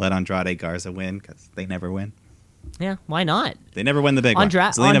 Let Andrade Garza win, because they never win. Yeah, why not? They never win the big one.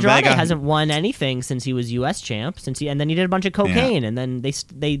 Andrade hasn't won anything since he was U.S. champ, and then he did a bunch of cocaine, and then they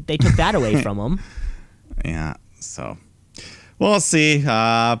took that away from him. Yeah, so we'll see.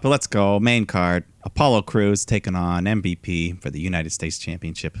 But let's go. Main card, Apollo Crews taking on MVP for the United States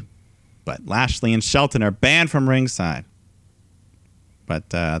Championship. But Lashley and Shelton are banned from ringside.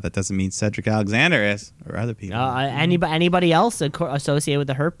 But that doesn't mean Cedric Alexander is, or other people. Anybody else associated with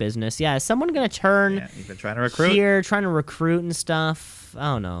the Hurt Business? Yeah, is someone gonna turn? Yeah, you've been trying to recruit here, trying to recruit and stuff.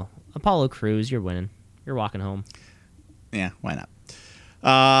 I don't know. Apollo Crews, you're winning. You're walking home. Yeah, why not?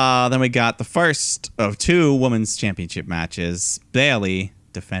 Then we got the first of 2 women's championship matches. Bayley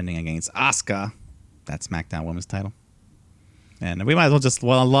defending against Asuka. That's SmackDown Women's title. And we might as well just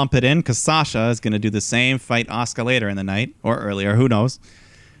lump it in because Sasha is going to do the same, fight Asuka later in the night or earlier, who knows.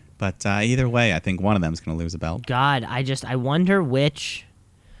 But either way, I think one of them is going to lose a belt. God, I wonder which.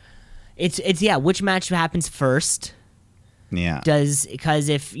 Which match happens first? Yeah. Because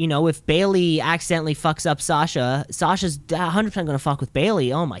if Bayley accidentally fucks up Sasha's 100% going to fuck with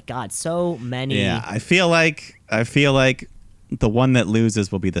Bayley. Oh my God, so many. Yeah, I feel like the one that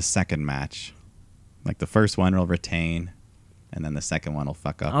loses will be the second match. Like the first one will retain. And then the second one will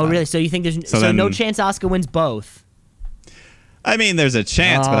fuck up. Oh, really? So you think there's no chance Asuka wins both? I mean, there's a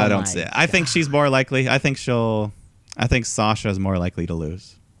chance, but I don't see it. I think she's more likely. I think Sasha is more likely to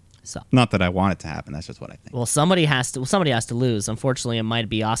lose. So, not that I want it to happen. That's just what I think. Well, somebody has to lose. Unfortunately, it might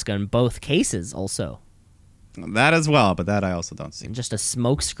be Asuka in both cases also. That as well, but that I also don't see. Just a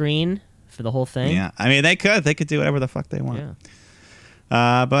smoke screen for the whole thing? Yeah. I mean, they could do whatever the fuck they want.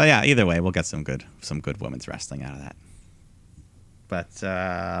 Yeah. But yeah, either way, we'll get some good women's wrestling out of that. But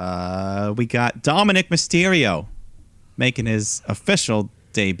we got Dominic Mysterio making his official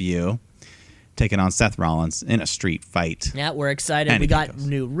debut, taking on Seth Rollins in a street fight. Yeah, we're excited. We got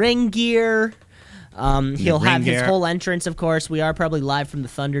new ring gear. He'll have his gear. whole entrance, of course. We are probably live from the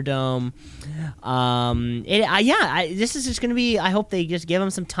Thunderdome. This is just going to be, I hope they just give him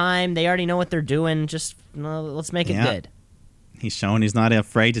some time. They already know what they're doing. Just let's make it good. He's shown he's not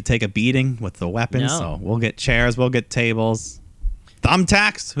afraid to take a beating with the weapons. No. So we'll get chairs, we'll get tables.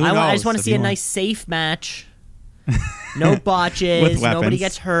 Thumbtacks? Who knows? I just want to see a nice safe match. No botches. With weapons. Nobody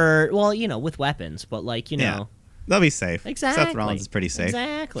gets hurt. Well, with weapons, but they'll be safe. Exactly. Seth Rollins is pretty safe.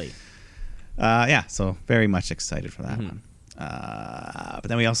 Exactly. So very much excited for that one. But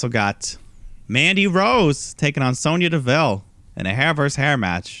then we also got Mandy Rose taking on Sonya Deville in a hair versus hair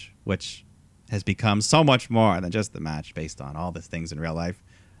match, which has become so much more than just the match based on all the things in real life.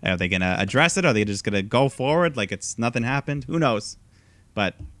 Are they going to address it? Are they just going to go forward like it's nothing happened? Who knows?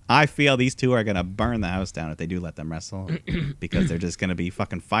 But I feel these two are going to burn the house down if they do let them wrestle because they're just going to be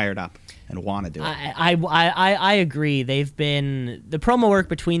fucking fired up and want to do it. I agree. They've been, the promo work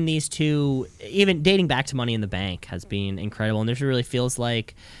between these two, even dating back to Money in the Bank, has been incredible. And this really feels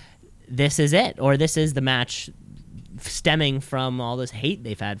like this is it, or this is the match stemming from all this hate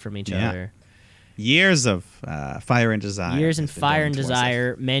they've had from each other. Years of fire and desire. Years and fire and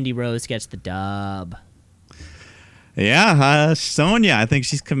desire. Mandy Rose gets the dub. Yeah, Sonya, I think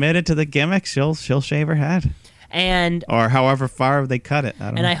she's committed to the gimmick. She'll shave her head, or however far they cut it. I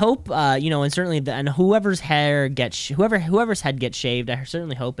don't know. I hope and certainly whoever's head gets shaved, I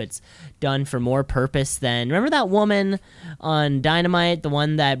certainly hope it's done for more purpose than, remember that woman on Dynamite, the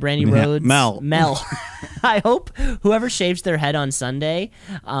one that Brandy Rhodes, Mel. I hope whoever shaves their head on Sunday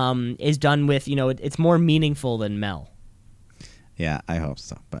is done with it's more meaningful than Mel. Yeah, I hope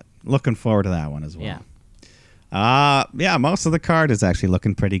so. But looking forward to that one as well. Yeah. Most of the card is actually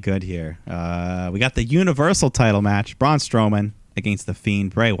looking pretty good here. We got the Universal title match, Braun Strowman against The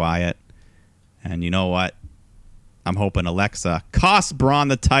Fiend, Bray Wyatt. And you know what? I'm hoping Alexa costs Braun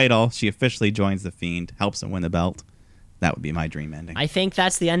the title. She officially joins The Fiend, helps him win the belt. That would be my dream ending. I think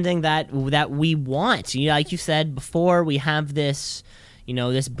that's the ending that we want. Like you said before, we have this,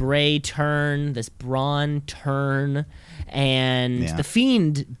 this Bray turn, this Braun turn, and The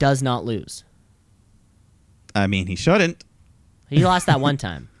Fiend does not lose. I mean, he shouldn't. He lost that one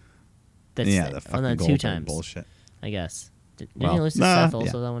time. The fucking 2 times. Bullshit. I guess. Didn't he lose to Seth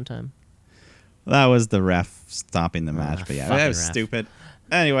also that one time? That was the ref stopping the match, but that was stupid.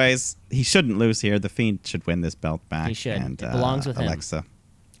 Anyways, he shouldn't lose here. The Fiend should win this belt back. He should. And, it belongs with Alexa. him.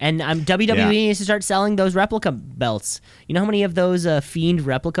 And WWE needs to start selling those replica belts. You know how many of those Fiend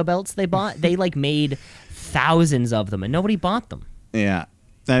replica belts they bought? They made thousands of them, and nobody bought them. Yeah.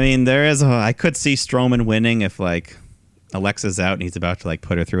 I mean, I could see Strowman winning if Alexa's out and he's about to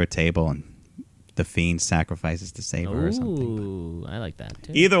put her through a table and the Fiend sacrifices to save her or something. Ooh, I like that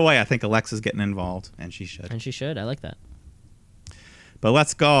too. Either way, I think Alexa's getting involved, and she should. I like that. But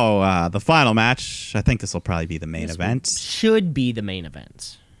let's go. The final match. I think this will probably be the main event. Should be the main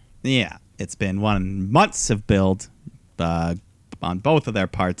event. Yeah, it's been months of build on both of their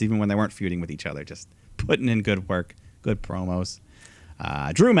parts, even when they weren't feuding with each other. Just putting in good work, good promos.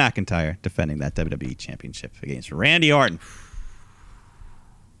 Drew McIntyre defending that WWE Championship against Randy Orton.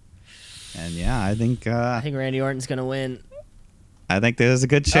 And I think Randy Orton's gonna win. I think there's a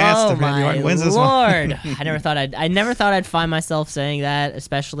good chance that Randy Orton wins this one. Lord, I never thought I'd find myself saying that,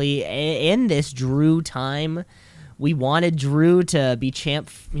 especially in this Drew time. We wanted Drew to be champ,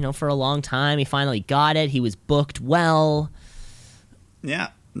 for a long time. He finally got it. He was booked well. Yeah,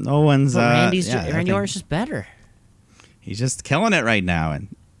 no one's. But Randy Orton's just better. He's just killing it right now,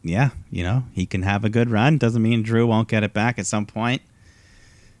 and he can have a good run. Doesn't mean Drew won't get it back at some point.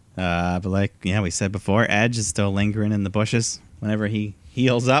 But we said before, Edge is still lingering in the bushes. Whenever he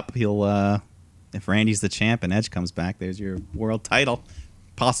heals up, he'll. If Randy's the champ and Edge comes back, there's your world title.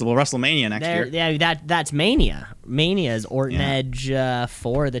 Possible WrestleMania next year. Yeah, that's Mania. Mania is Orton Edge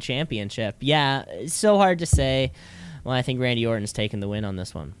for the championship. Yeah, it's so hard to say. Well, I think Randy Orton's taking the win on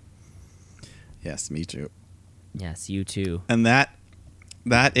this one. Yes, me too. Yes, you too. And that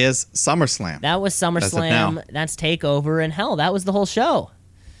is SummerSlam. That was SummerSlam. That's TakeOver, and hell, that was the whole show.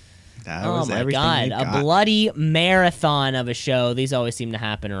 That was everything. God, a bloody marathon of a show. These always seem to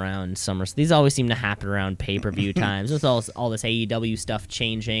happen around These always seem to happen around pay-per-view times. With all this AEW stuff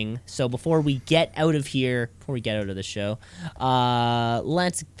changing. So before we get out of here, before we get out of the show,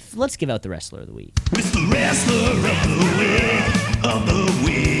 let's give out the Wrestler of the Week. It's the Wrestler of the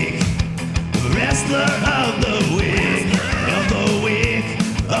Week. Wrestler of the Week. Of the Week.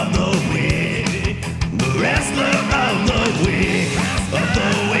 Of the Week. The Wrestler of the Week. Of the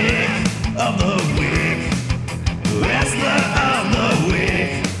Week. Of the Week. Wrestler of the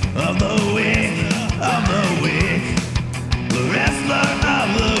Week. Of the Week. Of the Week. The Wrestler of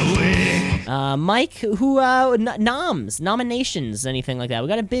the Week. Mike, who nominations, anything like that? We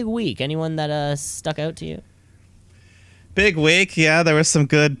got a big week. Anyone that stuck out to you? Big week, yeah. There were some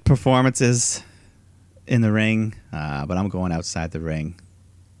good performances in the ring, but I'm going outside the ring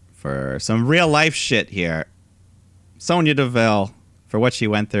for some real life shit here. Sonya Deville, for what she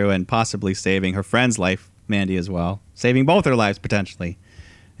went through and possibly saving her friend's life, Mandy as well, saving both their lives potentially,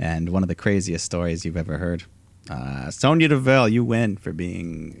 and one of the craziest stories you've ever heard. Sonya Deville, you win for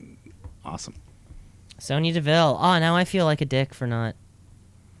being awesome. Sonya Deville. Oh, now I feel like a dick for not.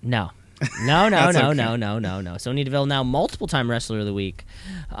 No. No. Sonya Deville, now multiple-time Wrestler of the Week.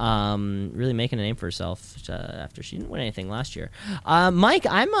 Really making a name for herself after she didn't win anything last year. Mike,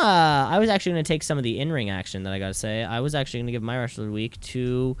 I was actually going to take some of the in-ring action that I got to say. I was actually going to give my Wrestler of the Week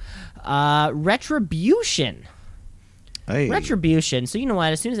to Retribution. Hey. Retribution. So you know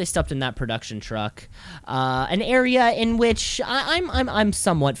what? As soon as I stepped in that production truck, an area in which I'm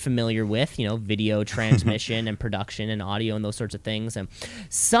somewhat familiar with, video transmission and production and audio and those sorts of things, and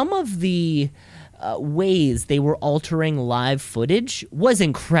some of the ways they were altering live footage was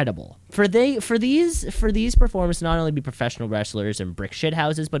incredible. For these performers to not only be professional wrestlers and brick shit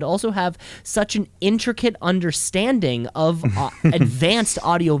houses, but also have such an intricate understanding of advanced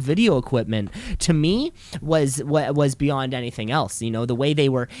audio video equipment, to me was beyond anything else. The way they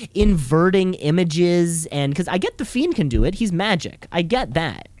were inverting images, and because I get the Fiend can do it, he's magic. I get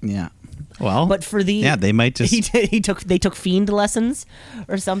that. Yeah. Well, but for they might just they took Fiend lessons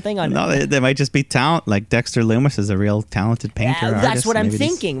or something. No, they might just be talent. Like Dexter Loomis is a real talented painter. That's artist. what I'm Maybe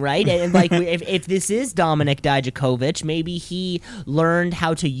thinking, right? And like, if this is Dominic Dijakovic, maybe he learned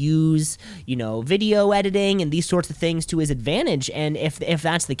how to use video editing and these sorts of things to his advantage. And if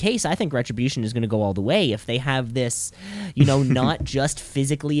that's the case, I think Retribution is going to go all the way. If they have this, not just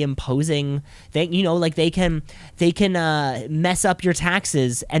physically imposing thing, like they can mess up your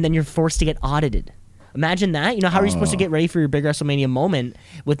taxes and then you're forced to get audited. Imagine that. How are you supposed to get ready for your big WrestleMania moment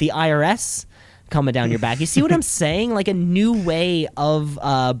with the IRS coming down your back? You see what I'm saying? Like a new way of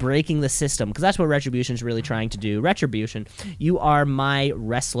breaking the system, because that's what Retribution's really trying to do. Retribution, you are my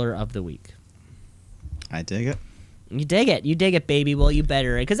Wrestler of the Week. I dig it. You dig it, baby. Well, you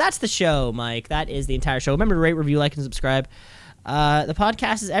better, because that's the show, Mike. That is the entire show. Remember to rate, review, like, and subscribe. The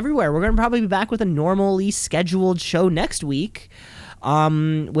podcast is everywhere. We're going to probably be back with a normally scheduled show next week.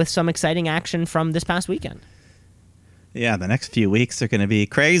 With some exciting action from this past weekend. Yeah, the next few weeks are going to be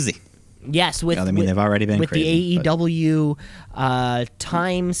crazy. Yes, they've already been with crazy, the AEW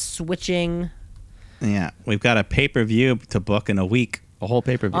time switching. Yeah, we've got a pay-per-view to book in a week. A whole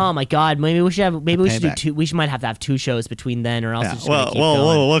pay-per-view. Oh my God! Maybe we should do two. We might have to have two shows between then, or else it's just gonna keep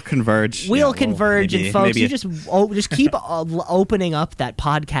going. We'll converge. We'll converge, and folks, you just keep opening up that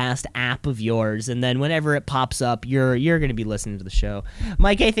podcast app of yours, and then whenever it pops up, you're going to be listening to the show.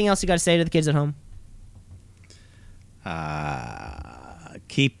 Mike, anything else you got to say to the kids at home?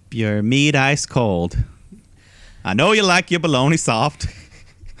 Keep your meat ice cold. I know you like your bologna soft,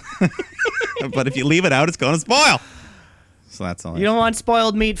 but if you leave it out, it's going to spoil. So that's all. You don't want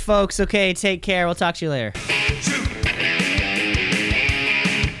spoiled meat, folks. Okay, take care. We'll talk to you later.